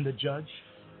and the judge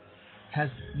has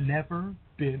never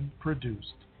been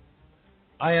produced.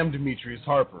 I am Demetrius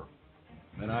Harper,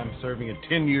 and I'm serving a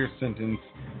 10-year sentence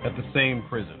at the same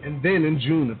prison. And then in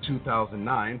June of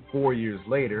 2009, 4 years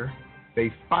later,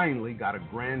 they finally got a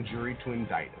grand jury to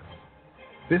indict us.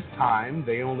 This time,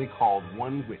 they only called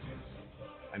one witness,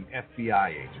 an FBI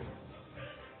agent.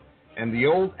 And the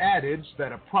old adage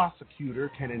that a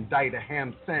prosecutor can indict a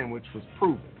ham sandwich was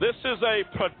proven. This is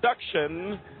a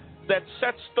production that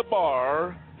sets the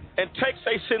bar and takes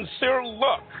a sincere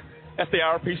look at the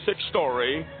RP6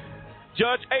 story.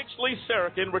 Judge H. Lee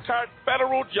Sarakin, retired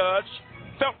federal judge,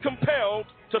 felt compelled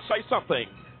to say something.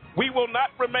 We will not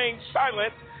remain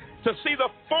silent. To see the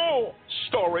full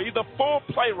story, the full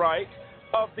playwright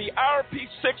of the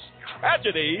RP6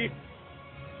 tragedy,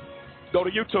 go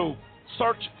to YouTube,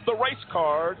 search The Race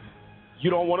Card. You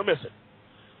don't want to miss it.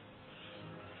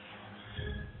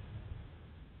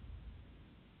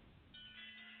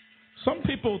 Some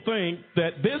people think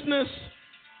that business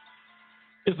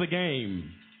is a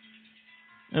game.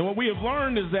 And what we have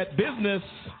learned is that business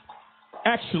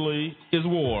actually is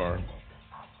war.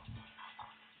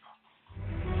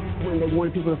 When they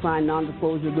wanted people to sign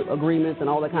non-disclosure agreements and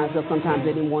all that kind of stuff, sometimes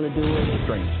they didn't want to do it. It's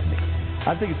strange to me.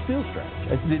 I think it's still strange.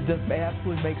 It just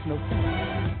absolutely makes no sense.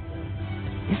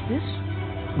 Is this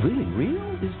really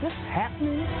real? Is this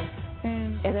happening?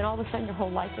 And then all of a sudden your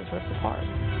whole life is ripped apart.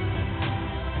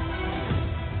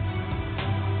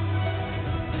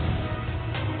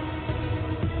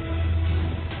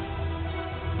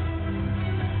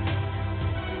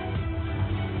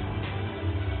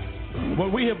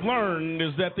 What we have learned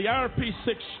is that the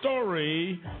RP6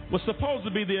 story was supposed to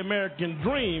be the American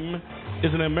dream,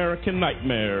 is an American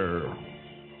nightmare.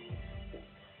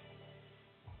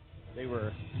 They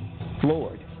were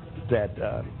floored that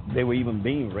they were even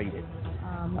being raided.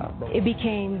 It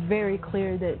became very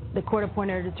clear that the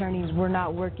court-appointed attorneys were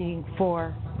not working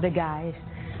for the guys.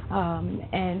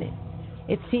 And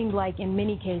it seemed like in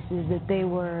many cases that they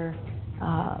were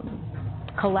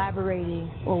collaborating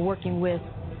or working with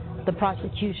the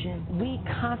prosecution. We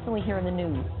constantly hear in the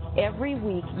news, every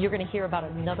week you're going to hear about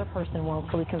another person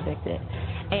wrongfully convicted.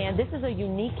 And this is a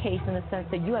unique case in the sense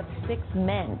that you have six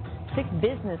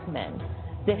businessmen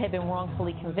that have been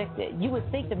wrongfully convicted. You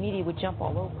would think the media would jump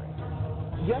all over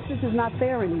it. Justice is not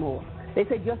fair anymore. They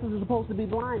say justice is supposed to be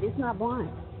blind. It's not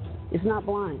blind. It's not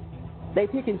blind. They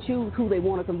pick and choose who they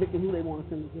want to convict and who they want to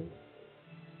send to jail.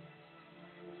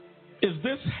 Is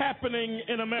this happening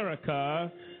in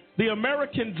America? The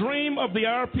American dream of the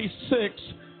RP6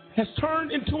 has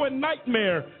turned into a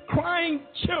nightmare. Crying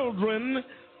children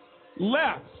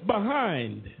left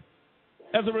behind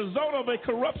as a result of a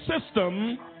corrupt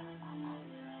system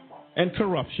and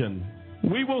corruption.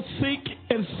 We will seek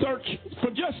and search for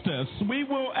justice. We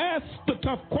will ask the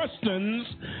tough questions.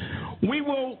 We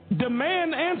will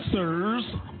demand answers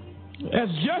as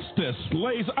justice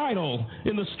lays idle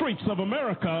in the streets of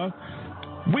America.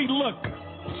 We look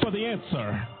for the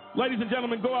answer. Ladies and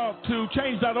gentlemen, go out to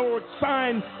change.org,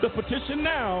 sign the petition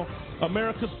now.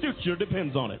 America's future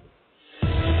depends on it.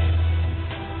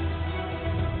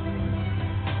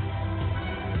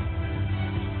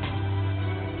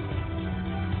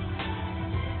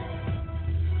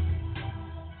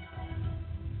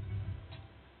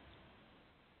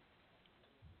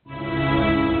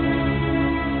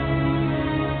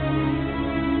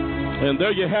 And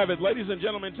there you have it, ladies and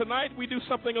gentlemen. Tonight we do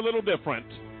something a little different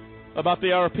about the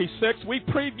RP6. We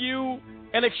preview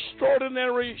an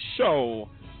extraordinary show,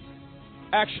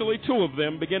 actually two of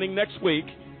them, beginning next week,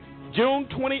 June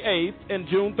 28th and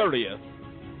June 30th.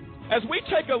 As we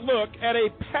take a look at a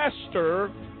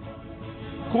pastor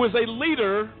who is a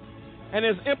leader and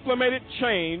has implemented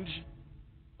change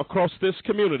across this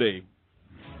community.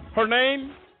 Her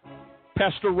name,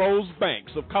 Pastor Rose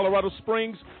Banks of Colorado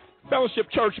Springs Fellowship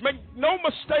Church. Make no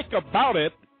mistake about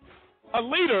it, a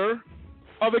leader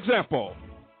of example.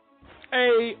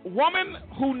 A woman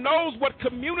who knows what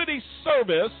community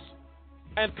service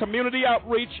and community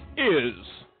outreach is.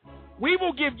 We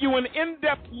will give you an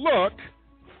in-depth look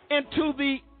into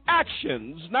the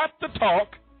actions, not the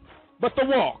talk, but the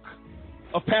walk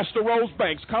of Pastor Rose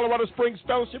Banks, Colorado Springs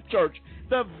Fellowship Church.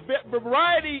 The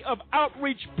variety of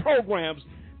outreach programs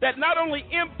that not only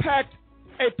impact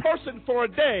a person for a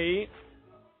day,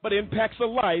 but impacts a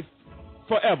life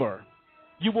forever.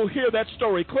 You will hear that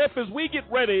story. Cliff, as we get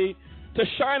ready to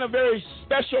shine a very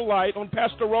special light on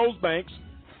Pastor Rose Banks,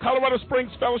 Colorado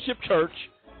Springs Fellowship Church,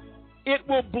 it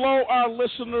will blow our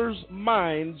listeners'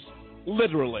 minds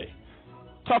literally.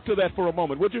 talk to that for a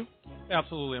moment, would you?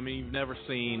 Absolutely. I mean, you've never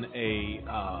seen a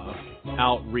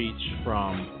outreach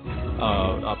from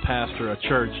a pastor, a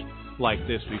church like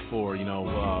this before. You know,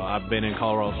 I've been in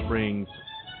Colorado Springs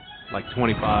like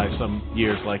 25 some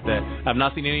years like that. I've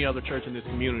not seen any other church in this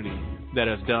community that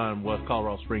has done what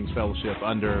Colorado Springs Fellowship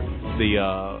under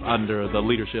the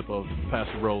leadership of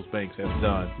Pastor Rose Banks has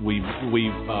done. We've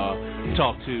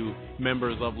talked to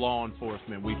members of law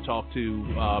enforcement. We've talked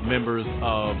to members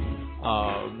of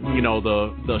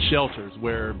the shelters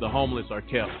where the homeless are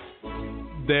kept.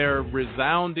 Their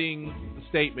resounding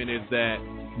statement is that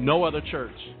no other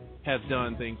church has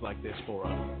done things like this for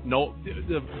us. No,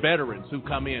 the veterans who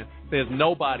come in, says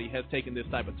nobody has taken this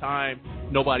type of time.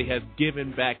 Nobody has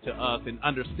given back to us and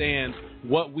understands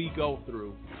what we go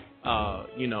through,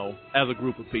 as a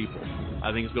group of people.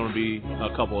 I think it's going to be a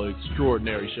couple of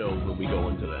extraordinary shows when we go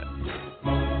into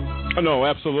that. No,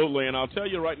 absolutely. And I'll tell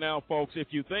you right now, folks, if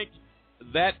you think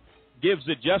that gives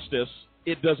it justice,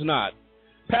 it does not.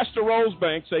 Pastor Rose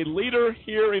Banks, a leader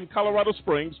here in Colorado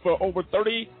Springs for over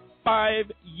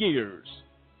 35 years,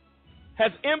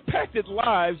 has impacted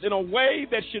lives in a way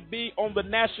that should be on the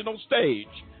national stage.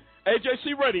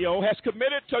 AJC Radio has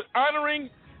committed to honoring,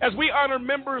 as we honor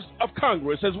members of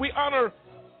Congress, as we honor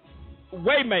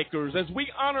waymakers, as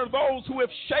we honor those who have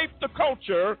shaped the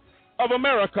culture of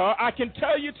America. I can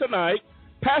tell you tonight,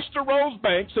 Pastor Rose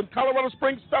Banks in Colorado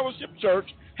Springs Fellowship Church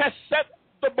has set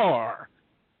the bar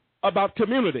about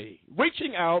community,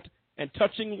 reaching out and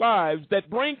touching lives that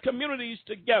bring communities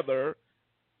together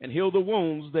and heal the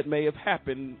wounds that may have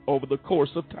happened over the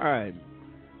course of time.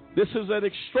 This is an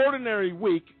extraordinary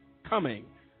week coming.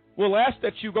 We'll ask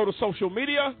that you go to social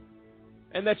media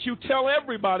and that you tell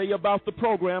everybody about the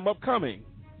program upcoming.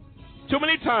 Too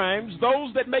many times,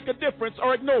 those that make a difference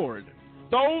are ignored.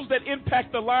 Those that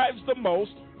impact the lives the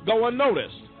most go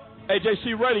unnoticed.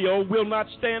 AJC Radio will not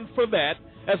stand for that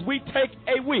as we take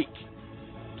a week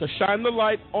to shine the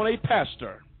light on a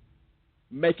pastor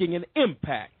making an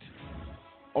impact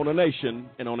on a nation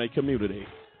and on a community.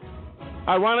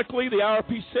 Ironically, the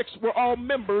IRP6 were all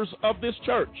members of this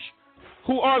church.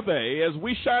 Who are they as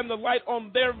we shine the light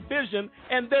on their vision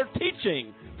and their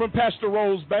teaching from Pastor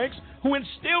Rose Banks, who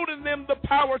instilled in them the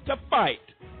power to fight,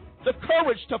 the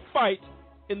courage to fight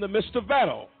in the midst of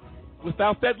battle.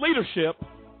 Without that leadership,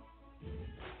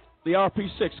 the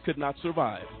IRP6 could not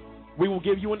survive. We will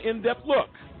give you an in-depth look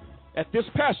at this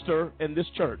pastor and this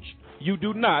church. You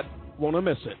do not want to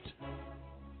miss it.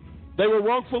 They were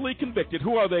wrongfully convicted.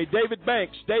 Who are they? David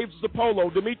Banks, Dave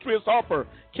Zappolo, Demetrius Harper,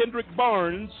 Kendrick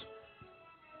Barnes,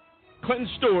 Clinton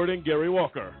Stewart, and Gary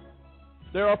Walker.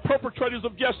 There are perpetrators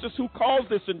of justice who caused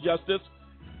this injustice,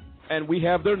 and we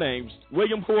have their names.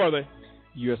 William, who are they?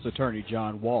 U.S. Attorney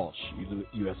John Walsh,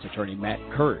 U.S. Attorney Matt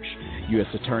Kirsch,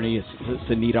 U.S. Attorney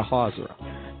Sunita Hazara,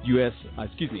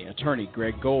 Attorney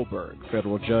Greg Goldberg,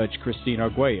 Federal Judge Christine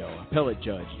Arguello, Appellate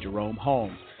Judge Jerome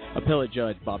Holmes, Appellate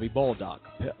Judge Bobby Baldock,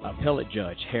 Appellate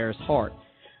Judge Harris Hart,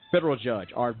 Federal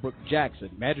Judge Art Brooke Jackson,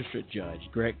 Magistrate Judge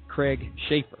Craig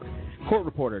Schaefer, Court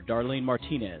Reporter Darlene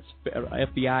Martinez,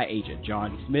 FBI Agent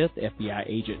John Smith, FBI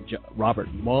Agent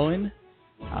Robert Mullen,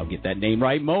 I'll get that name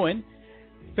right, Mullen,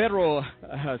 former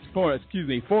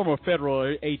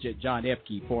Federal Agent John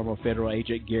Epke, former Federal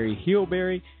Agent Gary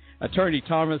Hillberry, Attorney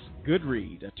Thomas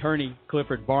Goodread, Attorney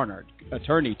Clifford Barnard,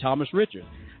 Attorney Thomas Richards,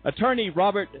 Attorney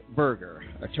Robert Berger,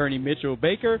 Attorney Mitchell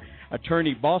Baker,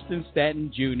 Attorney Boston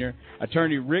Stanton Jr.,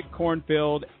 Attorney Rick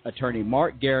Kornfeld, Attorney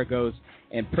Mark Garagos,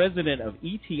 and President of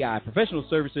ETI Professional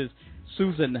Services,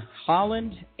 Susan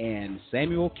Holland, and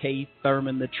Samuel K.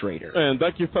 Thurman, the Trader. And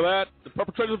thank you for that. The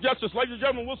perpetrators of justice. Ladies and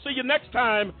gentlemen, we'll see you next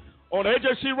time on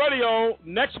AJC Radio.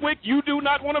 Next week, you do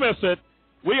not want to miss it.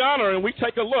 We honor and we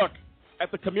take a look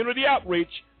at the community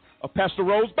outreach of Pastor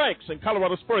Rose Banks in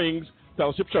Colorado Springs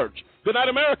Fellowship Church. Good night,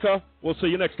 America. We'll see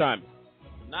you next time.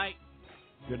 Good night.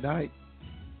 Good night.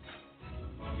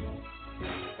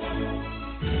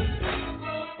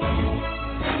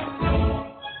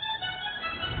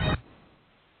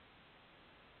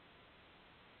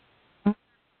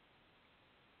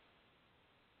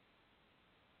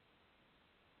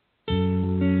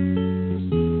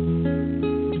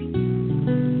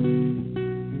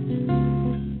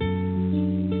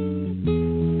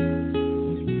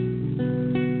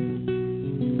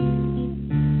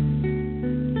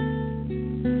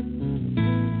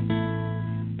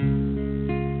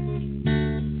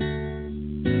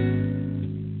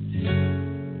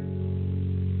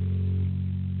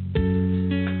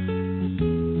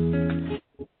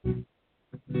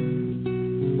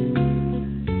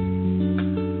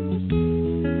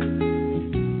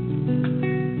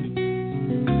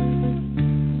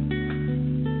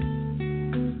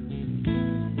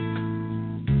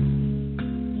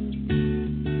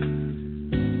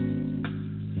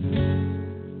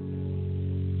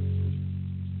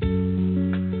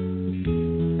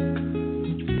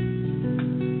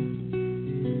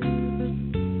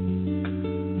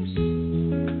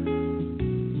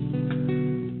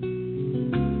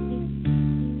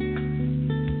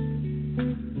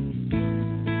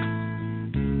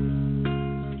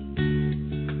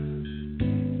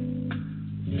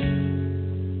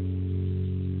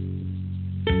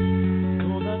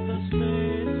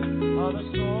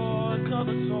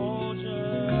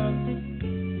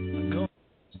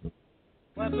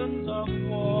 violence of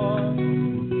war.